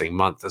interesting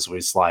month as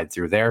we slide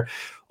through there.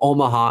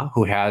 Omaha,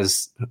 who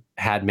has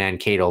had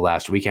Mankato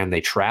last weekend,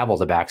 they travel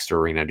to Baxter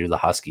Arena to the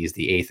Huskies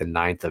the 8th and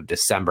 9th of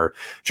December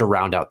to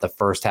round out the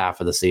first half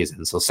of the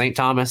season. So St.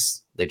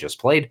 Thomas, they just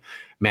played.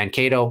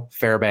 Mankato,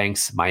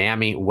 Fairbanks,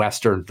 Miami,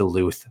 Western,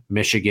 Duluth,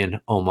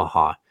 Michigan,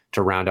 Omaha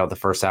to round out the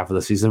first half of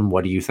the season.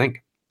 What do you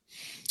think?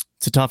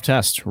 It's a tough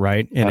test,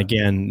 right? And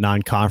again,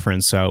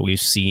 non-conference, we've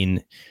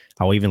seen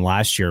how even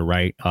last year,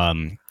 right?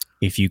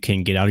 If you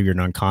can get out of your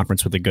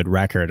non-conference with a good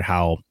record,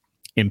 how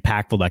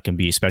impactful that can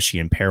be, especially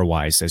in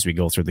pairwise as we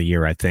go through the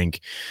year. I think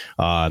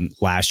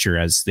last year,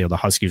 as the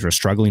Huskies were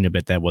struggling a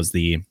bit, that was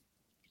the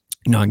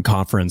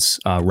non-conference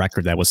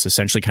record that was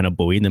essentially kind of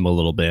buoying them a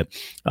little bit,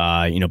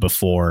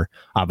 before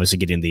obviously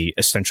getting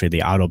essentially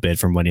the auto bid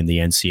from winning the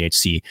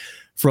NCHC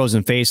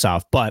Frozen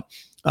Faceoff. But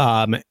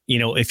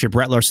if you're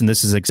Brett Larson,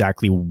 this is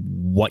exactly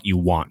what you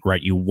want,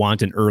 right? You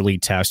want an early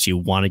test. You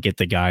want to get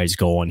the guys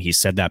going. He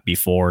said that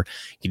before.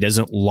 He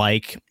doesn't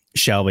like,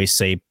 shall we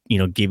say,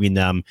 giving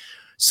them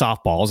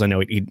softballs. I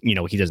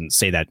know he doesn't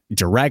say that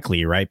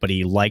directly, right? But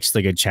he likes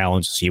the good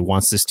challenges. He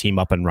wants this team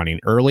up and running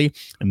early.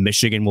 And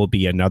Michigan will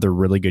be another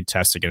really good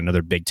test again,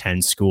 another Big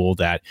Ten school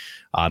that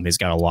has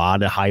got a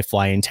lot of high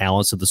flying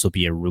talent. So this will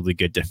be a really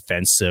good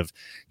defensive,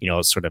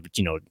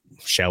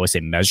 shall we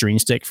say, measuring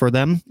stick for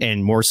them.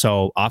 And more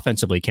so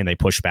offensively, can they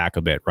push back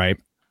a bit, right?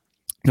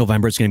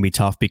 November is going to be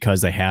tough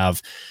because they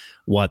have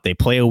they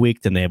play a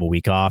week, then they have a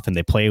week off, and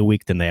they play a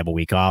week, then they have a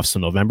week off. So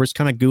November is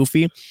kind of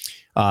goofy.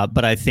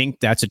 But I think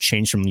that's a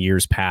change from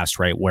years past,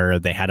 right, where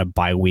they had a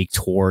bye week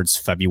towards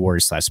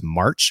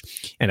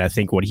February/March. And I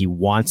think what he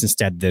wants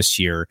instead this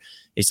year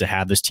is to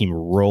have this team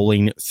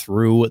rolling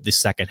through the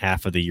second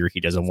half of the year. He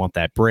doesn't want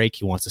that break.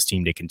 He wants this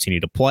team to continue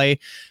to play.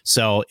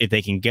 So if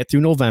they can get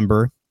through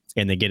November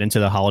and they get into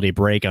the holiday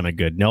break on a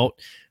good note,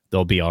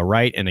 they'll be all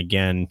right. And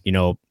again,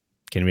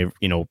 can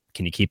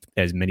you keep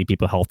as many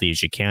people healthy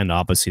as you can?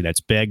 Obviously, that's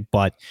big.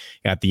 But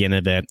at the end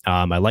of it,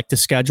 I like the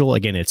schedule.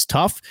 Again, it's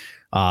tough.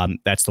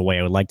 That's the way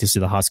I would like to see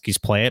the Huskies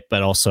play it.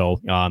 But also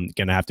going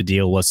to have to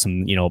deal with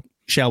some,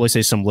 shall we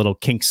say, some little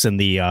kinks in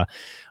the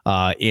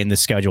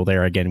schedule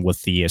there. Again,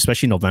 with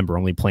especially November,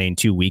 only playing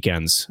 2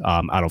 weekends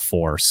out of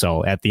 4.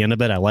 So at the end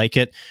of it, I like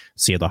it.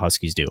 See how the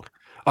Huskies do.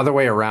 Other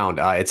way around.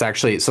 It's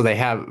actually, so they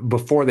have,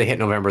 before they hit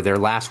November, their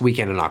last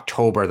weekend in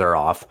October, they're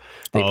off.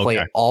 They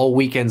play all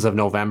weekends of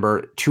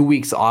November, 2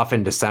 weeks off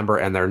in December,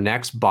 and their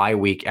next bye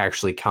week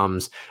actually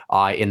comes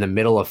in the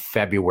middle of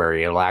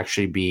February. It'll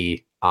actually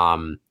be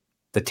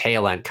the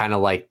tail end, kind of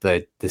like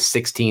the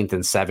 16th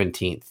and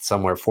 17th,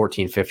 somewhere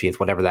 14th, 15th,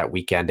 whatever that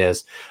weekend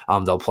is.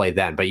 They'll play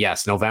then. But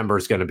yes, November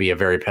is going to be a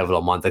very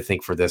pivotal month, I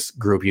think, for this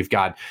group. You've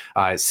got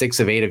 6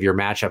 of 8 of your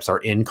matchups are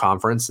in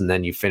conference, and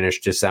then you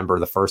finish December,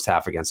 the first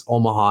half against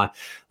Omaha.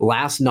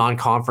 Last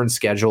non-conference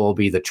schedule will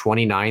be the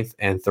 29th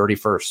and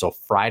 31st. So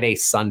Friday,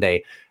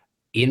 Sunday,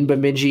 in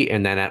Bemidji,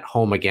 and then at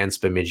home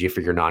against Bemidji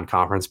for your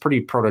non-conference. Pretty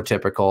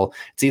prototypical.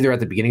 It's either at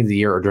the beginning of the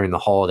year or during the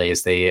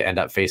holidays they end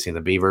up facing the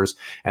Beavers.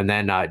 And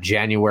then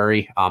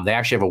January, they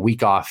actually have a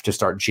week off to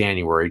start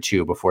January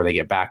too before they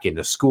get back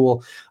into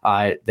school.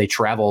 They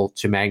travel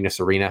to Magnus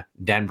Arena,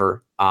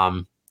 Denver,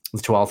 the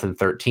 12th and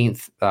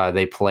 13th.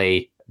 They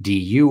play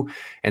DU,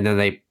 and then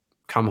they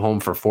come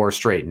home for 4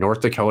 straight, North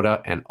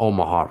Dakota and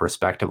Omaha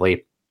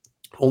respectively.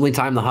 Only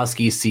time the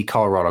Huskies see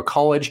Colorado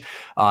College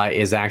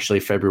is actually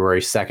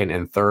February 2nd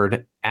and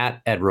 3rd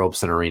at Ed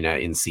Robeson Arena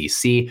in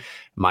CC.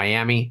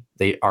 Miami,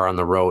 they are on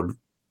the road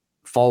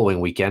following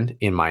weekend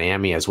in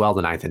Miami as well,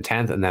 the 9th and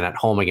 10th, and then at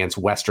home against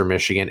Western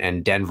Michigan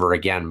and Denver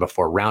again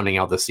before rounding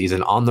out the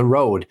season on the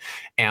road,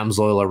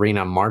 Amsoil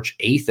Arena, March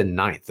 8th and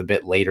 9th, a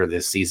bit later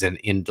this season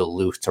in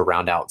Duluth to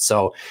round out.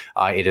 So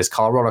it is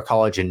Colorado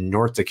College and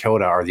North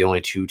Dakota are the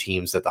only 2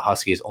 teams that the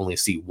Huskies only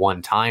see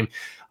one time.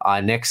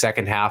 Next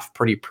second half,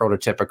 pretty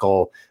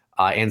prototypical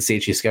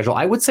NCHC schedule.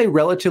 I would say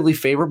relatively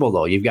favorable,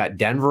 though. You've got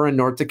Denver and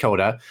North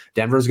Dakota.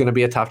 Denver is going to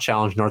be a tough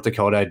challenge. North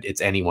Dakota,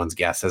 it's anyone's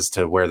guess as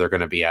to where they're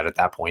going to be at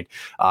that point.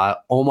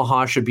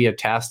 Omaha should be a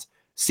test.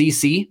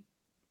 CC,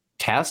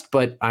 test.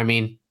 But, I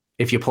mean,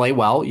 if you play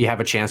well, you have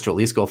a chance to at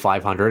least go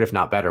 500, if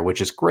not better, which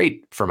is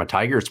great from a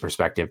Tigers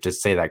perspective to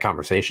say that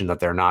conversation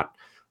that they're not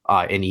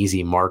an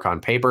easy mark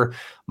on paper.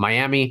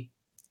 Miami,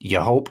 you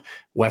hope.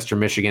 Western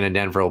Michigan and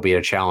Denver will be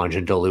a challenge,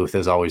 and Duluth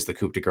is always the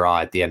coup de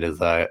grace at the end of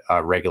the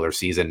regular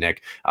season.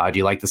 Nick, do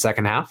you like the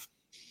second half?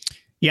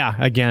 Yeah,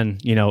 again,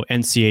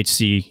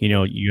 NCHC,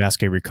 you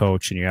ask every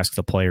coach and you ask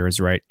the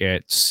players, right?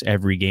 It's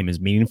every game is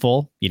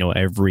meaningful.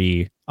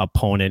 Every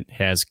opponent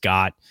has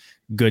got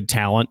good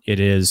talent.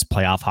 It is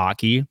playoff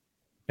hockey,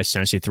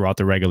 essentially throughout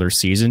the regular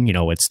season.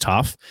 It's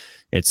tough.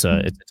 It's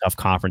a tough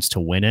conference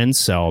to win in.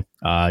 So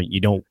you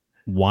don't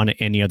want it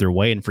any other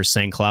way. And for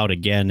St. Cloud,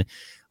 again,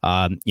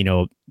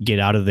 get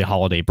out of the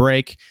holiday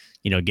break,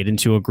 get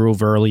into a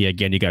groove early.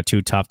 Again, you got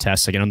 2 tough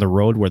tests again on the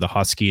road where the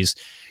Huskies,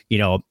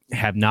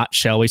 have not,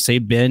 shall we say,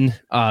 been,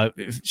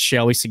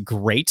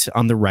 great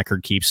on the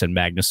record keeps in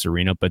Magnus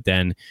Arena. But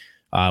then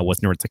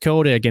with North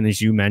Dakota, again,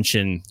 as you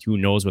mentioned, who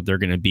knows what they're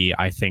going to be.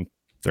 I think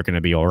they're going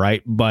to be all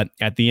right. But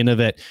at the end of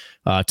it,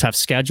 tough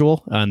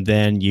schedule. And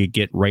then you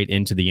get right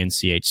into the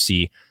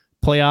NCHC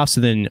playoffs.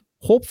 And then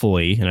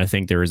hopefully, and I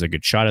think there is a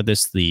good shot at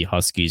this, the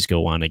Huskies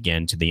go on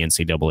again to the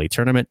NCAA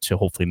tournament to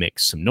hopefully make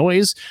some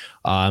noise.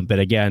 But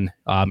again,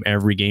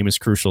 every game is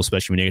crucial,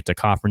 especially when you get to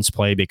conference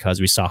play, because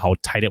we saw how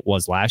tight it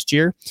was last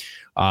year.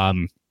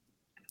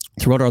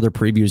 Throughout our other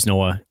previews,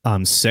 Noah,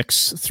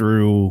 6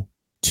 through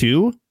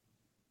 2,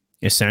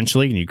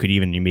 essentially, and you could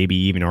maybe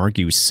even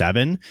argue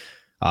 7.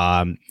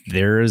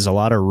 There is a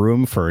lot of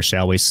room for,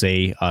 shall we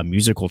say,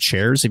 musical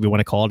chairs, if you want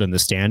to call it, in the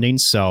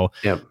standings. So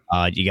yep.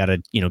 You got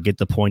to, get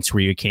the points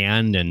where you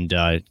can, and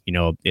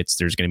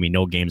there's going to be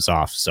no games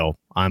off. So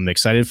I'm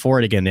excited for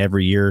it. Again,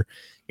 every year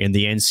in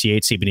the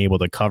NCHC, being able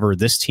to cover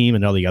this team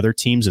and all the other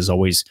teams is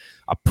always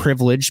a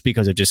privilege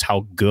because of just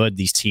how good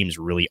these teams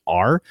really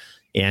are.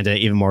 And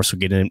even more so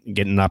getting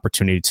an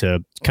opportunity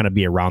to kind of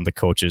be around the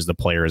coaches, the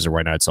players, or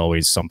whatnot. It's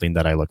always something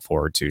that I look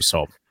forward to.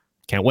 So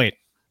can't wait.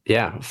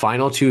 Yeah.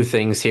 Final 2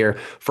 things here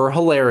for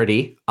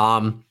hilarity.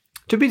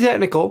 To be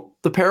technical,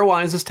 the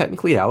pairwise is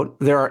technically out.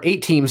 There are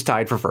 8 teams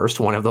tied for first,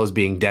 one of those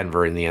being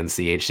Denver in the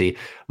NCHC.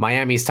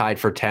 Miami's tied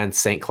for 10th.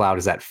 St. Cloud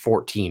is at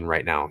 14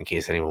 right now, in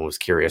case anyone was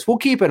curious. We'll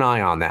keep an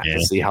eye on that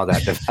to see how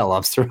that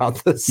develops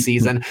throughout the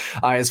season.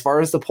 As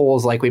far as the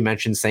polls, like we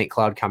mentioned, St.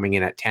 Cloud coming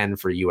in at 10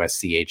 for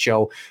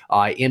USCHO.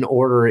 In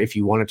order, if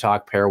you want to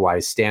talk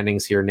pairwise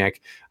standings here,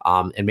 Nick,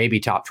 and maybe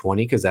top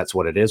 20, because that's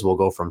what it is. We'll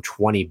go from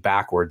 20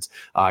 backwards.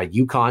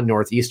 UConn,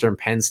 Northeastern,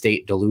 Penn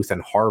State, Duluth,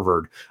 and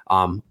Harvard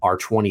are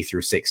 20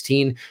 through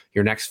 16.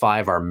 Your next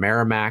 5 are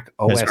Merrimack,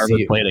 OSU. Has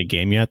Harvard played a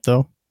game yet,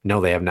 though? No,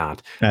 they have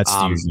not. That's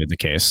usually the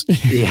case.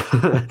 Yeah.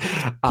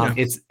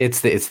 It's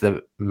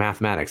the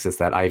mathematics. It's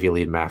that Ivy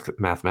League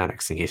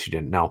mathematics, in case you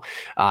didn't know.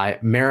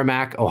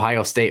 Merrimack,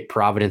 Ohio State,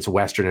 Providence,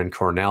 Western, and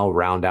Cornell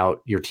round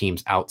out your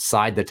teams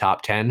outside the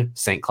top 10.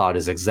 St. Cloud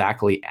is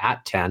exactly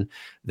at 10.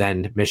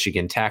 Then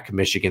Michigan Tech,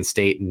 Michigan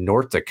State,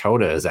 North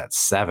Dakota is at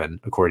 7,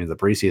 according to the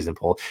preseason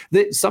poll.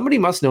 Somebody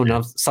must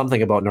know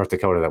something about North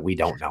Dakota that we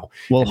don't know.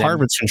 Well,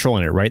 Harvard's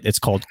controlling it, right? It's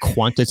called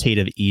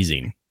quantitative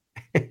easing.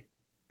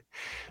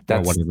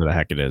 That's whatever the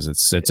heck it is.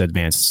 It's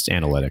advanced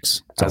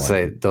analytics. I'd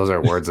say those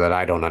are words that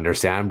I don't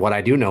understand. What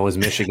I do know is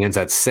Michigan's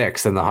at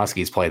 6, and the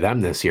Huskies play them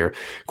this year.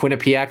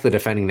 Quinnipiac, the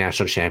defending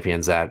national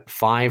champions, at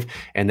 5,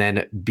 and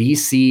then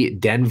BC,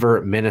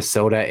 Denver,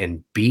 Minnesota,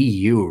 and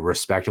BU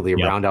respectively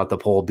round out the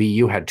poll.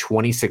 BU had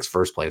 26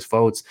 first place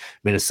votes,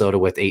 Minnesota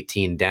with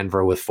 18,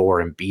 Denver with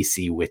 4, and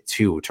BC with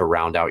 2 to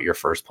round out your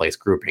first place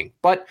grouping.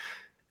 But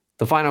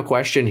the final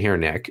question here,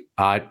 Nick,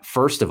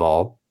 first of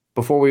all,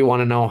 before we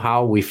want to know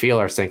how we feel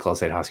our St. Cloud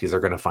State Huskies are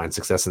going to find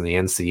success in the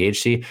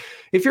NCHC,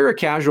 if you're a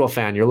casual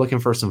fan, you're looking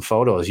for some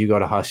photos, you go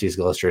to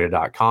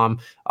HuskiesIllustrated.com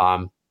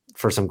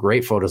for some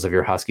great photos of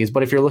your Huskies.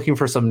 But if you're looking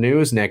for some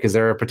news, Nick, is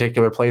there a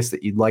particular place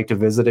that you'd like to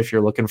visit if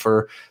you're looking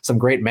for some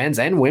great men's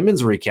and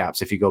women's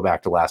recaps if you go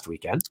back to last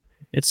weekend?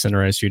 It's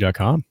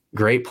CenterSU.com.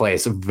 Great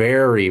place.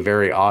 Very,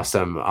 very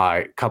awesome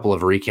couple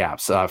of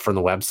recaps from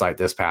the website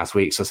this past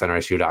week. So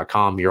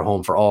CenterSU.com, your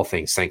home for all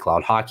things St.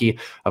 Cloud hockey.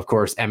 Of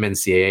course,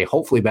 NCAA,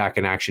 hopefully back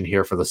in action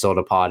here for the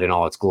Soda Pod in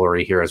all its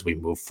glory here as we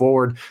move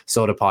forward.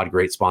 Soda Pod,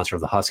 great sponsor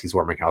of the Huskies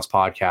Warming House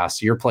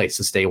podcast. Your place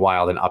to stay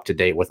wild and up to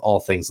date with all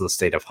things in the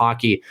state of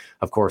hockey.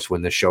 Of course,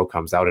 when this show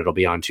comes out, it'll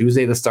be on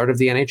Tuesday, the start of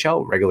the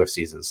NHL regular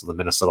season. So the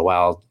Minnesota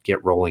Wild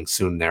get rolling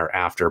soon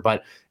thereafter.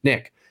 But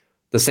Nick,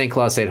 the St.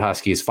 Cloud State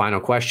Huskies, final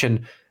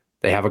question.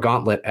 They have a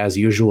gauntlet as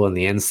usual in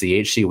the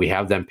NCHC. We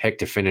have them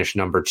picked to finish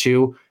number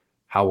 2.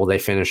 How will they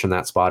finish in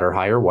that spot or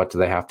higher? What do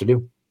they have to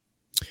do?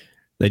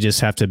 They just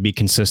have to be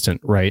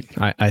consistent, right?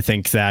 I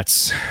think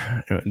that's,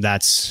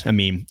 I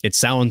mean, it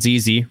sounds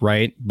easy,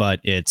 right? But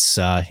it's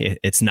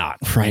not,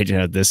 right?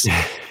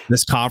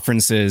 This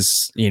conference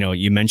is,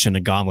 you mentioned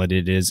a gauntlet.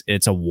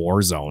 It's a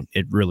war zone.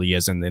 It really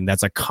is. And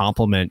that's a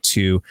compliment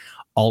to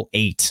all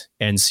 8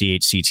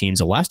 NCHC teams.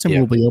 The last time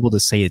we'll be able to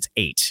say it's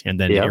 8, and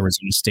then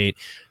Arizona State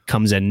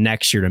comes in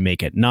next year to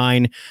make it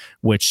 9,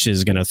 which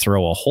is going to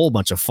throw a whole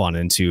bunch of fun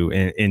into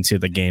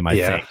the game, I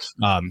think.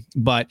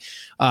 But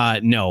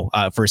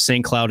for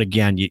St. Cloud,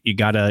 again, you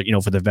gotta,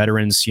 for the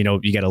veterans, you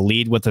gotta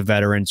lead with the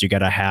veterans. You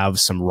gotta have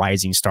some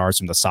rising stars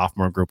from the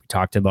sophomore group. We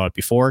talked about it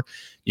before.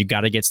 You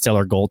got to get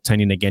stellar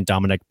goaltending. Again,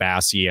 Dominic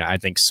Bassi, I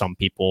think some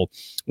people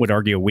would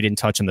argue, we didn't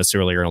touch on this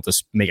earlier, and I'll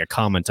just make a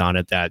comment on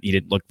it, that he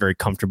didn't look very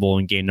comfortable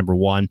in game number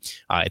 1.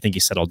 I think he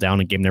settled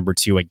down in game number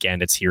 2.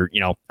 Again, it's here.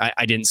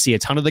 I didn't see a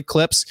ton of the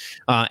clips.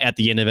 At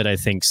the end of it, I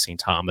think St.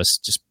 Thomas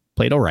just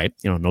played all right.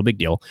 No big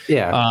deal.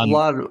 Yeah,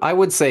 I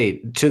would say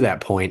to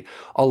that point,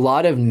 a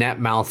lot of net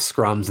mouth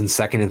scrums and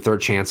second and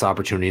third chance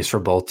opportunities for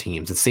both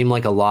teams. It seemed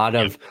like a lot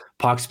of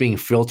pucks being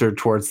filtered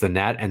towards the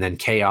net and then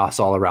chaos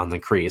all around the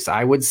crease.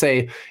 I would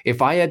say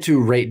if I had to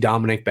rate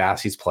Dominic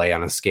Bassi's play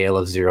on a scale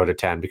of 0 to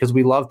 10, because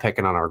we love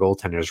picking on our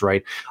goaltenders,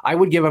 right? I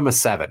would give him a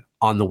 7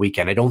 on the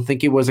weekend. I don't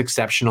think it was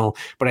exceptional,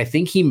 but I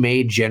think he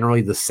made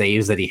generally the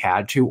saves that he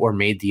had to, or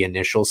made the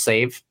initial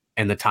save.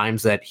 And the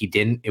times that he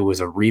didn't, it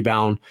was a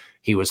rebound,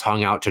 he was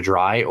hung out to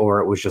dry, or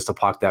it was just a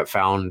puck that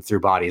found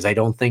through bodies. I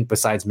don't think,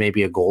 besides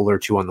maybe a goal or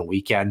 2 on the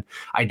weekend,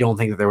 I don't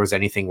think that there was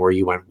anything where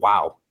you went,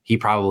 wow, he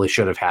probably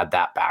should have had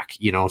that back.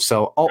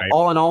 So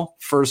all in all,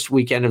 first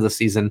weekend of the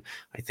season,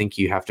 I think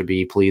you have to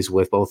be pleased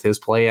with both his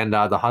play and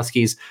the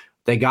Huskies.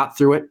 They got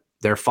through it.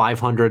 They're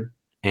 500,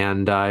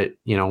 and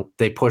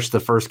they pushed the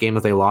first game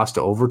that they lost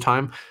to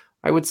overtime.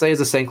 I would say, as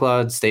a St.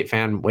 Cloud State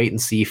fan, wait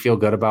and see, feel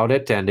good about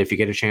it. And if you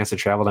get a chance to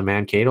travel to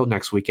Mankato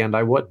next weekend,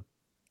 I would.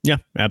 Yeah,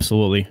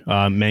 absolutely.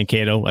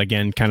 Mankato,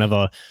 again, kind of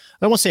I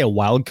don't want to say a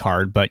wild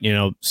card, but,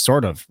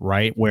 sort of,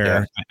 right?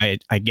 Where,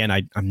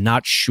 I'm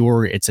not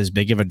sure it's as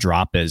big of a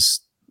drop as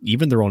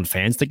even their own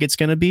fans think it's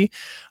going to be.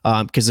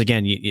 Because,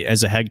 again,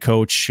 as a head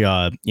coach,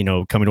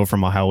 coming over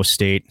from Ohio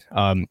State,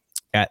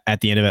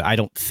 at the end of it, I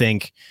don't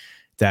think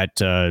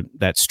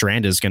that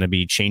Strand is going to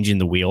be changing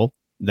the wheel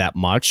that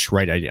much,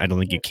 right? I don't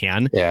think you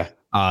can. Yeah.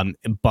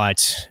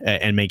 But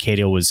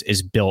Mankato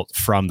is built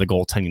from the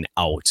goaltending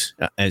out,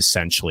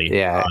 essentially.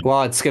 Yeah,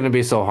 well, it's going to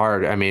be so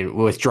hard. I mean,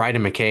 with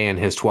Dryden McKay in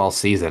his 12th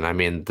season, I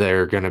mean,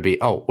 they're going to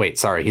be. Oh, wait,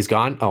 sorry, he's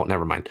gone. Oh,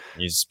 never mind.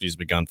 He's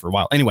been gone for a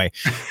while. Anyway,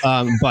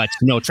 but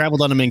travel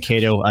down to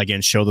Mankato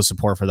again. Show the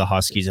support for the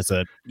Huskies. It's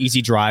a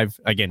easy drive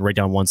again, right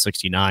down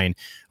 169,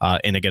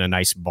 and again a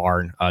nice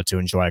barn to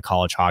enjoy a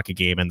college hockey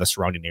game and the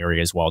surrounding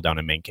area as well down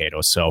in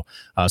Mankato. So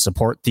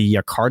support the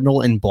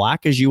Cardinal in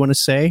black, as you want to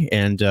say,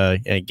 and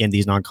again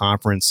these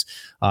non-conference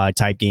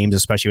type games,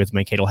 especially with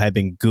Mankato, have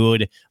been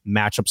good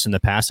matchups in the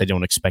past. I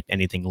don't expect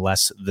anything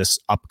less this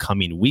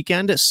upcoming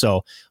weekend.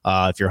 So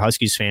if you're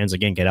Huskies fans,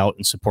 again, get out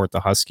and support the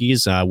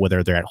Huskies,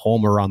 whether they're at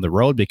home or on the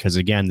road, because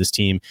again, this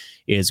team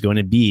is going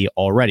to be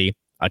already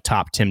a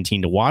top 10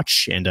 team to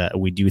watch. And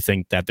we do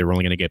think that they're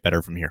only going to get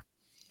better from here.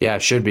 Yeah,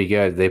 it should be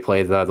good. They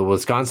play the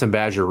Wisconsin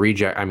Badger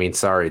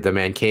the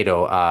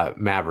Mankato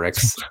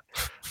Mavericks.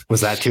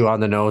 Was that too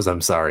on the nose?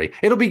 I'm sorry.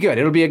 It'll be good.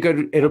 It'll be a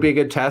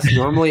good test.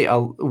 Normally,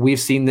 we've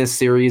seen this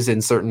series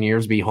in certain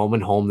years be home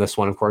and home. This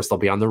one, of course, they'll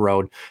be on the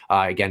road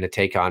again to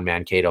take on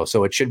Mankato.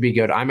 So it should be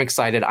good. I'm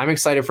excited. I'm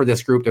excited for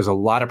this group. There's a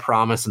lot of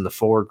promise in the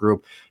forward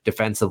group.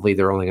 Defensively,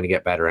 they're only going to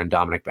get better, and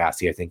Dominic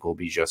Bassi, I think, will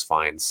be just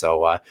fine.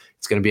 So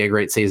it's going to be a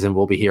great season.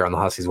 We'll be here on the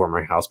Huskies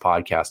Warming House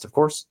podcast, of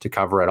course, to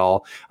cover it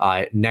all.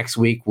 Next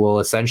week, we'll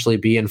essentially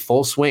be in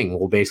full swing.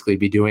 We'll basically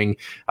be doing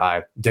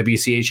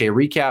WCHA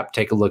recap,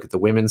 take a look at the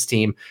women's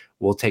team.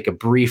 We'll take a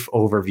brief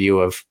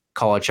overview of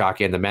college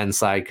hockey on the men's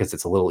side because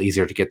it's a little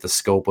easier to get the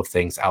scope of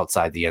things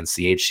outside the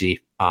NCHC.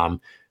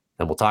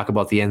 Then we'll talk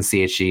about the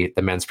NCHC,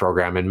 the men's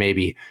program, and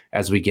maybe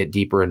as we get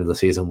deeper into the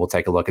season, we'll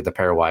take a look at the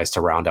pairwise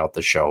to round out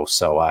the show.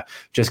 So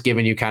just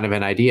giving you kind of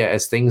an idea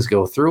as things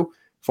go through.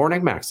 For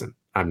Nick Maxon,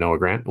 I'm Noah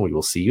Grant, and we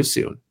will see you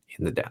soon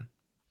in the den.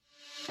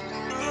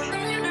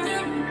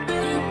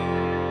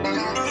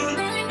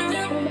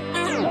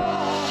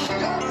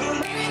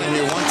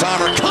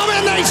 One-timer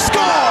coming, they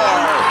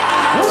score!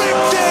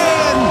 Ripped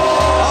in!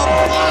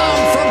 A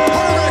bomb from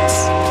Pervix!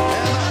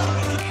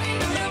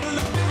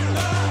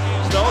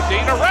 So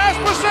Dana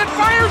Rasmussen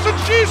fires and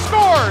she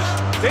scores!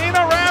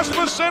 Dana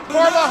Rasmussen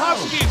for the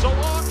Huskies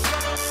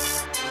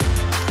alongside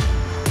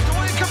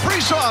Dwayne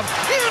Kaprizov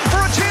in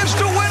for a chance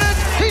to win it!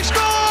 He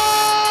scores!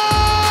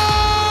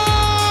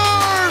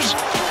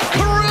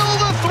 Kirill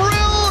the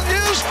Thrill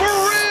is for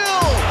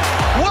real!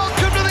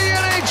 Welcome to the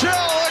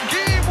NHL, a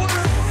game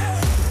winner!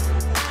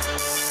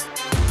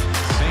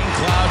 St.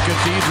 Cloud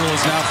Cathedral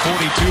is now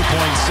 42.6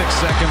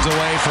 seconds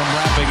away from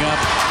wrapping up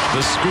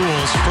the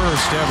school's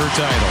first ever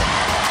title.